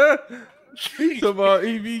 What? He's about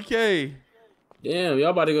EBK. Damn, y'all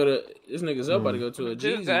about to go to this nigga's up about to go to a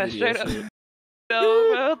Jeezy video. Straight up. shoot.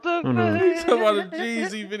 What the He's talking about a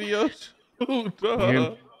Jeezy video shoot,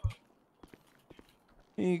 dog.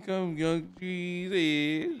 Here come young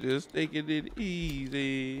Jeezy, just taking it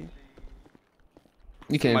easy.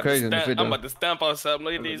 You came crazy in the fit, I'm though. about to stamp on something.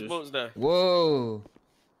 Look at these boots though. Whoa.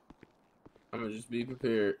 I'm gonna just be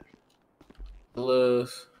prepared.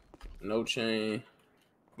 Gloves, no chain.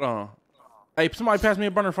 Hold on. Hey, somebody pass me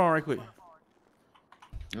a burner phone right quick.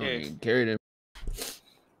 Yeah. Carry them.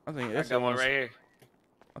 I think I got one right here.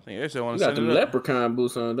 I think they said want You to got send them it up. leprechaun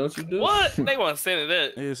boots on, don't you, dude? What? They want to send it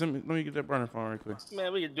up. Yeah, let me get that burner phone right quick.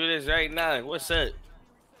 Man, we can do this right now. What's up?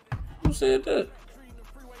 Who said that?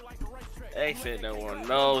 Exit don't want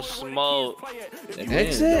no smoke.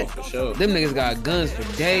 Exit? Sure. Them niggas got guns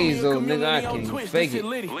for days, though, nigga. I can't even fake it.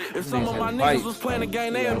 If some of my niggas was playing the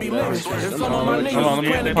game, they'd be living. If some of my Hold niggas on, was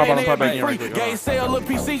let playing me the pop game, on they'd be right free. quick. Gang sell little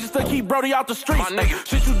PC just to keep Brody out the streets.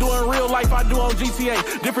 Shit you do in real life, I do on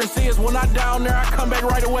GTA. Difference is when I down there, I come back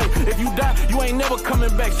right away. If you die, you ain't never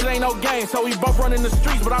coming back. Shit ain't no game, so we both running the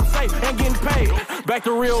streets, but I'm safe and getting paid. Back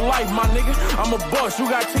to real life, my nigga. I'm a boss. You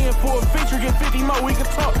got 10 for a feature, get 50 more, we can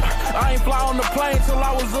talk. I ain't fly on the plane till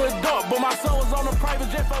I was an adult, but my son was on a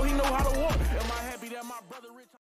private jet, so he knew how to walk.